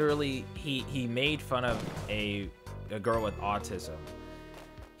 He literally, he made fun of a girl with autism.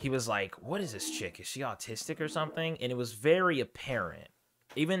 He was like, what is this chick? Is she autistic or something? And it was very apparent.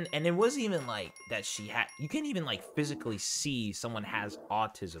 And it wasn't even like that she had, you can't even like physically see someone has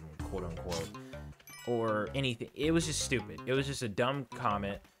autism, quote unquote, or anything. It was just stupid. It was just a dumb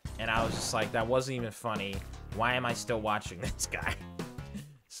comment. And I was just like, that wasn't even funny. Why am I still watching this guy?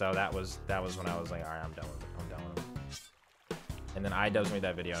 So that was when I was like, all right, I'm done with it. I'm done with it. And then iDubbbz made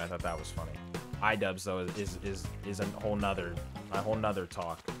that video, and I thought that was funny. iDubbbz though is a whole nother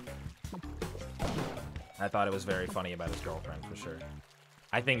talk. I thought it was very funny about his girlfriend for sure.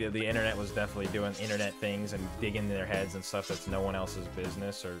 I think that the internet was definitely doing internet things and digging in their heads and stuff that's no one else's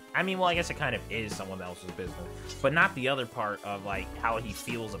business. Or I mean, well, I guess it kind of is someone else's business, but not the other part of like how he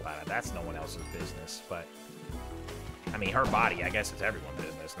feels about it. That's no one else's business. But I mean, her body, I guess it's everyone's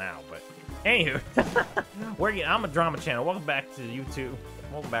business now. But anywho, I'm a drama channel. Welcome back to YouTube.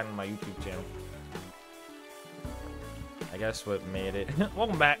 Welcome back to my YouTube channel. I guess what made it.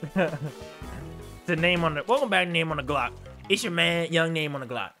 Welcome back to name on the. Welcome back to Name on the Glock. It's your man, young Name on the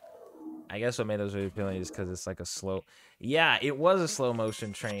Glock. I guess what made those really appealing is because it's like a slow. Yeah, it was a slow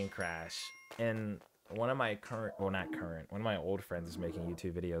motion train crash. And one of my one of my old friends is making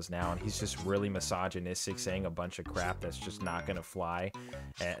YouTube videos now, and he's just really misogynistic, saying a bunch of crap that's just not gonna fly.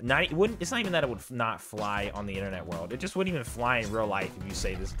 It's not even that it would not fly on the internet world. It just wouldn't even fly in real life if you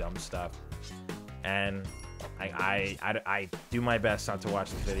say this dumb stuff. And I do my best not to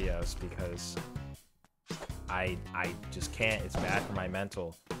watch the videos because I just can't. It's bad for my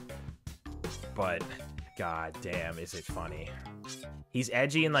mental. But god damn, is it funny. He's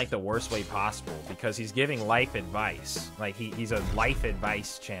edgy in like the worst way possible because he's giving life advice. Like he's a life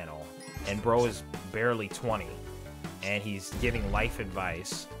advice channel, and bro is barely 20, and he's giving life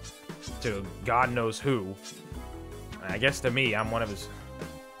advice to God knows who. I guess to me, I'm one of his.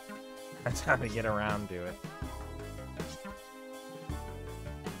 That's how to get around to it.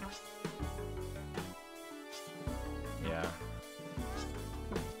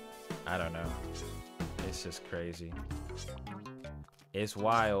 I don't know. It's just crazy. It's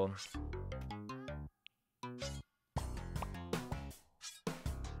wild.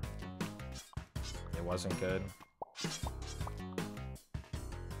 It wasn't good.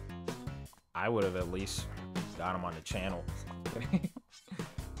 I would have at least got him on the channel.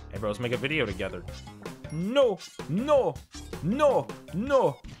 Hey, bros, make a video together. No, no, no,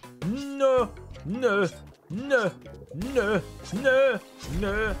 no, no, no, no, no, no,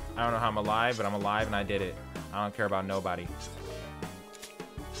 no. I don't know how I'm alive, but I'm alive and I did it. I don't care about nobody.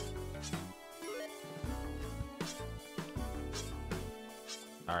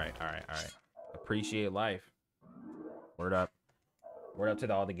 All right, all right, all right. Appreciate life. Word up. Word up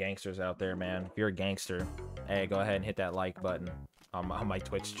to all the gangsters out there, man. If you're a gangster, hey, go ahead and hit that like button on my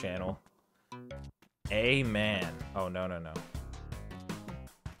Twitch channel. Amen. Oh, no, no, no.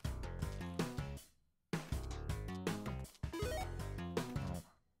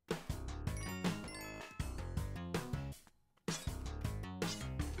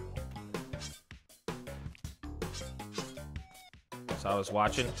 So I was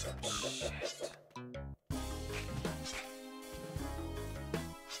watching. Shit.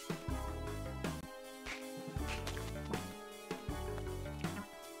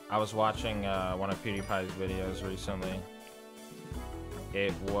 I was watching one of PewDiePie's videos recently.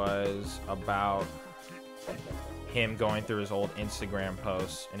 It was about him going through his old Instagram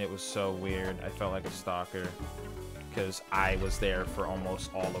posts, and it was so weird. I felt like a stalker because I was there for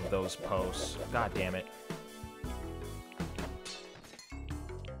almost all of those posts. God damn it.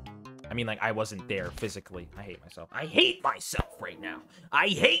 I mean, like, I wasn't there physically. I hate myself. I hate myself right now. I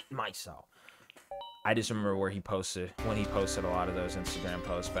hate myself. I just remember where he posted, when he posted a lot of those Instagram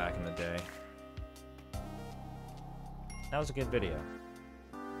posts back in the day. That was a good video.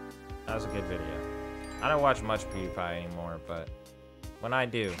 That was a good video. I don't watch much PewDiePie anymore, but when I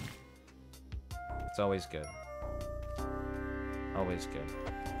do, it's always good. Always good.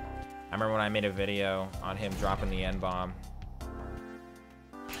 I remember when I made a video on him dropping the N-bomb.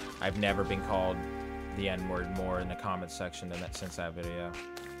 I've never been called the N-word more in the comments section than that since that video.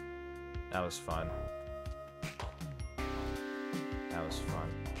 That was fun. That was fun.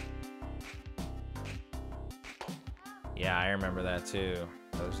 Yeah, I remember that too.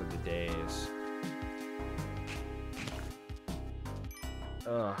 Those are the days.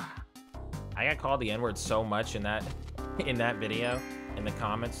 Ugh. I got called the N-word so much in that video, in the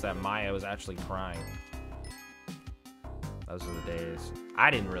comments, that Maya was actually crying. Those are the days.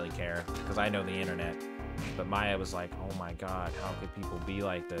 I didn't really care, because I know the internet. But Maya was like, oh my god, how could people be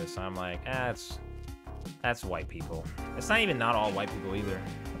like this? I'm like, that's white people. It's not even not all white people either.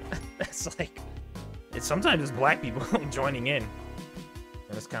 That's like, it's sometimes it's black people joining in.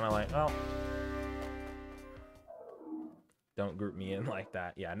 And it's kind of like, well, don't group me in like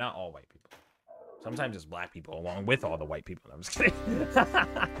that. Yeah, not all white people. Sometimes it's black people along with all the white people. I'm just kidding.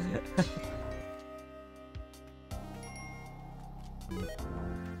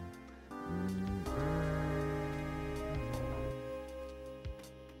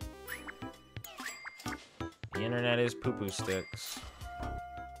 The internet is poo-poo sticks.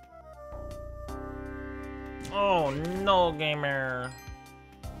 Oh no, gamer.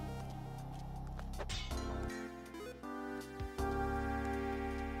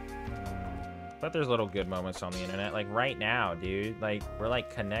 But there's little good moments on the internet. Like right now, dude. Like, we're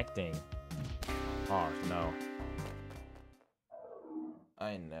like connecting. Oh no.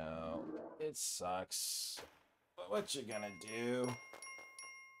 I know. It sucks. But what you gonna do?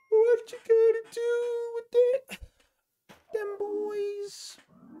 What you gonna do with them boys?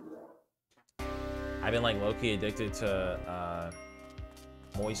 I've been like low-key addicted to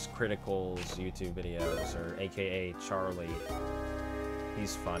Moist Critical's YouTube videos, or AKA Charlie.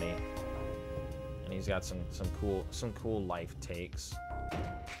 He's funny. And he's got some cool life takes.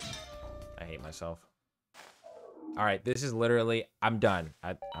 I hate myself. All right, this is literally, I'm done.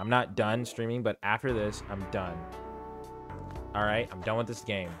 I'm not done streaming, but after this, I'm done. All right, I'm done with this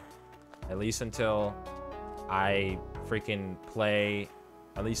game. At least until I freaking play,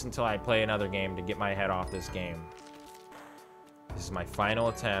 at least until I play another game to get my head off this game. This is my final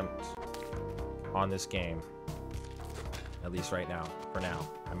attempt on this game. At least right now, for now.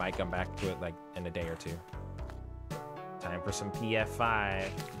 I might come back to it like in a day or two. Time for some PF5.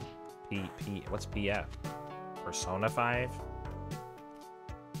 What's PF? Persona 5?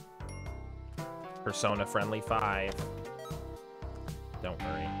 Persona Friendly 5. Don't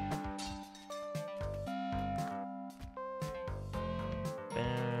worry.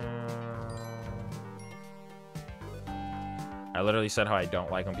 I literally said how I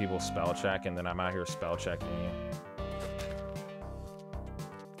don't like when people spell check, and then I'm out here spell checking you.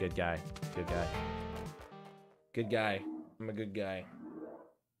 Good guy. Good guy. Good guy. I'm a good guy.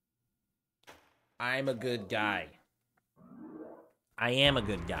 I'm a good guy. I am a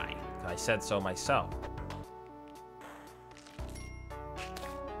good guy. I said so myself.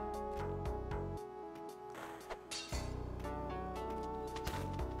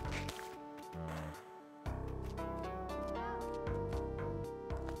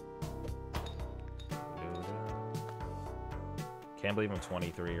 Can't believe I'm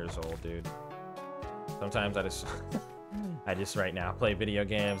 23 years old, dude. Sometimes I just right now play video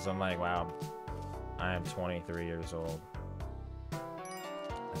games. I'm like, wow, I am 23 years old.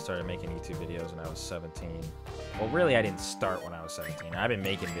 I started making YouTube videos when I was 17. Well, really, I didn't start when I was 17. I've been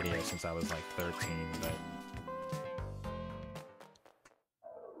making videos since I was like 13, but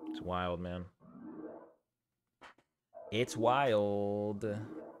it's wild, man. It's wild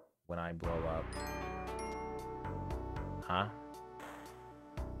when I blow up. Huh?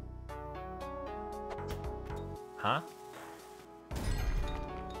 Huh?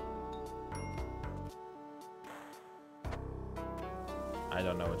 I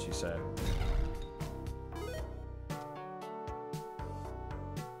don't know what you said.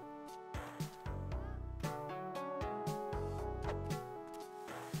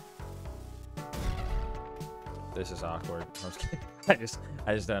 This is awkward. I'm just kidding.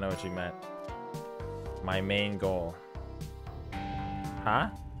 I just don't know what you meant. My main goal,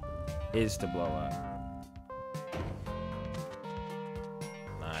 huh, is to blow up.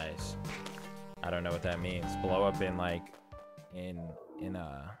 Nice. I don't know what that means. Blow up in like, and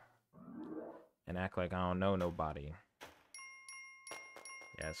act like I don't know nobody.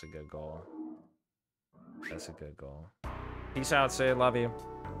 Yeah, that's a good goal. That's a good goal. Peace out, Sid. Love you.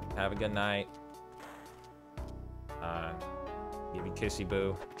 Have a good night. Give you kissy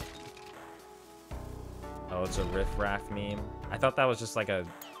boo. Oh, it's a riff raff meme. I thought that was just like a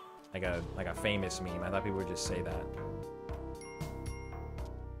famous meme. I thought people would just say that.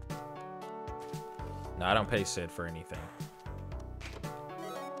 No, I don't pay Sid for anything.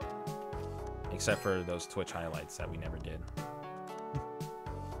 Except for those Twitch highlights that we never did.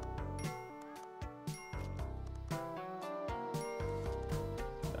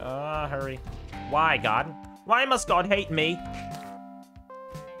 Hurry. Why, God? Why must God hate me?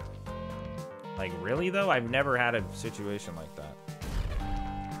 Like, really, though? I've never had a situation like that.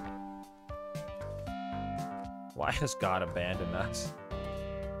 Why has God abandoned us?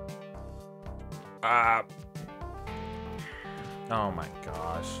 Oh my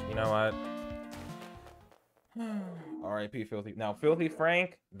gosh. You know what? R.I.P. Filthy. Now, Filthy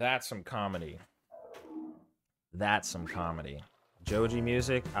Frank, that's some comedy. That's some comedy. Joji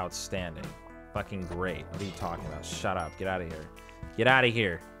music, outstanding. Fucking great. What are you talking about? Shut up. Get out of here. Get out of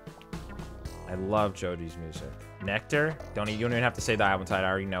here. I love Joji's music. Nectar? You don't even have to say the album title. I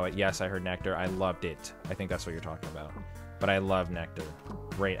already know it. Yes, I heard Nectar. I loved it. I think that's what you're talking about. But I love Nectar.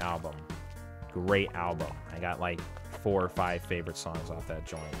 Great album. Great album. I got like 4 or 5 favorite songs off that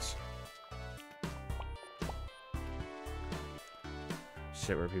joint.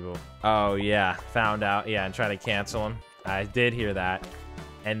 Shit, where people... Oh, yeah. Found out. Yeah, and try to cancel him. I did hear that.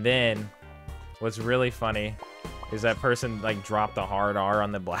 And then, what's really funny is that person, like, dropped a hard R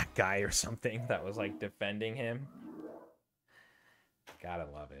on the black guy or something that was, like, defending him. Gotta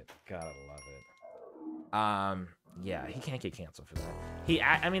love it. Gotta love it. Yeah, he can't get canceled for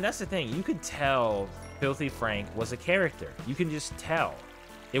that. I mean, that's the thing. You could tell Filthy Frank was a character. You can just tell.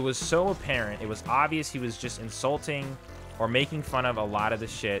 It was so apparent. It was obvious he was just insulting or making fun of a lot of the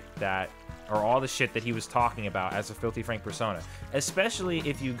shit that... or all the shit that he was talking about as a Filthy Frank persona. Especially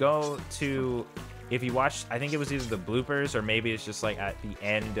if you go to... if you watch... I think it was either the bloopers or maybe it's just like at the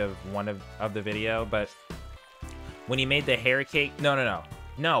end of one of the video, but... when he made the hair cake...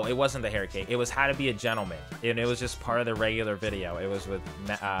 No, it wasn't the hair cake. It was How to Be a Gentleman. And it was just part of the regular video. It was with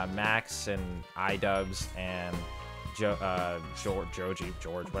Max and iDubbbz and George,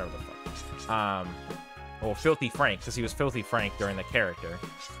 whatever the fuck. Well, Filthy Frank, because he was Filthy Frank during the character.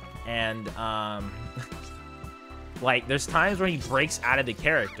 And, like, there's times where he breaks out of the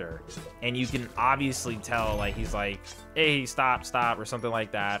character, and you can obviously tell, like, he's like, hey, stop, or something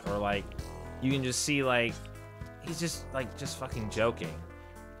like that. Or, like, you can just see, like, he's just, like, just fucking joking.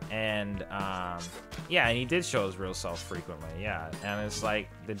 And, yeah, and he did show his real self frequently, yeah. And it's like,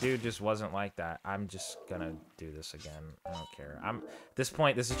 the dude just wasn't like that. I'm just gonna do this again. I don't care. At this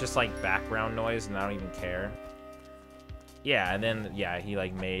point, this is just, like, background noise, and I don't even care. Yeah, and then, yeah, he,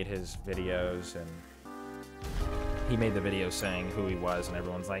 like, made his videos, and he made the video saying who he was, and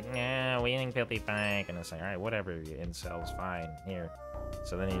everyone's like, nah, we ain't Filthy Frank. And it's like, all right, whatever, you incels, fine, here.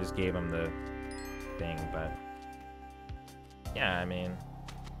 So then he just gave him the thing, but... yeah, I mean...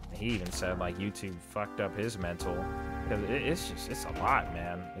 he even said like YouTube fucked up his mental because it's a lot,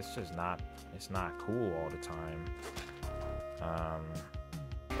 man. It's just not cool all the time.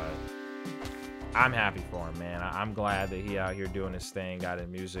 But I'm happy for him, man. I'm glad that he out here doing his thing, got his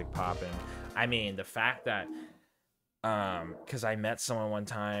music popping. I mean, the fact that because I met someone one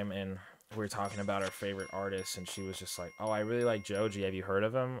time and we were talking about our favorite artists, and she was just like, "Oh, I really like Joji. Have you heard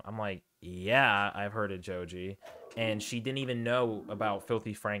of him?" I'm like, "Yeah, I've heard of Joji," and she didn't even know about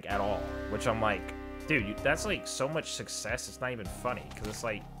Filthy Frank at all. Which I'm like, dude, that's like so much success. It's not even funny because it's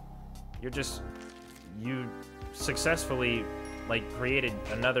like you successfully like created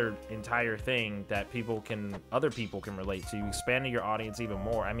another entire thing that other people can relate to. You expanded your audience even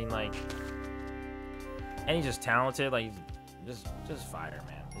more. I mean, like, and he's just talented. Like, just fire,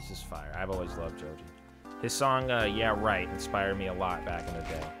 man. It's just fire. I've always loved Joji. His song, Yeah Right, inspired me a lot back in the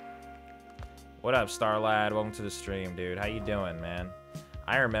day. What up, Starlad? Welcome to the stream, dude. How you doing, man?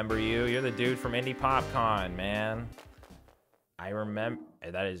 I remember you. You're the dude from Indie PopCon, man. I remember.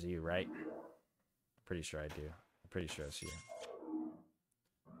 Hey, that is you, right? Pretty sure I do. I'm pretty sure it's you.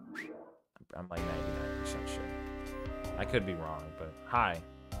 I'm like 99% sure. I could be wrong, but hi.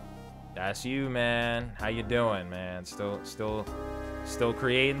 That's you, man. How you doing, man? Still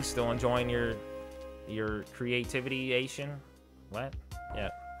creating, still enjoying your creativity-ation? What? Yeah,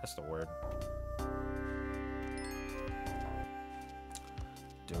 that's the word.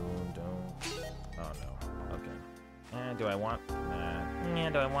 Oh no. Okay. Do I want? Nah. Yeah,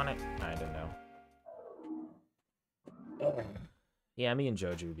 do I want it? I don't know. Yeah, me and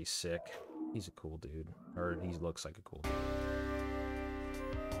Joji would be sick. He's a cool dude. Or he looks like a cool dude.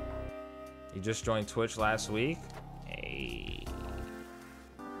 You just joined Twitch last week? Hey.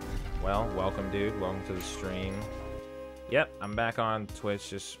 Well, welcome, dude. Welcome to the stream. Yep, I'm back on Twitch,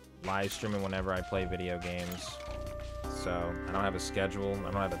 just live streaming whenever I play video games. So, I don't have a schedule.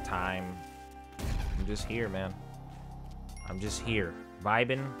 I don't have a time. I'm just here, man. I'm just here,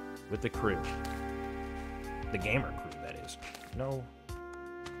 vibing with the crew. The gamer crew, that is. No.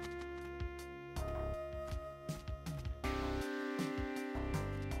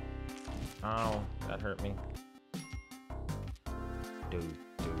 Oh, that hurt me. Dude.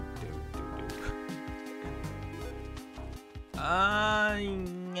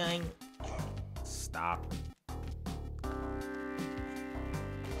 Stop.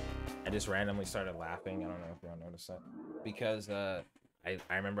 I just randomly started laughing. I don't know if y'all noticed that. Because I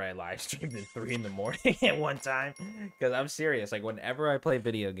remember I live streamed at 3 in the morning at one time. Because I'm serious. Like, whenever I play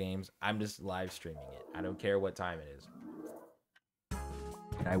video games, I'm just live streaming it. I don't care what time it is.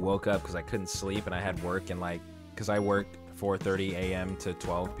 And I woke up because I couldn't sleep and I had work and like, because I worked 4:30 a.m. to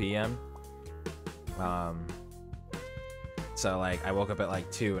 12 p.m. So like I woke up at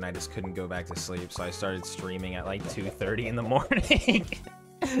like 2 and I just couldn't go back to sleep. So I started streaming at like 2:30 in the morning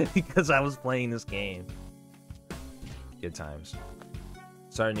because I was playing this game. Good times.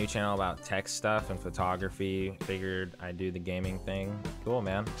 Started a new channel about tech stuff and photography. Figured I'd do the gaming thing. Cool,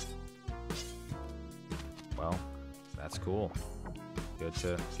 man. Well, that's cool. Good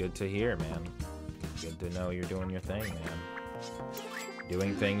to hear, man. Good to know you're doing your thing, man.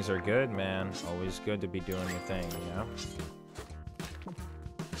 Doing things are good, man. Always good to be doing your thing, you know?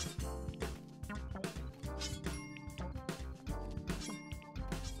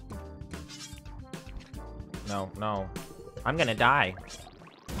 No. I'm gonna die.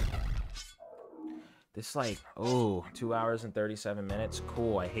 This like, oh, 2 hours and 37 minutes.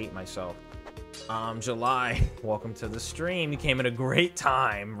 Cool, I hate myself. July, welcome to the stream. You came at a great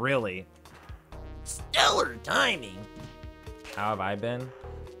time, really. Stellar timing. How have I been?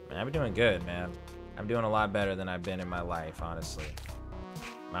 Man, I've been doing good, man. I'm doing a lot better than I've been in my life, honestly.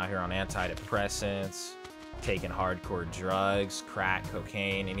 I'm out here on antidepressants, taking hardcore drugs, crack,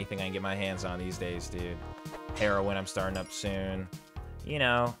 cocaine, anything I can get my hands on these days, dude. Heroin, I'm starting up soon. You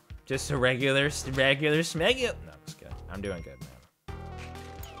know, just a regular smeggy. No, I'm just kidding. I'm doing good, man.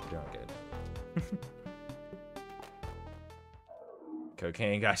 I'm doing good.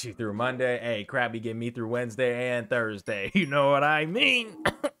 Cocaine got you through Monday. Hey, crap, you get me through Wednesday and Thursday. You know what I mean?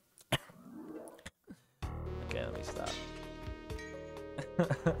 Okay, let me stop.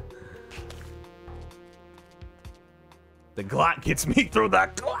 The Glock gets me through the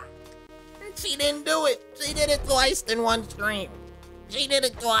Glock. She didn't do it. She did it twice in one stream. She did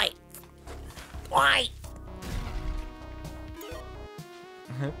it twice. Twice.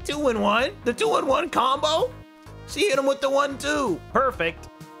 2-in-1? The 2-in-1 combo? She hit him with the 1-2. Perfect.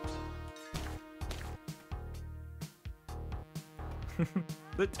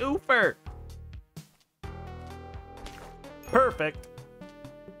 The twofer. Perfect.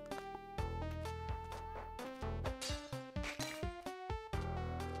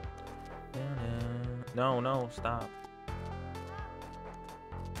 No, no, stop.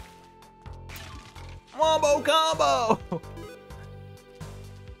 Wombo combo!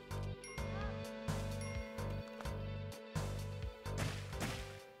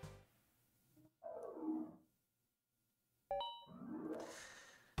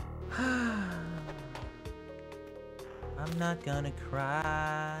 I'm not gonna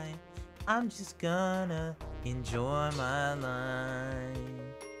cry. I'm just gonna enjoy my life.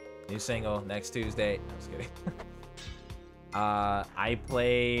 New single next Tuesday. I'm just kidding. I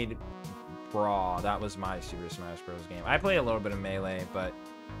played Brawl. That was my Super Smash Bros. Game. I played a little bit of Melee, but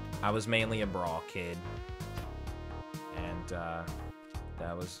I was mainly a Brawl kid. And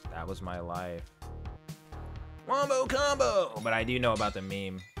that was my life. Wombo combo! But I do know about the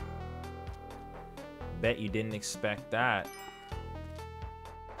meme. Bet you didn't expect that.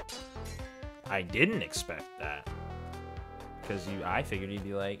 I didn't expect that. Because I figured you'd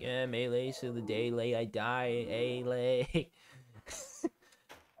be like, Melee, so the day late I die, late.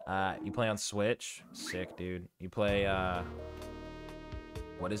 You play on Switch? Sick, dude. You play,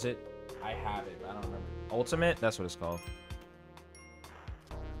 what is it? I have it, I don't remember. Ultimate? That's what it's called.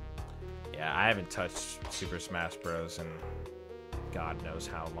 Yeah, I haven't touched Super Smash Bros. In God knows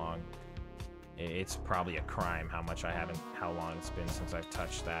how long. It's probably a crime how long it's been since I've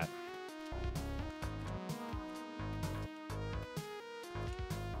touched that.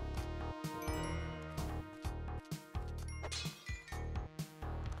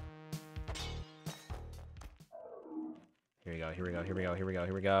 Here we go, here we go, here we go, here we go,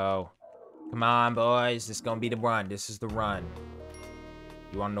 here we go. Come on, boys. This is gonna be the run. This is the run.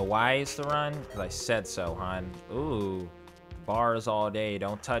 You wanna know why it's the run? Because I said so, hon. Ooh. Bars all day.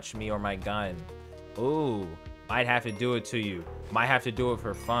 Don't touch me or my gun. Ooh. Might have to do it to you. Might have to do it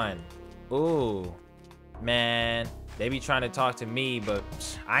for fun. Ooh. Man. They be trying to talk to me, but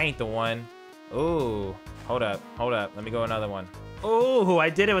I ain't the one. Ooh. Hold up. Hold up. Let me go another one. Ooh. I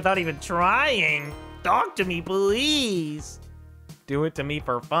did it without even trying. Talk to me, please. Do it to me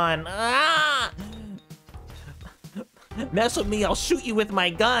for fun. Ah! Mess with me, I'll shoot you with my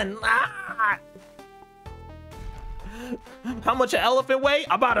gun. Ah! How much an elephant weigh?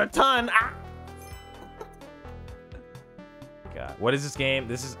 About a ton. Ah! God, what is this game?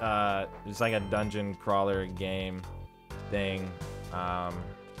 This is it's like a dungeon crawler game thing.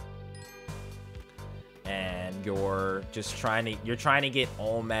 And you're just trying to get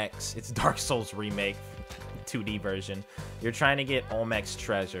Olmec's. It's Dark Souls remake, 2D version. You're trying to get Olmec's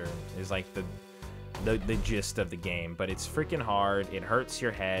treasure. Is like the gist of the game, but it's freaking hard. It hurts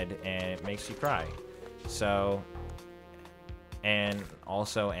your head and it makes you cry. So, and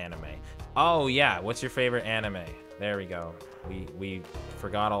also anime. Oh yeah, what's your favorite anime? There we go. We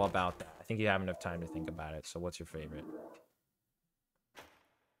forgot all about that. I think you have enough time to think about it. So what's your favorite?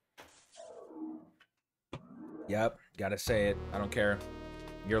 Yep, gotta say it. I don't care.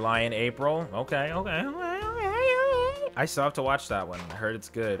 You're lying, April. Okay, okay. I still have to watch that one. I heard it's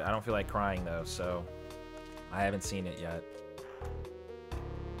good. I don't feel like crying though, so I haven't seen it yet.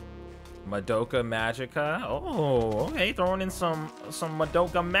 Madoka Magica. Oh, okay. Throwing in some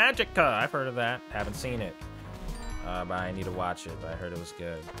Madoka Magica. I've heard of that. Haven't seen it. But I need to watch it. But I heard it was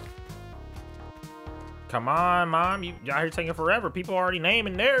good. Come on, Mom. You out here taking forever. People already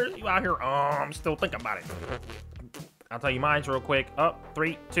naming theirs. You out here, I'm still thinking about it. I'll tell you mine's real quick. Up,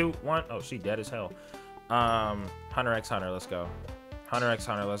 3, 2, 1. Oh, she dead as hell. Hunter x Hunter, let's go. Hunter x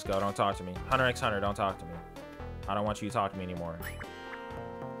Hunter, let's go. Don't talk to me. Hunter x Hunter, don't talk to me. I don't want you to talk to me anymore.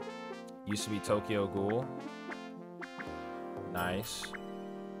 Used to be Tokyo Ghoul. Nice.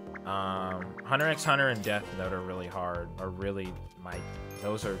 Hunter x Hunter and Death Note are really hard.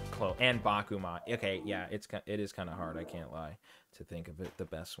 Those are close. And Bakuman. Okay, yeah, it is kind of hard. I can't lie to think of it the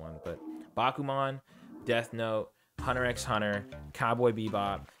best one. But Bakuman, Death Note, Hunter x Hunter, Cowboy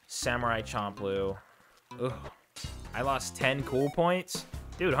Bebop, Samurai Champloo. Ugh. I lost 10 cool points.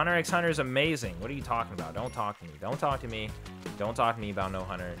 Dude, Hunter x Hunter is amazing. What are you talking about? Don't talk to me. Don't talk to me. Don't talk to me about no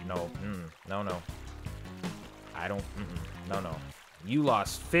Hunter. No. No, no. I don't. No, no. You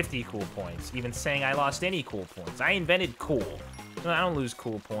lost 50 cool points. Even saying I lost any cool points. I invented cool. I don't lose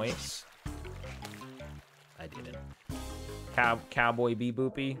cool points. I didn't. Cowboy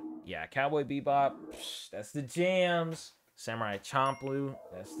Beboopy. Yeah, Cowboy Bebop. That's the jams. Samurai Champloo.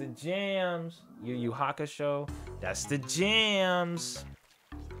 That's the jams. Yu Yu Hakusho. That's the jams.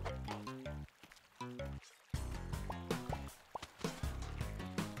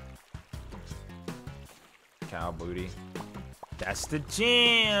 Cow Booty. That's the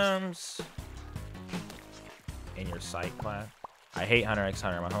jams. In your psych class. I hate Hunter x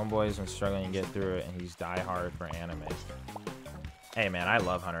Hunter. My homeboy's been struggling to get through it, and he's die hard for anime. Hey man, I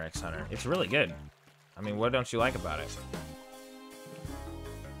love Hunter x Hunter. It's really good. I mean, what don't you like about it?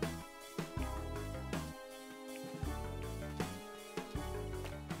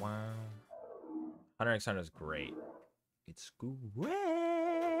 Wow. Hunter x Hunter is great. It's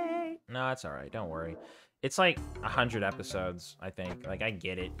great. No, it's all right. Don't worry. It's like 100 episodes, I think. Like, I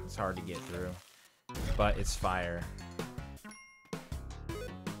get it. It's hard to get through. But it's fire.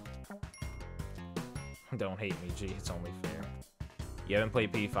 Don't hate me, G. It's only fair. You haven't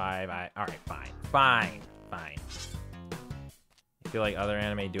played P5. Alright, fine. Fine. You feel like other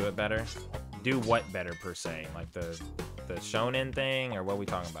anime do it better? Do what better, per se? Like the shonen thing? Or what are we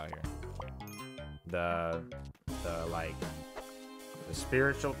talking about here? The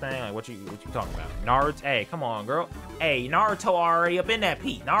spiritual thing? Like, what you talking about? Naruto? Hey, come on, girl. Hey, Naruto already up in that,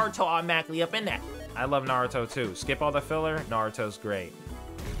 Pete. Naruto automatically up in that. I love Naruto, too. Skip all the filler. Naruto's great.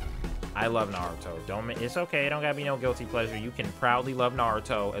 I love Naruto. It's okay. Don't gotta be no guilty pleasure. You can proudly love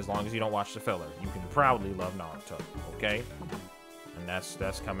Naruto as long as you don't watch the filler. You can proudly love Naruto, okay? And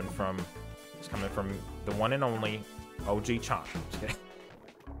that's coming from the one and only OG Chan. Okay?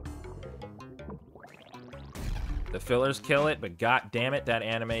 The fillers kill it, but god damn it, that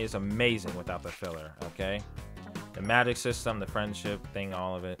anime is amazing without the filler, okay? The magic system, the friendship thing,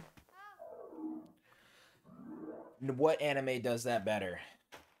 all of it. What anime does that better?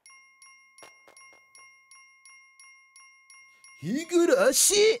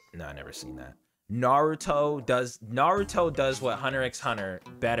 Higurashi? No, I never seen that. Naruto does what Hunter x Hunter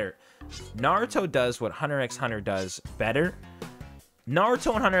better. Naruto does what Hunter x Hunter does better.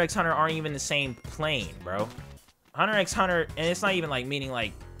 Naruto and Hunter x Hunter aren't even the same plane, bro. Hunter x Hunter, and it's not even like meaning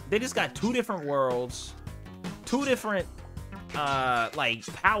like they just got two different worlds, two different like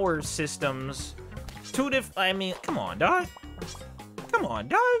power systems, two different. I mean, come on, dog. Come on,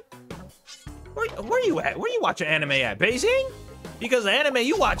 dog. Where you at? Where you watching anime at? Beijing? Because the anime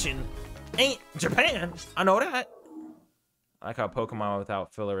you watching ain't Japan. I know that. I like how Pokemon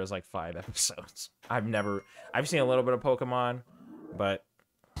without filler is like 5 episodes. I've seen a little bit of Pokemon, but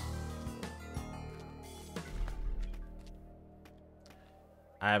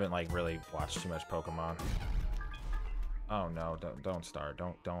I haven't like really watched too much Pokemon. Oh no, don't start.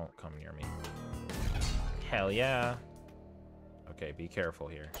 Don't come near me. Hell yeah. Okay, be careful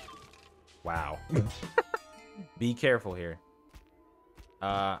here. Wow. Be careful here.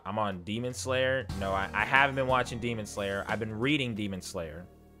 I'm on Demon Slayer. No, I haven't been watching Demon Slayer. I've been reading Demon Slayer.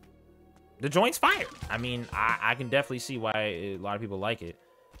 The joint's fire. I mean, I can definitely see why a lot of people like it.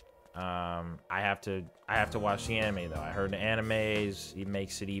 I have to watch the anime though. I heard the animes, it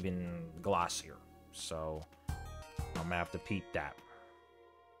makes it even glossier. So I'm gonna have to peep that.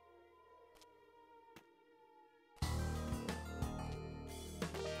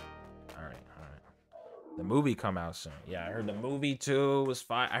 The movie come out soon. Yeah, I heard the movie too was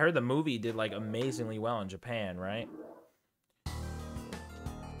fine. I heard the movie did like amazingly well in Japan, right?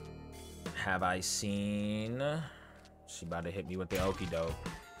 Have I seen? She about to hit me with the okie doke.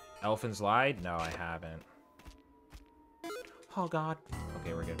 Elfin Lied? No, I haven't. Oh God.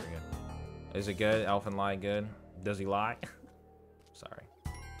 Okay, we're good. We're good. Is it good? Elfin Lied good? Does he lie? Sorry.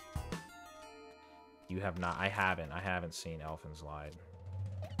 You have not. I haven't seen Elfin's Lied.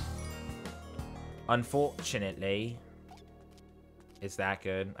 Unfortunately, it's that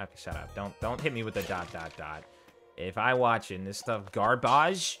good. Okay, shut up. Don't hit me with the ... If I watching this stuff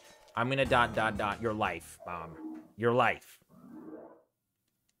garbage, I'm gonna ... your life, your life.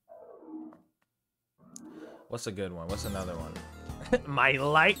 What's a good one? What's another one? My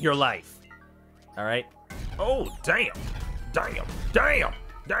life, your life. All right. Oh damn.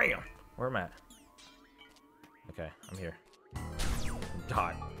 Where am I at? Okay, I'm here. ...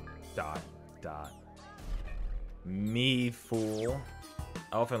 Me fool.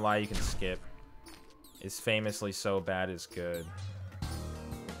 Elfin Lie you can skip. It's famously so bad it's good.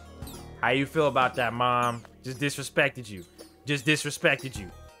 How you feel about that, Mom? Just disrespected you. Just disrespected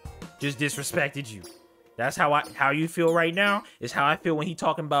you. That's how you feel right now? Is how I feel when he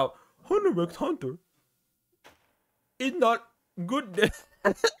talking about Hunter x Hunter. It's not good.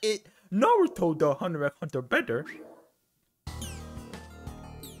 Naruto the Hunter x Hunter better.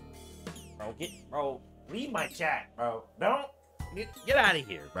 Bro, leave my chat, bro. Don't get out of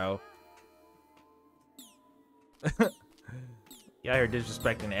here, bro. Y'all here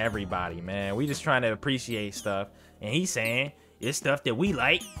disrespecting everybody, man. We just trying to appreciate stuff, and he's saying it's stuff that we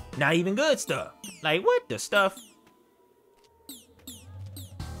like, not even good stuff. Like what the stuff?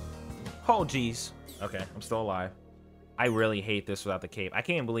 Oh geez. Okay, I'm still alive. I really hate this without the cape. I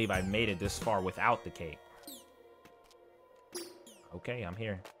can't believe I made it this far without the cape. Okay, I'm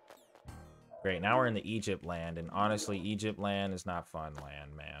here. Great, now we're in the Egypt land, and honestly, Egypt land is not fun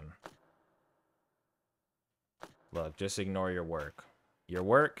land, man. Look, just ignore your work. Your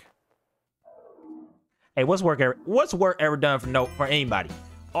work. Hey, what's work ever done for anybody?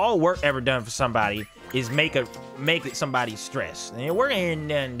 All work ever done for somebody is make it somebody stressed. And work ain't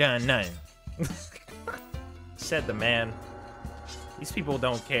done nothing. Said the man. These people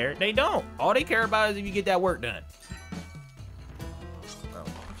don't care. They don't. All they care about is if you get that work done. Oh, you're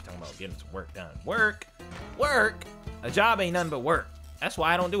talking about getting some work done. Work. A job ain't nothing but work. That's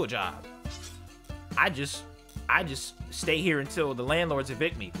why I don't do a job. I just stay here until the landlords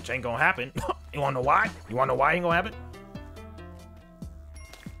evict me, which ain't gonna happen. You wanna know why? You wanna know why it ain't gonna happen?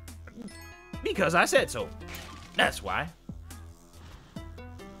 Because I said so. That's why.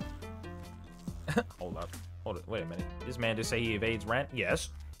 Hold up. Hold it. Wait a minute. This man just say he evades rent? Yes.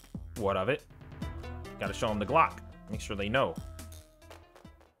 What of it? Gotta show him the Glock. Make sure they know.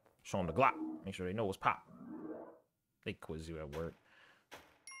 Show them the Glock. Make sure they know what's pop. They quiz you at work.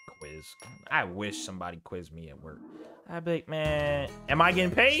 Quiz. I wish somebody quizzed me at work. I'd be like, man, am I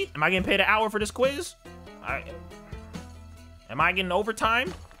getting paid? Am I getting paid an hour for this quiz? Am I getting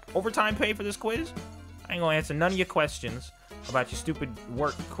overtime? Overtime pay for this quiz? I ain't gonna answer none of your questions about your stupid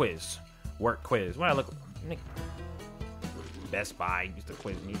work quiz. Work quiz. When I look, Best Buy used to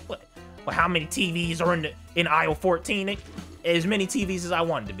quiz me. What? Well, how many TVs are in aisle 14? As many TVs as I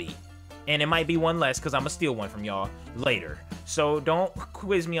wanted to be. And it might be one less because I'm gonna steal one from y'all later. So don't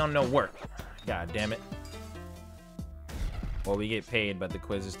quiz me on no work. God damn it. Well, we get paid, but the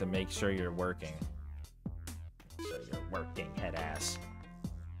quiz is to make sure you're working. So you're working, head ass.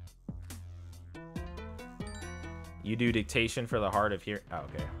 You do dictation for the hard of hearing. Oh,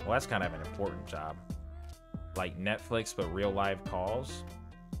 okay. Well, that's kind of an important job. Like Netflix, but real live calls.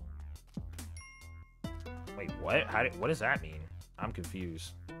 Wait, what? What does that mean? I'm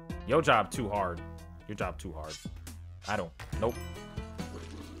confused. Your job too hard. Your job too hard. I don't. Nope.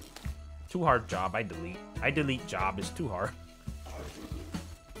 Too hard job. I delete. I delete job is too hard.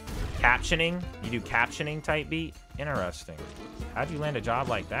 Captioning? You do captioning type beat? Interesting. How'd you land a job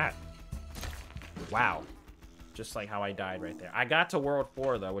like that? Wow. Just like how I died right there. I got to World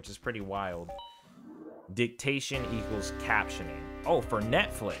 4 though, which is pretty wild. Dictation equals captioning. Oh, for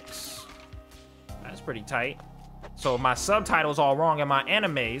Netflix. That's pretty tight. So if my subtitle's all wrong in my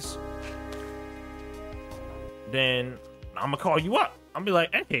animes, then I'm gonna call you up. I'm gonna be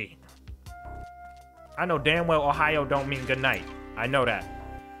like, hey, I know damn well Ohio don't mean good night. I know that.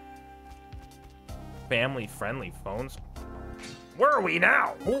 Family-friendly phones. Where are we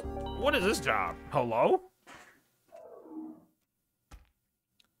now? What is this job? Hello?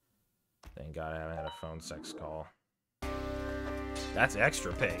 Thank God I haven't had a phone sex call. That's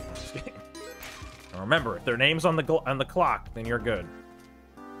extra pay. And remember, if their name's on the clock, then you're good.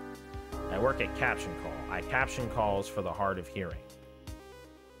 I work at Caption Call. I caption calls for the hard of hearing.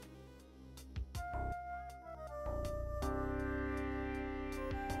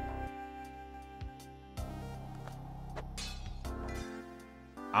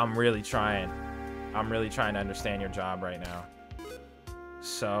 I'm really trying to understand your job right now.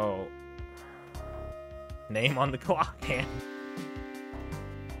 So, name on the clock, man.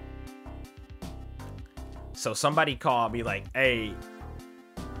 So somebody call, be like, hey,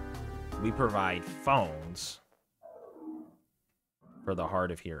 we provide phones for the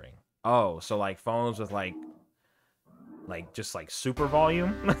hard of hearing. Oh, so like phones with like just like super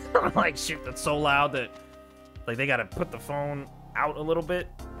volume? Like shit that's so loud that like they gotta put the phone out a little bit?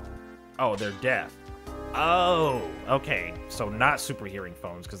 Oh, they're deaf. Oh, okay. So not super hearing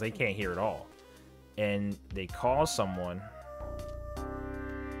phones because they can't hear at all. And they call someone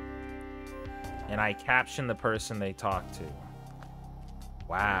and I caption the person they talk to.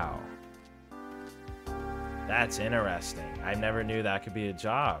 Wow. That's interesting. I never knew that could be a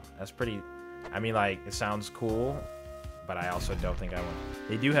job. That's pretty, I mean, like, it sounds cool, but I also don't think I want.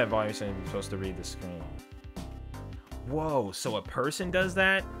 They do have volume saying you're supposed to read the screen. Whoa, so a person does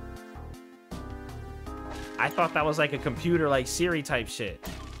that? I thought that was like a computer, like Siri type shit.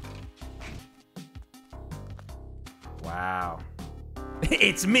 Wow.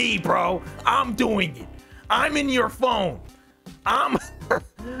 It's me, bro. I'm doing it. I'm in your phone. I'm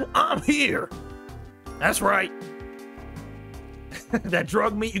here. That's right. That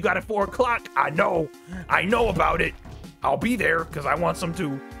drug meet you got at 4 o'clock. I know about it. I'll be there because I want some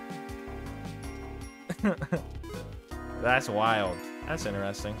too. That's wild. That's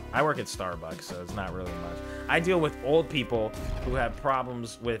interesting. I work at Starbucks, so it's not really much. I deal with old people who have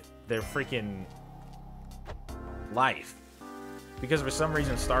problems with their freaking life. Because for some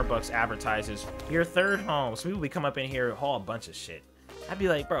reason, Starbucks advertises your third home. So people be come up in here, haul a bunch of shit. I'd be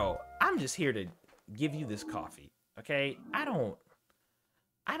like, bro, I'm just here to give you this coffee, okay? I don't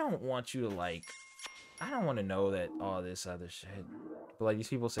want you to like I don't want to know that all this other shit. But like these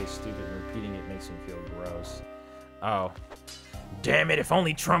people say stupid and repeating it makes me feel gross. Oh. Damn it, if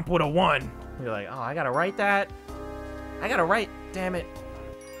only Trump would have won. You're like, oh, I gotta write that? I gotta write, damn it.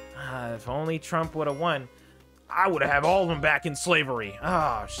 If only Trump would have won, I would have all of them back in slavery.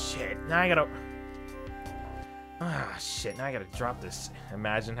 Oh, shit. Now I gotta... Ah, shit. Now I gotta drop this.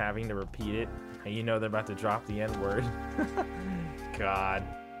 Imagine having to repeat it. You know they're about to drop the N-word. God.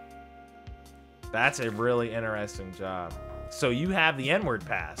 That's a really interesting job. So you have the N-word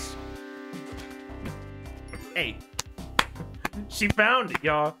pass. Hey. She found it,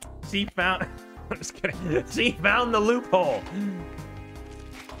 y'all. She found... I'm just kidding. She found the loophole.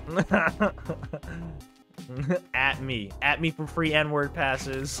 At me. At me for free N-word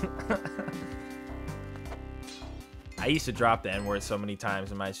passes. I used to drop the N-word so many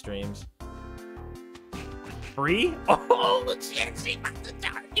times in my streams. Free? Oh, shit. She about to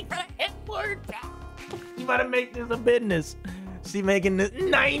charge me for the N-word pass. You about to make this a business. She making this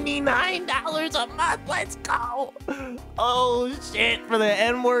 $99 a month. Let's go. Oh, shit. For the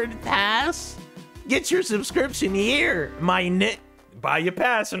N-word pass? Get your subscription here, my nit. Buy your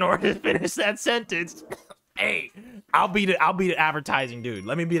pass in order to finish that sentence. Hey, I'll be the advertising dude.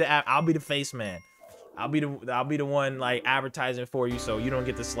 Let me be I'll be the face man. I'll be the one like advertising for you, so you don't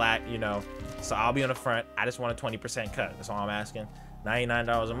get the slack, you know. So I'll be on the front. I just want a 20% cut. That's all I'm asking.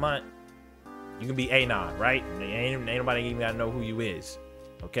 $99 a month. You can be Anon, right? Ain't nobody even gotta know who you is.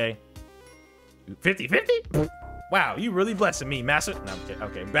 Okay? 50-50? Wow, you really blessing me, massa. No, I'm kidding.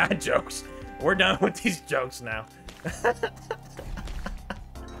 Okay, bad jokes. We're done with these jokes now.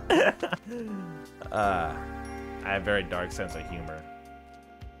 I have a very dark sense of humor.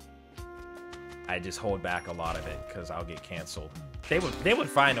 I just hold back a lot of it because I'll get canceled. They would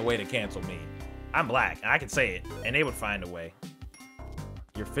find a way to cancel me. I'm black, and I can say it, and they would find a way.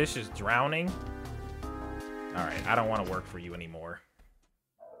 Your fish is drowning? Alright, I don't want to work for you anymore.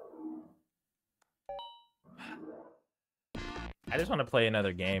 I just want to play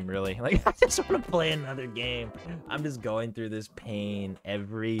another game, really. Like, I just want to play another game. I'm just going through this pain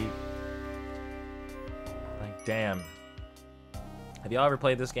every... Like, damn. Have y'all ever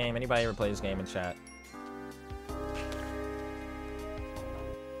played this game? Anybody ever played this game in chat?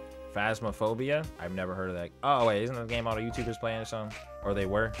 Phasmophobia? I've never heard of that. Oh, wait, isn't the game all the YouTubers playing or something? Or they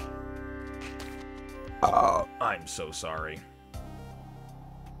were? Oh, I'm so sorry.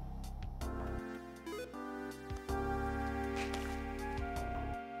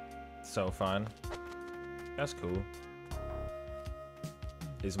 So fun. That's cool.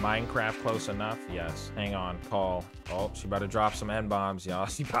 Is Minecraft close enough? Yes. Hang on. Call. Oh, she about to drop some N-bombs, y'all.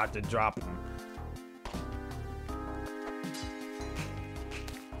 She about to drop them.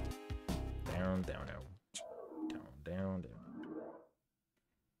 Down, down, down. Down, down,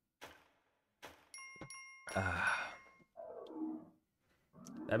 down.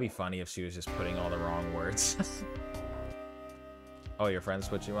 That'd be funny if she was just putting all the wrong words. Oh, your friends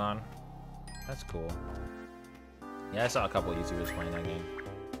put you on? That's cool. Yeah, I saw a couple of YouTubers playing that game.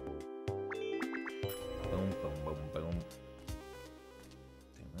 Boom, boom, boom, boom.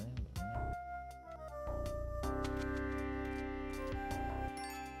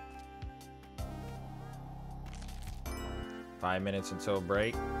 5 minutes until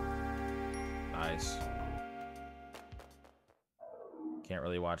break. Nice. Can't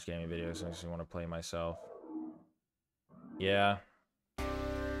really watch gaming videos. I just want to play myself. Yeah.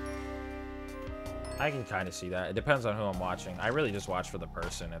 I can kind of see that. It depends on who I'm watching. I really just watch for the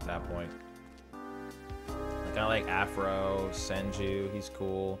person at that point. Like, I like Afro, Senju, he's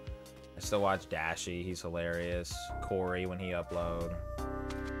cool. I still watch Dashi, he's hilarious. Corey when he upload.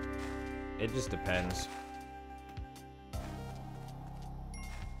 It just depends.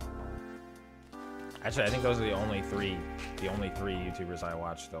 Actually, I think those are the only three YouTubers I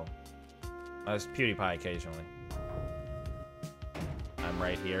watch though. It's PewDiePie occasionally. I'm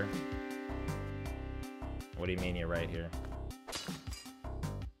right here. What do you mean you're right here?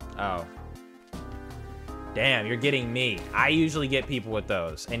 Oh. Damn, you're getting me. I usually get people with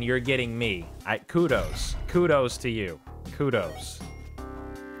those, and you're getting me. Kudos. Kudos to you. Kudos.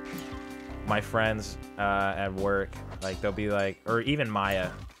 My friends at work, like, they'll be like, or even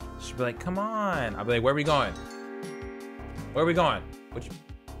Maya, she'll be like, come on. I'll be like, where are we going? Where are we going? What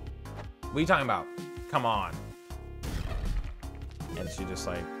are you talking about? Come on. And she just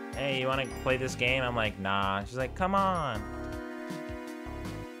like, hey, you want to play this game? I'm like, nah. She's like, come on.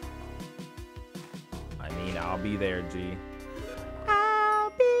 I mean, I'll be there, G.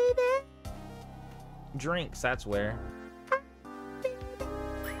 I'll be there. Drinks, that's where.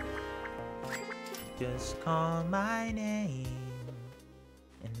 Just call my name,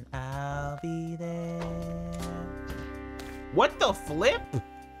 and I'll be there. What the flip?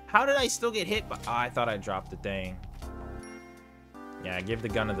 How did I still get hit? Oh, I thought I dropped the thing. Yeah, give the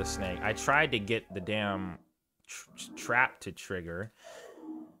gun to the snake. I tried to get the damn trap to trigger,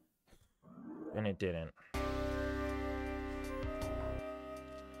 and it didn't.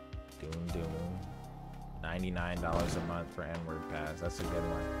 Doom, doom. $99 a month for N-word pass. That's a good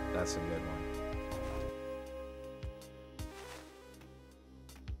one. That's a good one.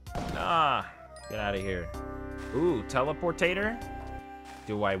 Ah, get out of here. Ooh, teleportator?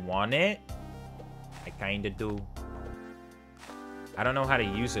 Do I want it? I kinda do. I don't know how to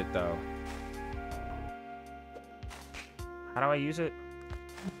use it though. How do I use it?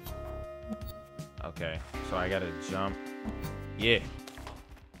 Okay, so I gotta jump. Yeah.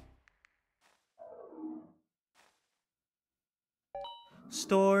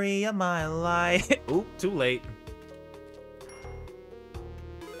 Story of my life. Oop, too late.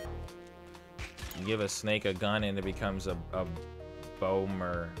 You give a snake a gun and it becomes a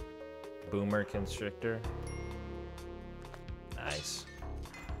boomer constrictor. Nice.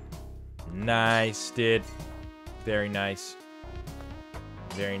 Nice, dude. Very nice.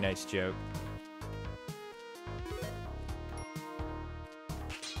 Very nice joke.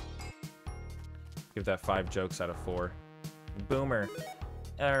 Give that 5 jokes out of 4. Boomer.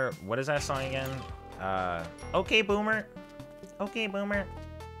 What is that song again? Okay, Boomer. Okay, Boomer.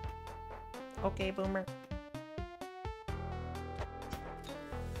 Okay, Boomer.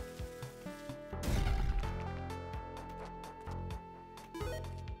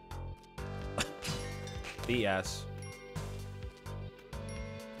 BS.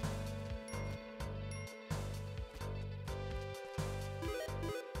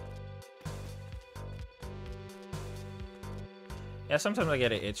 Yeah, sometimes I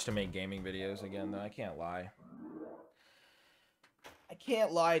get an itch to make gaming videos again, though. I can't lie. I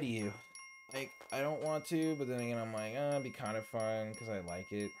can't lie to you. Like, I don't want to, but then again, I'm like, it'd be kind of fun, because I like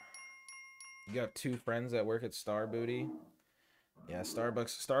it. You got 2 friends that work at Star Booty? Yeah,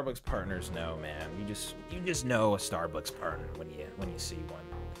 Starbucks partners know, man. You just know a Starbucks partner when you see one.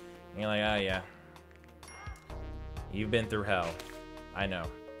 And you're like, oh yeah. You've been through hell. I know.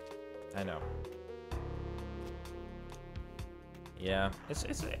 I know. Yeah,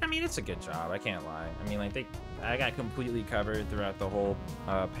 I mean, it's a good job. I can't lie. I mean, like, I got completely covered throughout the whole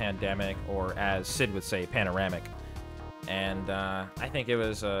pandemic, or as Sid would say, panoramic. And I think it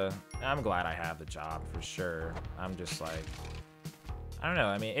was, I'm glad I have the job for sure. I'm just like, I don't know.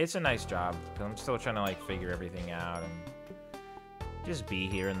 I mean, it's a nice job. I'm still trying to like figure everything out and just be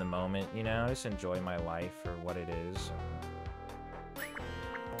here in the moment, you know, just enjoy my life for what it is.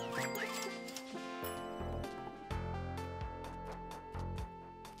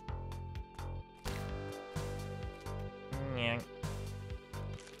 Yeah.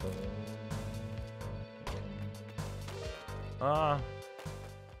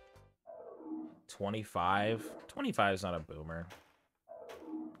 25. 25 is not a boomer.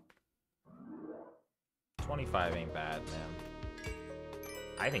 25 ain't bad, man.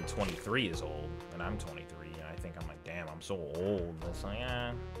 I think 23 is old, and I'm 23, and I think I'm like, damn, I'm so old. It's like,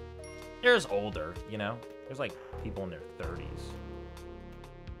 there's older, you know? There's like people in their 30s.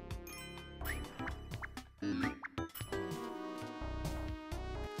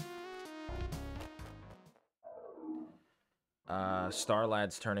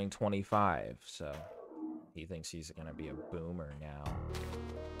 Starlad's turning 25, so he thinks he's gonna be a boomer now.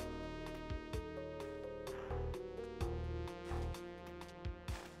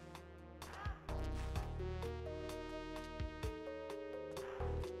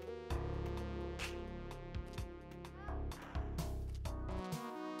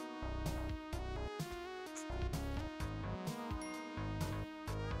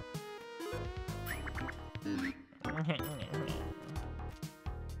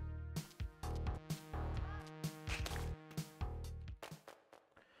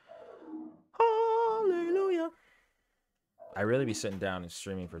 Hallelujah. I really be sitting down and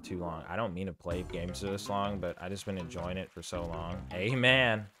streaming for too long. I don't mean to play games for this long, but I just been enjoying it for so long.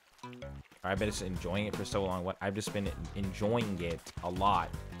 Amen. I've been just enjoying it for so long. I've just been enjoying it a lot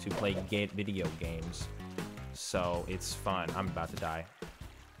to play video games. So it's fun. I'm about to die.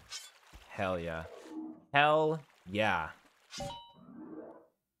 Hell yeah. Hell yeah.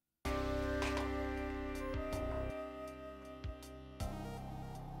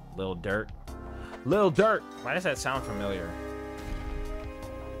 Lil Durk. Lil Durk! Why does that sound familiar?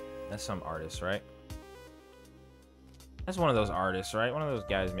 That's some artist, right? That's one of those artists, right? One of those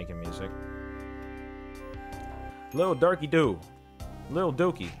guys making music. Lil Durky Doo. Lil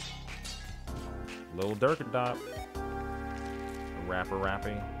Dookie. Lil Durkadop. A rapper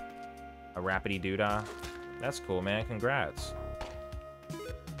rapping. A rappity doodah. That's cool, man. Congrats.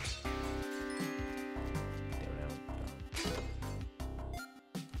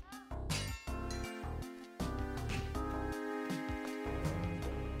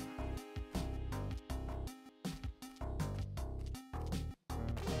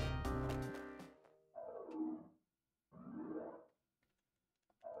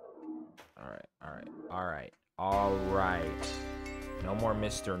 All right. No more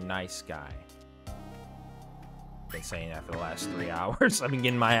Mr. Nice Guy. Been saying that for the last 3 hours. I've been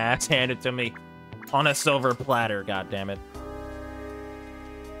getting my ass handed to me on a silver platter, goddammit.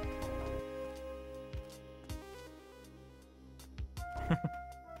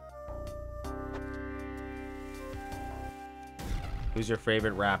 Who's your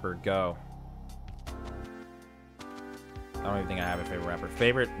favorite rapper? Go. I don't even think I have a favorite rapper.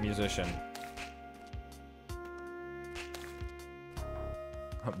 Favorite musician?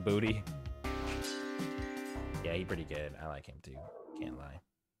 Booty. Yeah, he's pretty good. I like him too. Can't lie.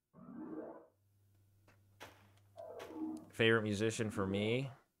 Favorite musician for me?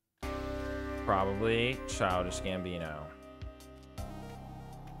 Probably Childish Gambino.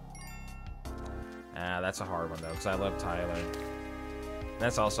 That's a hard one though, because I love Tyler.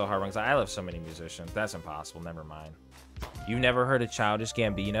 That's also a hard one, because I love so many musicians. That's impossible. Never mind. You've never heard of Childish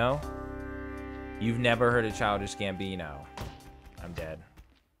Gambino? You've never heard of Childish Gambino. I'm dead.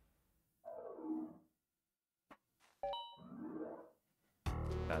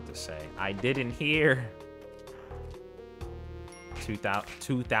 About to say. I didn't hear.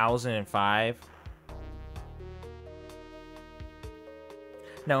 2005.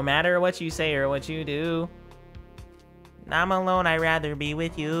 No matter what you say or what you do, I'm alone, I'd rather be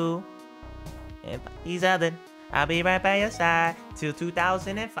with you. If he's other, I'll be right by your side till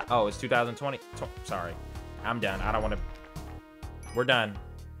 2005. Oh, it's 2020. Sorry. I'm done. I don't want to. We're done.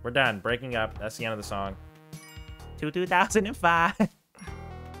 We're done. Breaking up. That's the end of the song. 2005.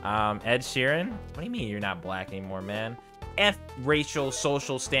 Ed Sheeran? What do you mean you're not black anymore, man? F racial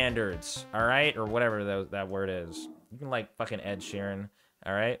social standards, all right? Or whatever that word is. You can like fucking Ed Sheeran,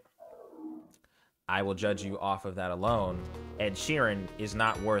 all right? I will judge you off of that alone. Ed Sheeran is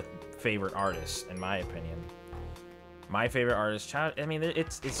not worth favorite artist, in my opinion. My favorite artist, I mean,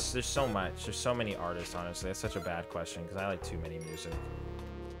 there's so much. There's so many artists, honestly. That's such a bad question, because I like too many music.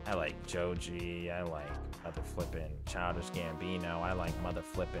 I like Joji. I like Mother Flippin' Childish Gambino. I like Mother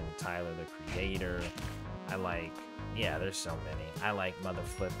Flippin' Tyler, the Creator. I like, yeah, there's so many. I like Mother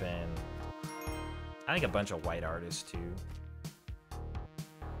Flippin'. I think a bunch of white artists, too.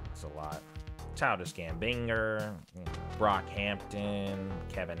 It's a lot. Childish Gambino, Brockhampton,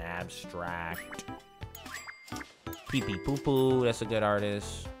 Kevin Abstract, Pee Pee Poo Poo, that's a good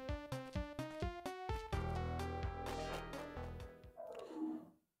artist.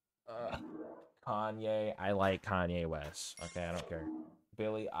 Kanye, I like Kanye West. Okay, I don't care.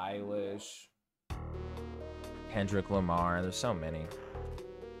 Billie Eilish, Kendrick Lamar, there's so many.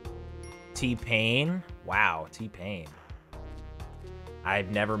 T-Pain, wow, T-Pain.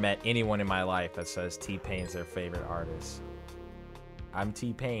 I've never met anyone in my life that says T-Pain's their favorite artist. I'm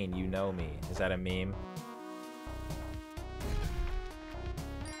T-Pain, you know me. Is that a meme?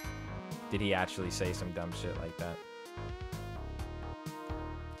 Did he actually say some dumb shit like that?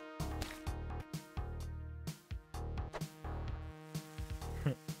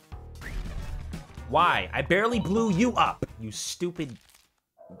 Why? I barely blew you up, you stupid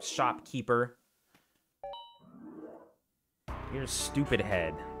shopkeeper. You're a stupid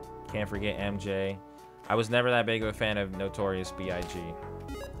head. Can't forget MJ. I was never that big of a fan of Notorious B.I.G.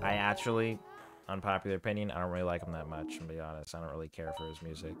 I actually, unpopular opinion, I don't really like him that much, to be honest. I don't really care for his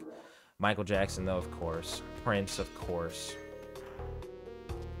music. Michael Jackson, though, of course. Prince, of course.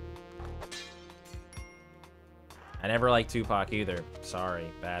 I never liked Tupac either. Sorry.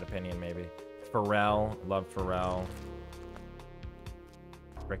 Bad opinion, maybe. Pharrell. Love Pharrell.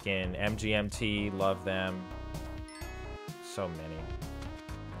 Frickin' MGMT. Love them. So many.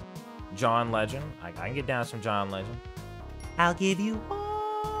 John Legend. I can get down some John Legend. I'll give you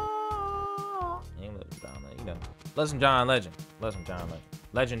all. You know, listen, John Legend. Listen, John Legend.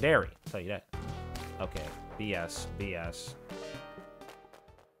 Legendary. I'll tell you that. Okay. BS. BS.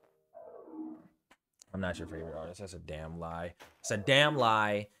 I'm not your favorite artist. That's a damn lie. It's a damn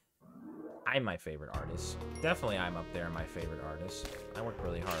lie. I'm my favorite artist. Definitely I'm up there, my favorite artist. I work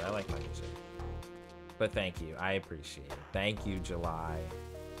really hard. I like my music. But thank you. I appreciate it. Thank you, July.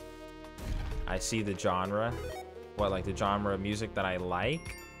 I see the genre. What, like the genre of music that I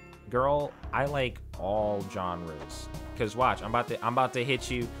like? Girl, I like all genres. Cause watch, I'm about to hit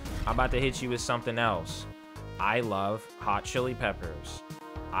you with something else. I love Hot Chili Peppers.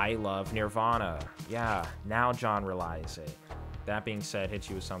 I love Nirvana. Yeah, now John realized it. That being said, hit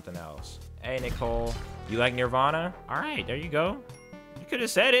you with something else. Hey, Nicole, you like Nirvana? All right, there you go. You could have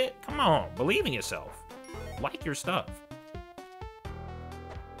said it. Come on, believe in yourself. Like your stuff.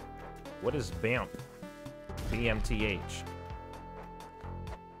 What is BAMP? BMTH.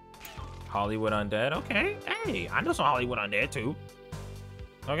 Hollywood Undead. Okay. Hey, I know some Hollywood Undead too.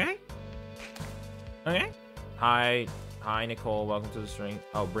 Okay. Okay. Hi, Nicole. Welcome to the stream.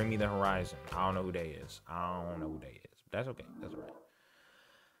 Oh, Bring Me the Horizon. I don't know who they is. I don't know who they is. That's okay. That's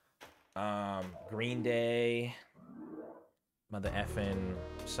all right. Green Day. Mother effing.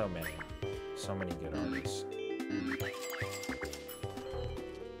 So many good artists.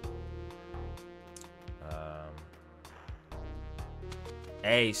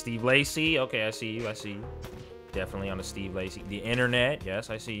 Hey, Steve Lacy. Okay, I see you. I see you. Definitely on the Steve Lacy. The internet.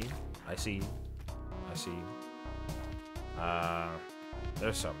 Yes, I see you. I see you. I see you.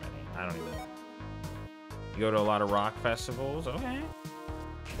 There's so many. I don't even. You go to a lot of rock festivals. Okay.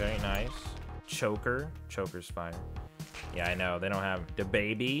 Very nice. Choker. Choker's fire. Yeah, I know. They don't have the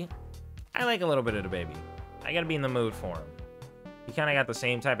baby. I like a little bit of the baby. I gotta be in the mood for him. He kind of got the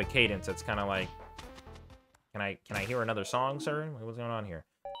same type of cadence. It's kind of like, can I hear another song, sir? What's going on here?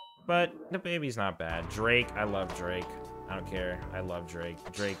 But the baby's not bad. Drake, I love Drake. I don't care. I love Drake.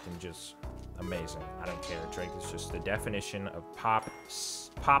 Drake can just amazing. I don't care. Drake is just the definition of pop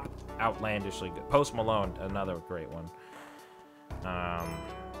outlandishly good. Post Malone, another great one.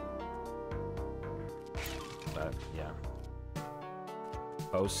 But yeah.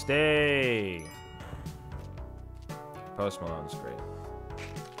 Post Malone's great.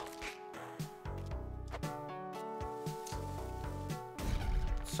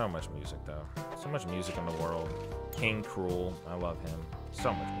 So much music though. So much music in the world. King Cruel, I love him.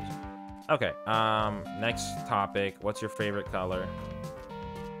 So much music. Okay, next topic. What's your favorite color?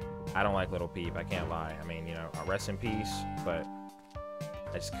 I don't like Little Peep, I can't lie. I mean, you know, rest in peace, but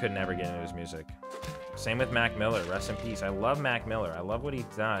I just could never get into his music. Same with Mac Miller, rest in peace. I love Mac Miller. I love what he's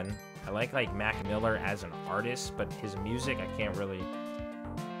done. I like Mac Miller as an artist, but his music, I can't really...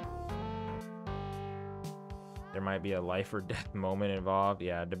 There might be a life or death moment involved.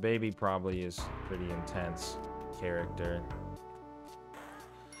 Yeah, the baby probably is pretty intense character.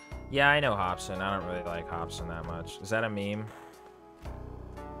 Yeah, I know Hobson. I don't really like Hobson that much. Is that a meme?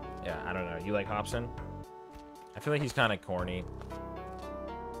 Yeah, I don't know. You like Hobson? I feel like he's kind of corny.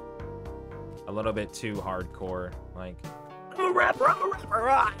 A little bit too hardcore. Like, I'm a rapper.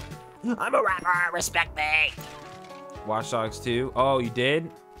 I'm a rapper. Respect me. Watch Dogs 2. Oh, you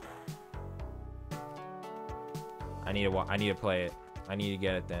did? I need to play it. I need to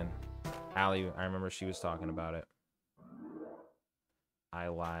get it then. Allie, I remember she was talking about it. I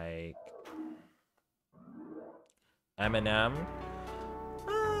like Eminem.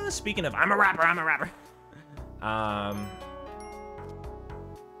 Speaking of, I'm a rapper. I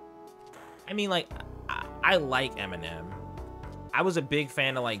mean, like, I like Eminem. I was a big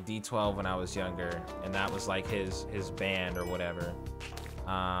fan of like D12 when I was younger, and that was like his band or whatever.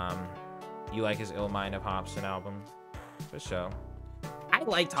 You like his Ill Mind of Hobson album? For sure. I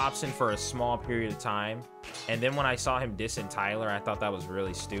liked Hobson for a small period of time, and then when I saw him dissing Tyler, I thought that was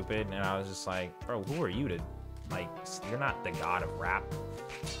really stupid, and I was just like, bro, who are you to, like, you're not the god of rap.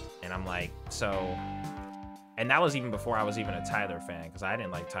 And I'm like, so, and that was even before I was even a Tyler fan, because I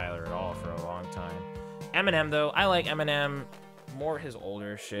didn't like Tyler at all for a long time. Eminem, though, I like Eminem, more his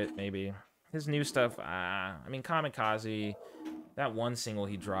older shit, maybe. His new stuff, I mean, Kamikaze, that one single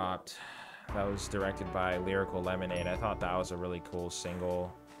he dropped, that was directed by Lyrical Lemonade. I thought that was a really cool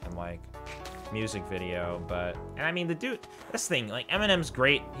single and like music video. But, and I mean, the dude, this thing, like, Eminem's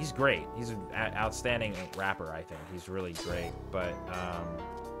great. He's great. He's an outstanding rapper, I think. He's really great. But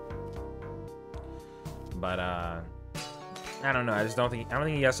I don't know. I don't think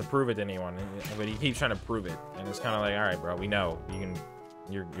he has to prove it to anyone. But he keeps trying to prove it, and it's kind of like, all right, bro, we know you can.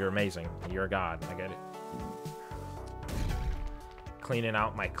 You're amazing. You're a god. I get it. Cleaning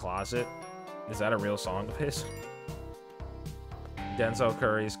out my closet. Is that a real song of his? Denzel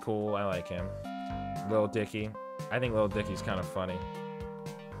Curry's cool. I like him. Lil Dicky. I think Lil Dicky's kind of funny.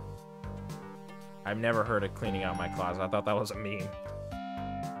 I've never heard of cleaning out my closet. I thought that was a meme.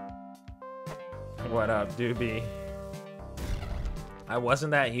 What up, Doobie? I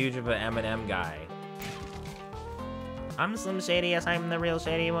wasn't that huge of an Eminem guy. I'm Slim Shady. Yes, I'm the real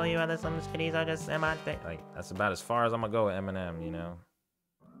Shady. Well, you other Slim Shadys are just my thing. Like, that's about as far as I'm gonna go with Eminem, you know?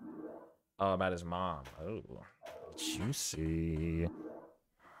 Oh, about his mom. Oh, juicy.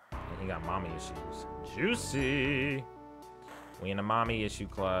 He got mommy issues. Juicy. We in a mommy issue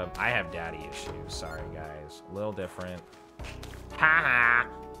club. I have daddy issues. Sorry, guys. A little different. Ha ha.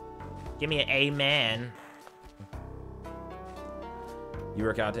 Give me an amen. You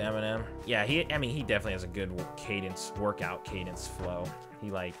work out to Eminem? Yeah, I mean, he definitely has a good workout cadence flow.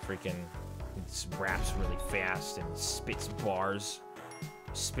 He like freaking raps really fast and spits bars.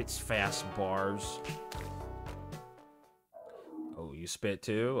 Spits fast bars. Oh, you spit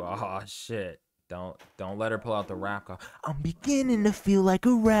too? Oh shit. Don't let her pull out the rap god. I'm beginning to feel like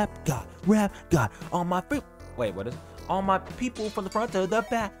a rap god. On my feet. Wait, what is it? All my people from the front to the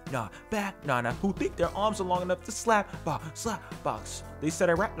back, nah, who think their arms are long enough to slap box. They said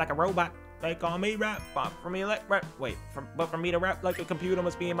I rap like a robot. They call me rap box. For me, like rap. Wait, but for me to rap like a computer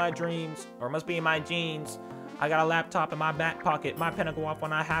must be in my dreams, or must be in my jeans. I got a laptop in my back pocket. My pen will go off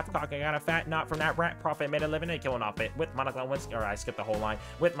when I half cock. I got a fat knot from that rat profit. Made a living and killing off it. With Monica Lewinsky. Or I skipped the whole line.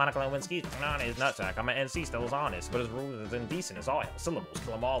 With Monica Lewinsky. On his nutsack. I'm an NC, still is honest. But his rules is indecent. It's all syllables.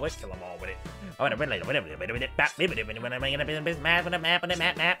 Kill them all with it. Oh, and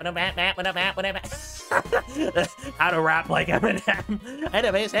how to rap like Eminem.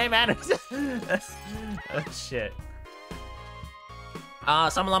 Anyways, hey man. Oh, shit.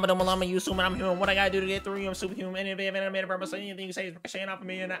 Some lama, you assuming I'm human. What I gotta do to get through you? I'm superhuman. Anything I made a purpose. Anything you say is ricocheting off of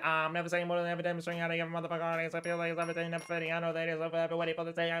me. And I'm never saying more than ever demonstrating how to give a motherfucker audience. I feel like it's everything never fitting. I know that is everybody for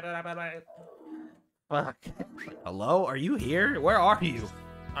the thing. Fuck. Hello? Are you here? Where are you?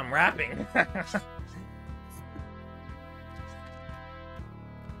 I'm rapping.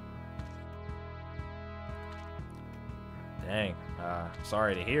 Dang.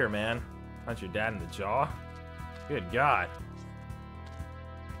 Sorry to hear, man. Punch your dad in the jaw? Good God.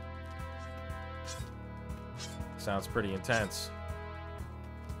 Sounds pretty intense.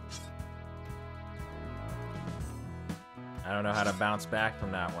 I don't know how to bounce back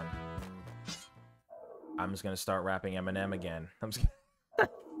from that one. I'm just gonna start rapping Eminem again. I'm just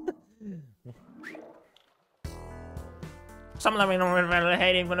Some of them are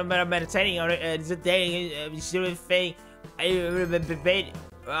hating when I'm meditating on it. Dating, fake.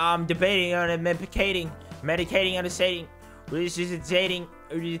 I'm debating on it, medicating on the stating. We're just dating.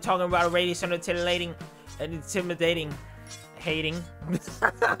 We're talking about a radius on the titillating. And intimidating, hating,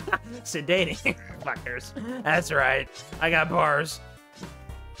 sedating, fuckers. That's right. I got bars.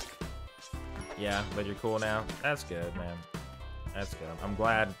 Yeah, but you're cool now. That's good, man. That's good. I'm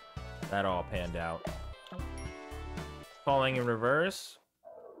glad that all panned out. Falling in reverse.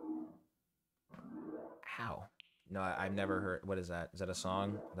 Ow. No, I've never heard. What is that? Is that a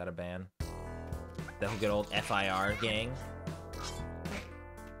song? Is that a band? The good old FIR gang.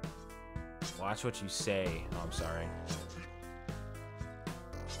 Watch what you say. Oh, I'm sorry.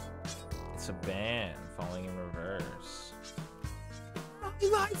 It's a band. Falling in reverse. My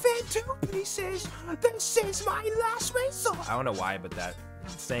life in 2 pieces. This is my last resort. I don't know why, but that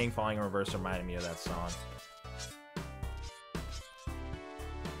saying falling in reverse reminded me of that song.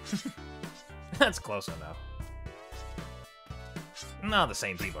 That's close enough. Not the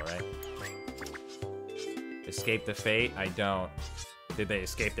same people, right? Escape the fate? I don't. Did they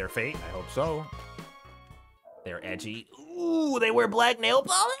escape their fate? I hope so. They're edgy. Ooh, they wear black nail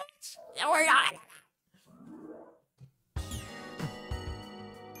polish? No, we're not.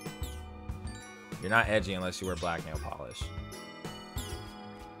 You're not edgy unless you wear black nail polish.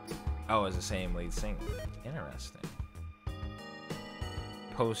 Oh, it's the same lead singer. Interesting.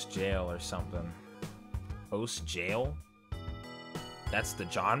 Post-jail or something. Post-jail? That's the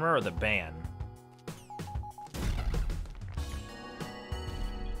genre or the band?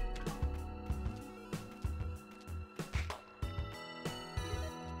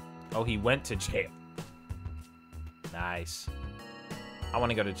 Oh, he went to jail. Nice. I want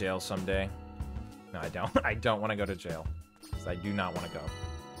to go to jail someday. No, I don't. I don't want to go to jail. Because I do not want to go.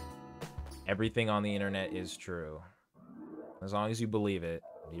 Everything on the internet is true. As long as you believe it,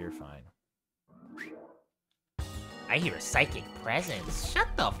 you're fine. I hear a psychic presence. Shut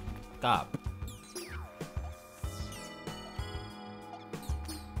the f up.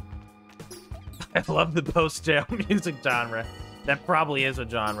 I love the post-jail music genre. That probably is a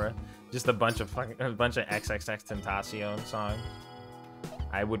genre. Just a bunch of XXX Tentacion songs.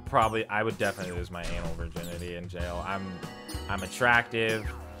 I would definitely lose my anal virginity in jail. I'm attractive.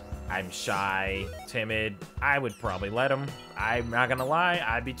 I'm shy, timid. I would probably let him. I'm not gonna lie.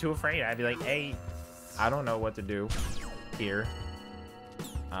 I'd be too afraid. I'd be like, hey, I don't know what to do here.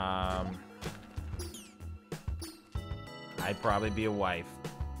 I'd probably be a wife.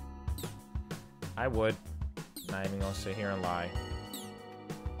 I would. Not even gonna sit here and lie.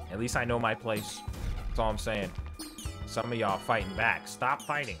 At least I know my place. That's all I'm saying. Some of y'all fighting back. Stop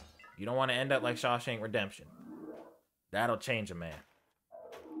fighting. You don't want to end up like Shawshank Redemption. That'll change a man.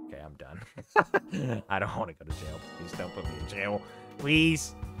 Okay, I'm done. I don't want to go to jail. Please don't put me in jail.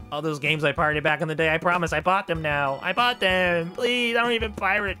 Please. All those games I pirated back in the day, I promise I bought them now. I bought them. Please, I don't even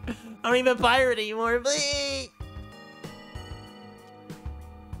pirate. I don't even pirate anymore. Please.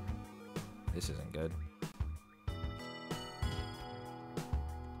 This isn't good.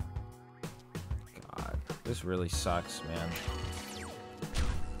 God, this really sucks, man.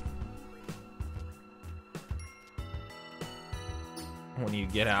 When you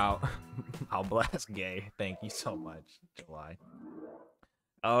get out, I'll blast gay. Thank you so much, July.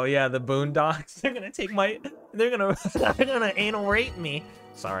 Oh yeah, the Boondocks. They're gonna take my. They're gonna anal rape me.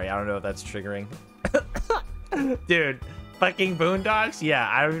 Sorry, I don't know if that's triggering. Dude, fucking Boondocks. Yeah,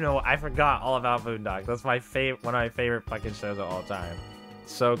 I don't even know. I forgot all about Boondocks. That's my favorite. One of my favorite fucking shows of all time.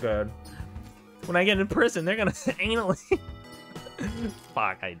 So good. When I get in prison, they're gonna anally.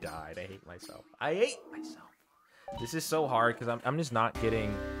 Fuck! I died. I hate myself. I hate myself. This is so hard because I'm just not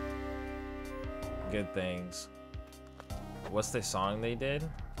getting good things. What's the song they did?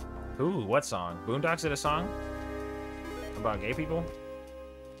 Ooh, what song? Boondocks did a song about gay people?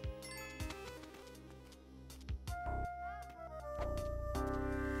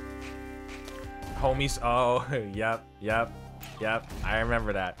 Homies. Oh, yep. I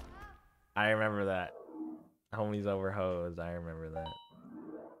remember that. Homies over hoes. I remember that.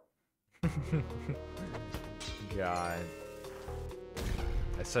 God.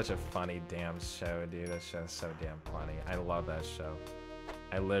 It's such a funny damn show, dude. That show's so damn funny. I love that show.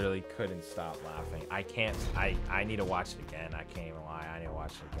 I literally couldn't stop laughing. I need to watch it again. I can't even lie. I need to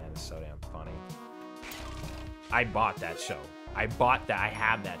watch it again. It's so damn funny. I bought that show. I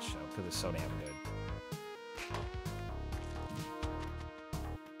have that show because it's so damn good.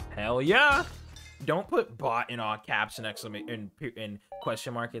 Hell yeah! Don't put bot in all caps and exclamation in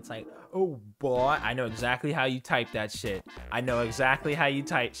question mark. It's like, oh, bot. I know exactly how you type that shit. I know exactly how you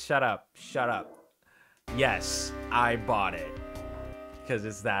type. Shut up. Shut up. Yes, I bought it. Because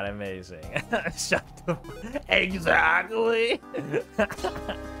it's that amazing. Shut the... Exactly.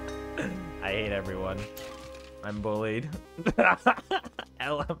 I hate everyone. I'm bullied.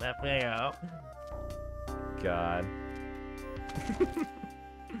 LMFAO. God.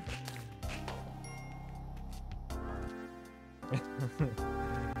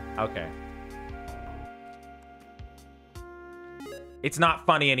 Okay. It's not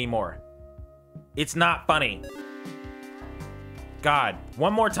funny anymore. It's not funny. God,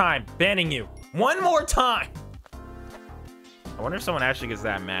 one more time, banning you. One more time. I wonder if someone actually gets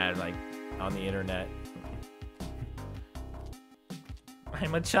that mad, like, on the internet.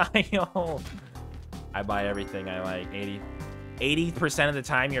 I'm a child. I buy everything I like. 80% of the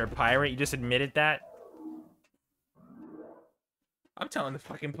time you're a pirate. You just admitted that. I'm telling the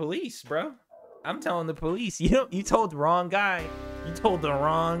fucking police, bro. I'm telling the police. You told the wrong guy. You told the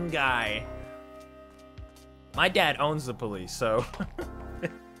wrong guy. My dad owns the police, so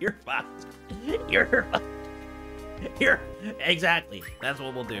you're fucked. You're exactly. That's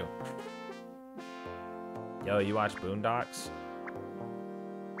what we'll do. Yo, you watch Boondocks?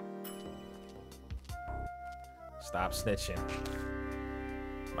 Stop snitching.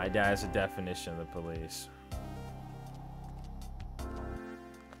 My dad's a definition of the police.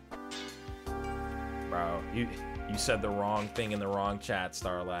 Bro, you said the wrong thing in the wrong chat,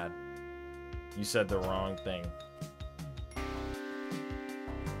 Starlad. You said the wrong thing.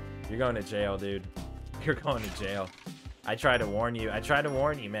 You're going to jail, dude. You're going to jail. I tried to warn you. I tried to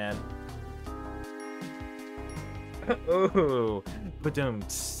warn you, man. Ooh. Ba-doom.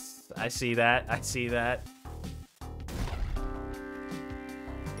 I see that. I see that.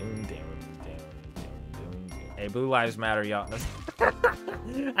 Hey, Blue Lives Matter, y'all.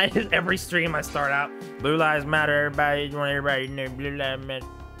 I just every stream I start out. Blue Lives Matter, everybody. You want everybody to know Blue Lives Matter.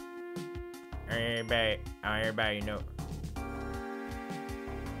 Everybody know.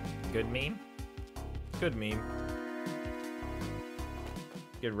 Good meme? Good meme.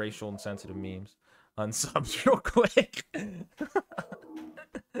 Good racial and sensitive memes. Unsubs real quick.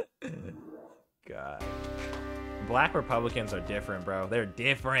 God. Black Republicans are different, bro. They're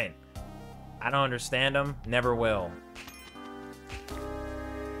different. I don't understand them. Never will.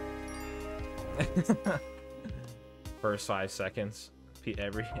 First 5 seconds.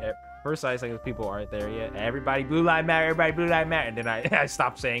 First 5 seconds, people aren't there yet. Everybody Blue Lives Matter. Everybody Blue Lives Matter. And then I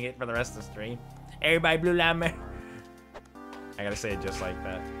stopped saying it for the rest of the stream. Everybody Blue Lives Matter. I gotta say it just like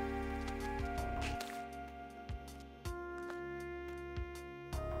that.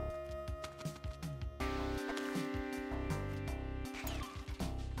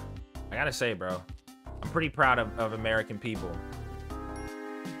 I gotta say, bro, I'm pretty proud of American people.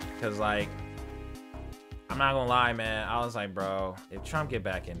 Because, like, I'm not gonna lie, man. I was like, bro, if Trump get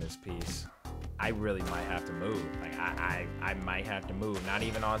back in this piece, I really might have to move. Like, I might have to move. Not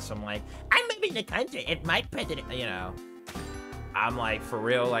even on some, like, I'm moving the country if my president, you know. I'm like, for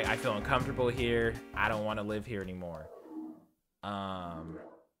real, like, I feel uncomfortable here. I don't want to live here anymore. And,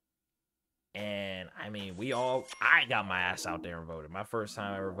 I mean, I got my ass out there and voted. My first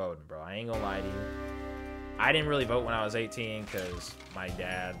time ever voting, bro. I ain't gonna lie to you. I didn't really vote when I was 18 because my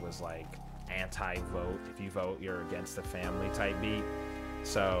dad was, like, anti-vote. If you vote, you're against the family type beat.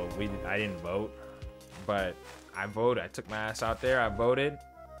 So I didn't vote, but I voted. I took my ass out there. I voted.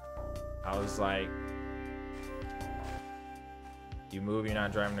 I was like, you move, you're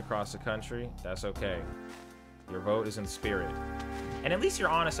not driving across the country. That's okay. Your vote is in spirit. And at least you're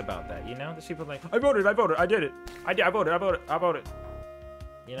honest about that, you know? There's people like, I voted, I did it. I voted.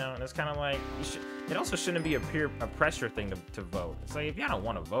 You know, and it's kind of like, it also shouldn't be a pressure thing to vote. It's like, if you don't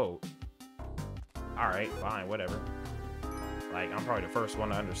want to vote, all right, fine, whatever. Like, I'm probably the first one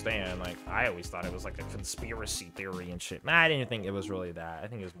to understand. Like, I always thought it was like a conspiracy theory and shit. Nah, I didn't think it was really that. I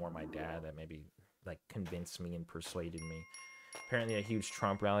think it was more my dad that maybe, like, convinced me and persuaded me. Apparently a huge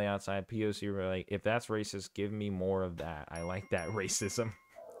Trump rally outside. POC were like, if that's racist, give me more of that. I like that racism,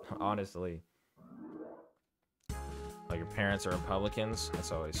 honestly. Like, your parents are Republicans?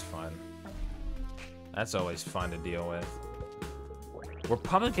 That's always fun. That's always fun to deal with.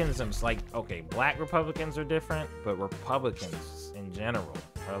 Republicanism's like, okay, black Republicans are different, but Republicans in general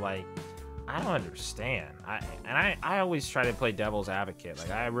are like, I don't understand. I always try to play devil's advocate.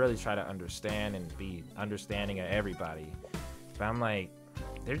 Like, I really try to understand and be understanding of everybody. But I'm like,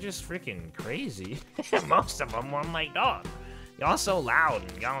 they're just freaking crazy. Most of them, I'm like, dog, y'all so loud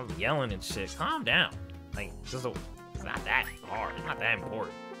and y'all yelling and shit. Calm down. Like, it's not that hard. It's not that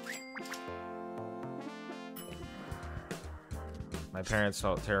important. My parents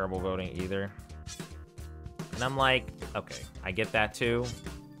felt terrible voting either. And I'm like, okay, I get that too.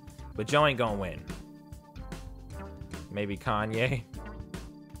 But Joe ain't gonna win. Maybe Kanye.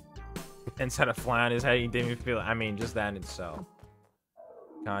 Instead of flying his head, he didn't even feel it. I mean, just that in itself.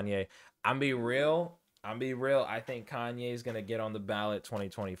 Kanye. I'm be real. I think Kanye's gonna get on the ballot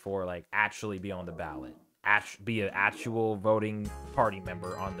 2024. Like, actually be on the ballot. Be an actual voting party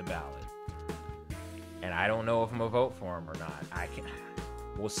member on the ballot. And I don't know if I'm gonna vote for him or not.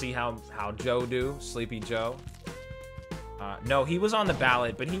 We'll see how Joe do, Sleepy Joe. No, he was on the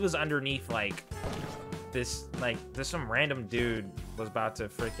ballot, but he was underneath like this. Like, there's some random dude was about to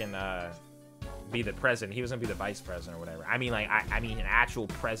freaking be the president. He was gonna be the vice president or whatever. I mean, like, I mean an actual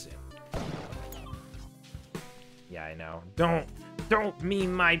president. Yeah, I know. Don't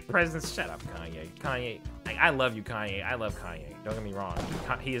mean my presence. Shut up, Kanye. Kanye. I love you, Kanye. I love Kanye. Don't get me wrong.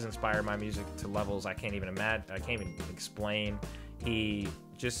 He has inspired my music to levels I can't even imagine. I can't even explain. He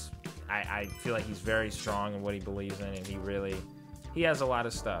just, I feel like he's very strong in what he believes in, and he has a lot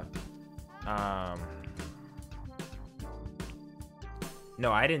of stuff.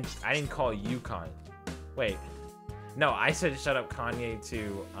 No, I didn't call you Kanye. Wait. No, I said shut up Kanye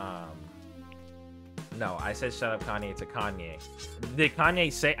to, no, I said shut up Kanye to Kanye. Did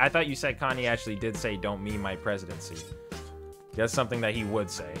Kanye say, I thought you said Kanye actually did say don't mean my presidency. That's something that he would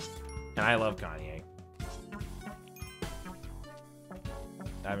say. And I love Kanye.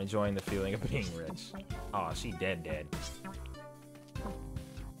 I'm enjoying the feeling of being rich. Oh, she dead.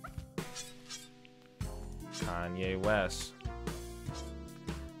 Kanye West.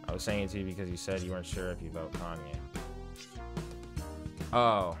 I was saying it to you because you said you weren't sure if you vote Kanye.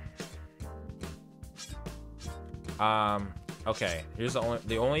 Oh. Okay. Here's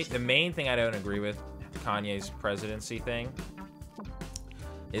the main thing I don't agree with Kanye's presidency thing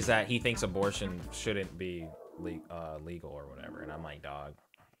is that he thinks abortion shouldn't be legal or whatever. And I'm like, dog,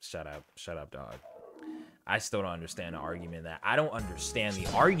 shut up, dog. I still don't understand the argument in that. I don't understand the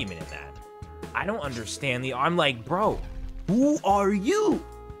argument in that. I don't understand I'm like, bro, who are you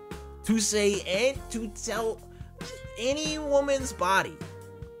to say and to tell any woman's body,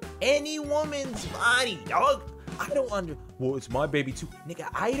 dog? I don't well, it's my baby too. Nigga,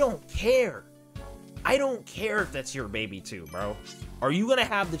 I don't care. I don't care if that's your baby too, bro. Are you gonna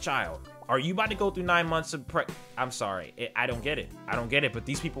have the child? Are you about to go through 9 months of I'm sorry. I don't get it. I don't get it. But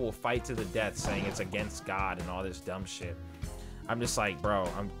these people will fight to the death saying it's against God and all this dumb shit. I'm just like, bro,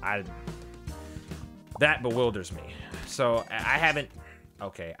 that bewilders me. So I haven't,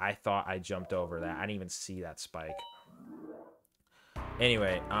 okay, I thought I jumped over that. I didn't even see that spike.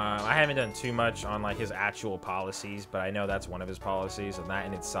 Anyway, I haven't done too much on like his actual policies, but I know that's one of his policies, and that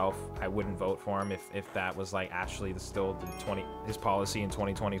in itself, I wouldn't vote for him if that was like actually his policy in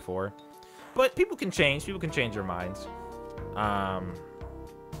 2024. But people can change their minds.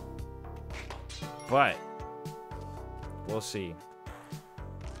 But We'll see.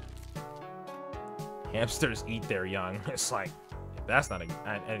 Hamsters eat their young. It's like, that's not a...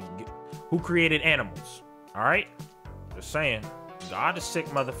 And who created animals? All right? Just saying. God is sick,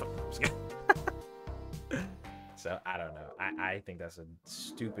 motherfucker. So, I don't know. I think that's a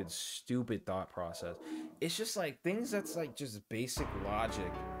stupid thought process. It's just like things that's like just basic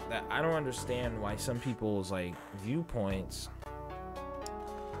logic that I don't understand why some people's like viewpoints,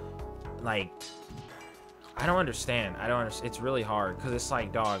 like, I don't understand. It's really hard because it's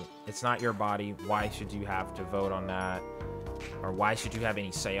like, dog, it's not your body. Why should you have to vote on that? Or why should you have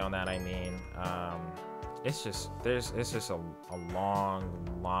any say on that? I mean, it's just, it's just a long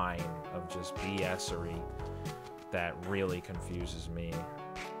line of just BS-ery that really confuses me.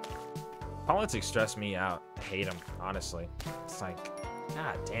 Politics stress me out. I hate them, honestly. It's like,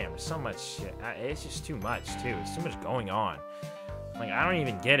 god damn, there's so much shit. It's just too much, too. It's too much going on. Like, I don't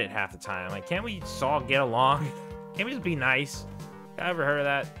even get it half the time. Like, can't we just all get along? Can't we just be nice? I ever heard of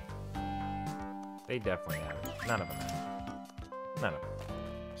that? They definitely haven't. None of them have. None of them.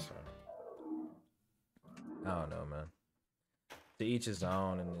 So, I don't know, man. To each his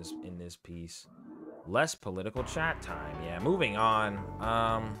own in this piece. Less political chat time. Yeah, moving on.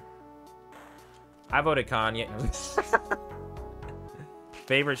 I voted Kanye.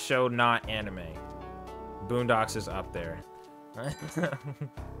 Favorite show not anime. Boondocks is up there.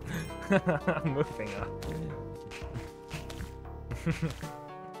 Moving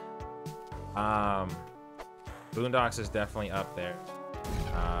on. Boondocks is definitely up there.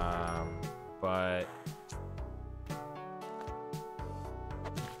 But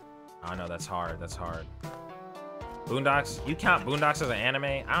I don't know, that's hard. That's hard. Boondocks? You count Boondocks as an anime?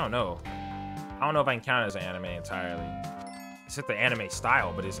 I don't know. I don't know if I can count it as an anime entirely. It's the anime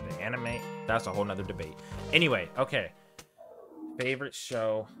style, but is it an anime? That's a whole nother debate. Anyway, okay. Favorite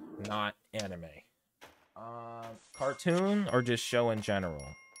show, not anime. Cartoon or just show in general?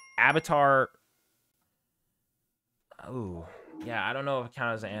 Avatar. Oh, yeah, I don't know if it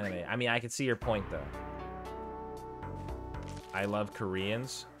counts as an anime. I mean, I can see your point, though. I love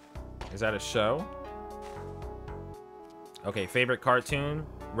Koreans. Is that a show? Okay, favorite cartoon,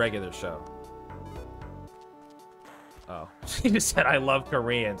 regular show. Oh, she just said I love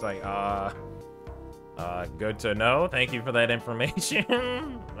Koreans. Like, good to know. Thank you for that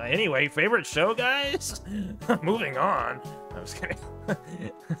information. Anyway, favorite show, guys? Moving on. I'm just kidding.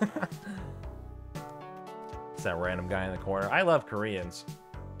 It's that random guy in the corner. I love Koreans.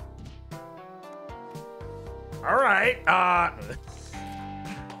 All right.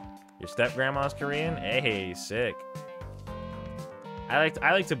 Your step-grandma's Korean? Hey, sick. I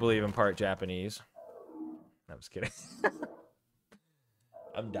like to believe I'm part Japanese. I'm just kidding.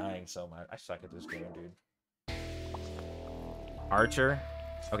 I'm dying so much. I suck at this game, dude. Archer.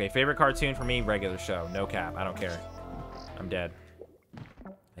 Okay, favorite cartoon for me, regular show. No cap. I don't care. I'm dead.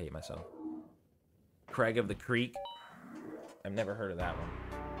 I hate myself. Craig of the Creek. I've never heard of that one.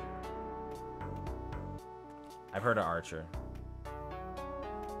 I've heard of Archer.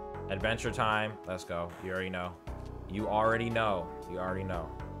 Adventure Time. Let's go. You already know. You already know. You already know.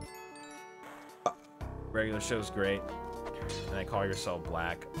 Regular show's great. And I call yourself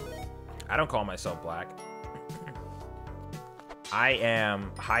black. I don't call myself black. I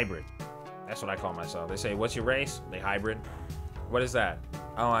am hybrid. That's what I call myself. They say, what's your race? They hybrid. What is that?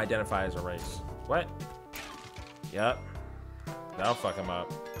 I don't identify as a race. What? Yep. That'll fuck him up.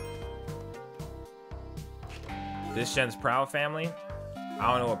 This gen's Proud Family?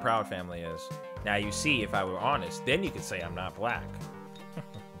 I don't know what Proud Family is. Now you see, if I were honest, then you could say I'm not black.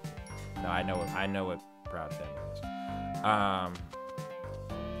 No, I know what Proud Family is.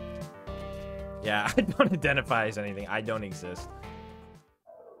 Yeah, I don't identify as anything. I don't exist.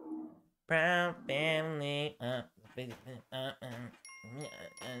 Proud Family. I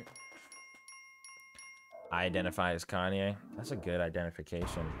identify as Kanye. That's a good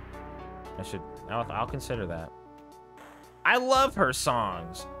identification. I'll consider that. I love her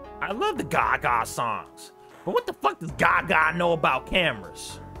songs. I love the Gaga songs. But what the fuck does Gaga know about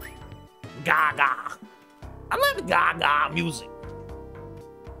cameras? Gaga. I love the Gaga music.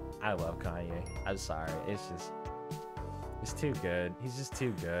 I love Kanye. I'm sorry. It's too good. He's just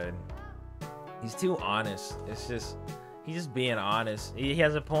too good. He's too honest. He's just being honest. He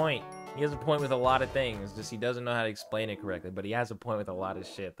has a point. He has a point with a lot of things. Just he doesn't know how to explain it correctly, but he has a point with a lot of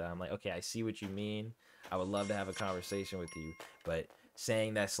shit that I'm like, okay, I see what you mean. I would love to have a conversation with you, but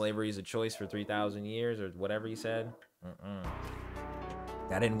saying that slavery is a choice for 3,000 years or whatever he said,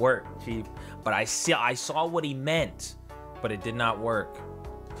 that didn't work, Chief. But I saw what he meant, but it did not work.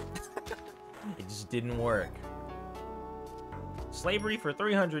 It just didn't work. Slavery for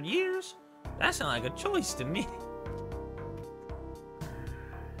 300 years? That sounds like a choice to me.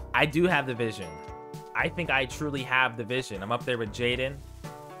 I do have the vision. I think I truly have the vision. I'm up there with Jaden.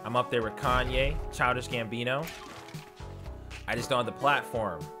 I'm up there with Kanye, Childish Gambino. I just don't have the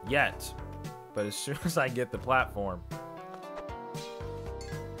platform yet. But as soon as I get the platform,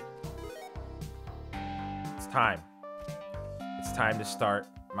 it's time. It's time to start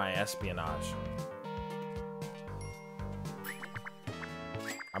my espionage.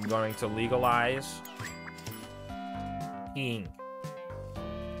 I'm going to legalize peeing.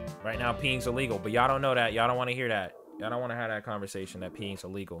 Right now, peeing's illegal, but y'all don't know that. Y'all don't want to hear that. Y'all don't want to have that conversation that peeing's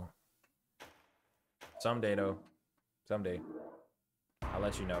illegal. Someday, though. Someday. I'll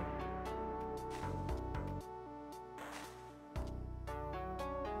let you know.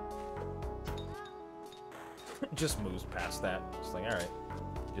 Just moves past that. It's like, alright.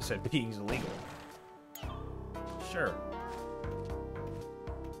 Just said peeing's illegal. Sure.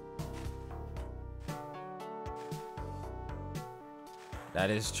 That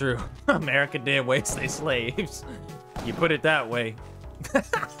is true. America did waste their slaves. You put it that way.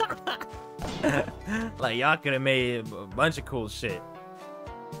 Like, y'all could have made a bunch of cool shit.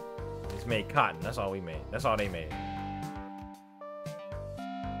 Just made cotton. That's all we made. That's all they made.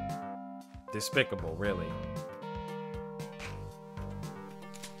 Despicable, really.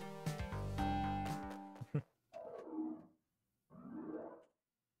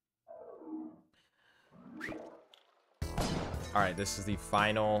 Alright, this is the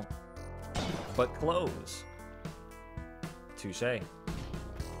final but close. Touche.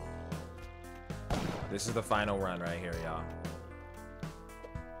 This is the final run right here, y'all.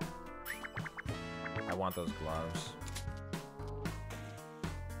 I want those gloves.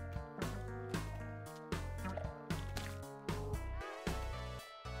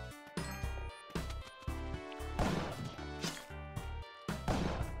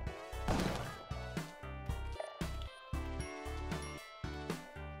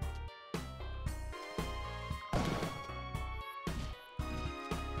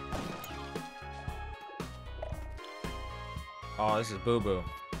 Oh, this is boo-boo.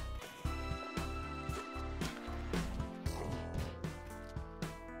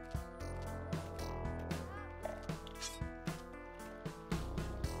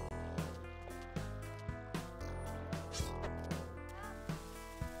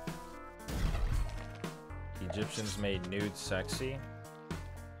 Egyptians made nude sexy.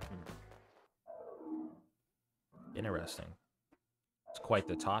 Interesting. It's quite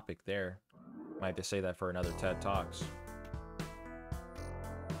the topic there. Might have to say that for another TED Talks.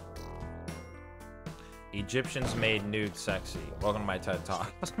 Egyptians made nude sexy. Welcome to my TED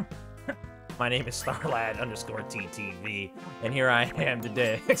Talk. My name is Starlad_TTV, and here I am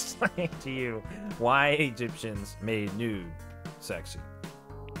today explaining to you why Egyptians made nude sexy.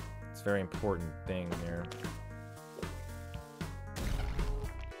 It's a very important thing here.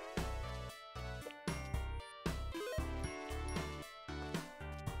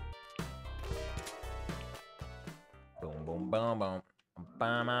 Boom, boom, boom, boom.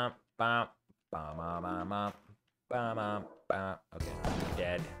 Bam, bam, bam. Okay,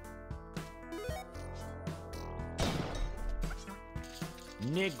 dead.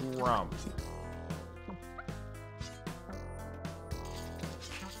 Nigrum.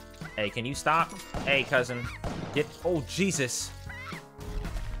 Hey, can you stop? Hey, cousin. Get. Oh, Jesus.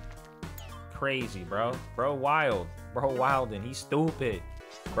 Crazy, bro. Bro, wild. Bro, wild, and he's stupid.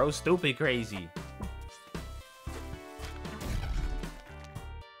 Bro, stupid crazy.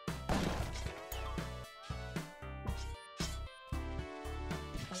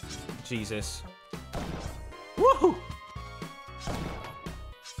 Jesus. Woohoo!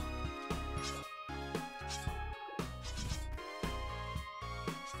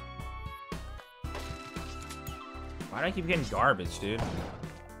 Why do I keep getting garbage, dude?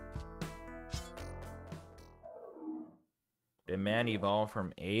 Did man evolve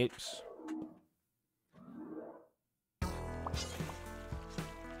from apes?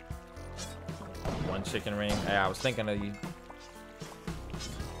 One chicken ring. Hey, I was thinking of you.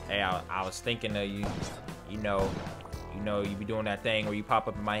 Hey, I was thinking of you. You know, you be doing that thing where you pop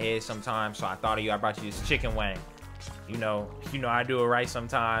up in my head sometimes. So I thought of you. I brought you this chicken wing. You know I do it right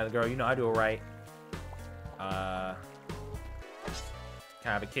sometimes, girl. You know I do it right. Can I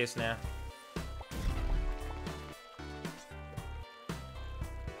have a kiss now?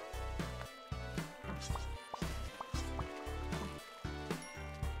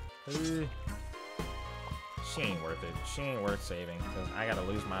 She ain't worth it. She ain't worth saving, because I gotta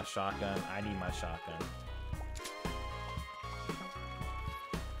lose my shotgun. I need my shotgun.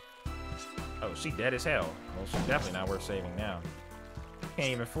 Oh, she dead as hell. Well, she's definitely not worth saving now. Can't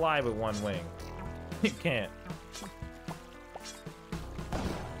even fly with one wing. You can't.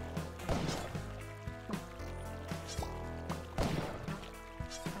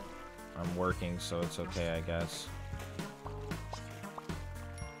 working, so it's okay, I guess.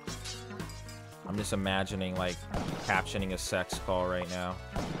 I'm just imagining, like, captioning a sex call right now.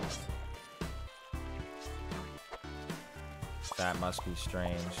 That must be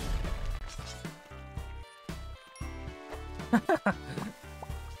strange.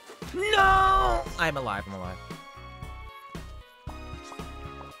 No! I'm alive, I'm alive.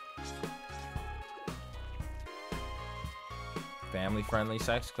 Family-friendly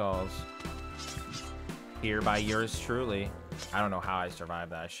sex calls. Here by yours truly. I don't know how I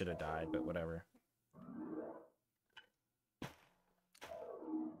survived that. I should have died, but whatever.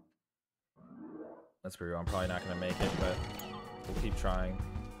 Let's be real, I'm probably not gonna make it, but we'll keep trying.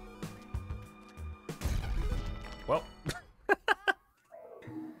 Well.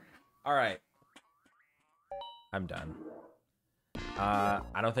 Alright. I'm done.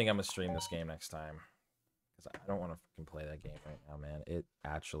 I don't think I'm gonna stream this game next time. Because I don't want to fucking play that game right now, man. It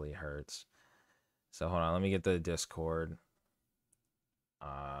actually hurts. So hold on, let me get the Discord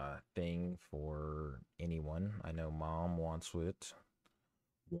thing for anyone. I know Mom wants it.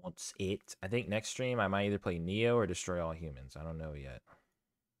 I think next stream I might either play Neo or Destroy All Humans. I don't know yet.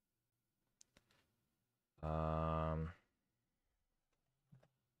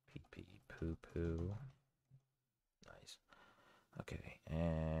 Pee pee poo poo. Nice. Okay,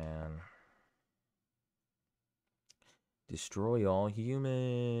 and Destroy All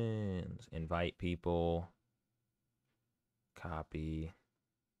Humans. Invite people. Copy.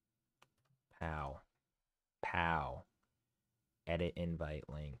 Pow. Pow. Edit invite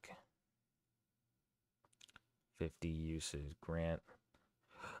link. 50 uses. Grant.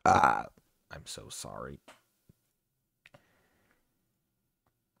 I'm so sorry.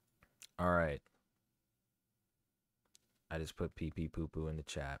 Alright. I just put pee pee poo poo in the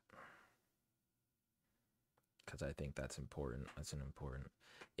chat. Because I think that's important. That's an important.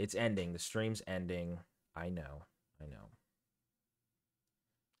 It's ending. The stream's ending. I know. I know.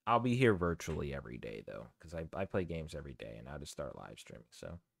 I'll be here virtually every day, though. Because I play games every day, and I'll just start live streaming.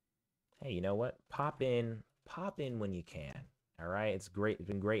 So, hey, you know what? Pop in. Pop in when you can. All right? It's great. It's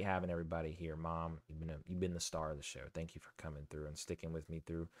been great having everybody here. Mom, you've been the star of the show. Thank you for coming through and sticking with me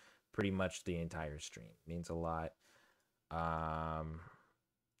through pretty much the entire stream. It means a lot.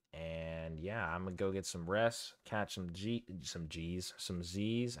 And yeah, I'm gonna go get some rest, catch some Z's.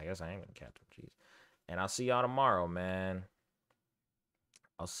 I guess I am gonna catch some G's. And I'll see y'all tomorrow, man.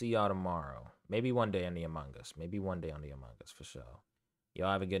 I'll see y'all tomorrow. Maybe one day on the Among Us. Maybe one day on the Among Us for sure.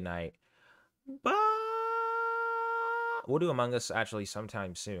 Y'all have a good night. Bye. We'll do Among Us actually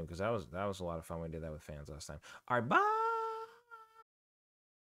sometime soon because that was a lot of fun. We did that with fans last time. All right, bye.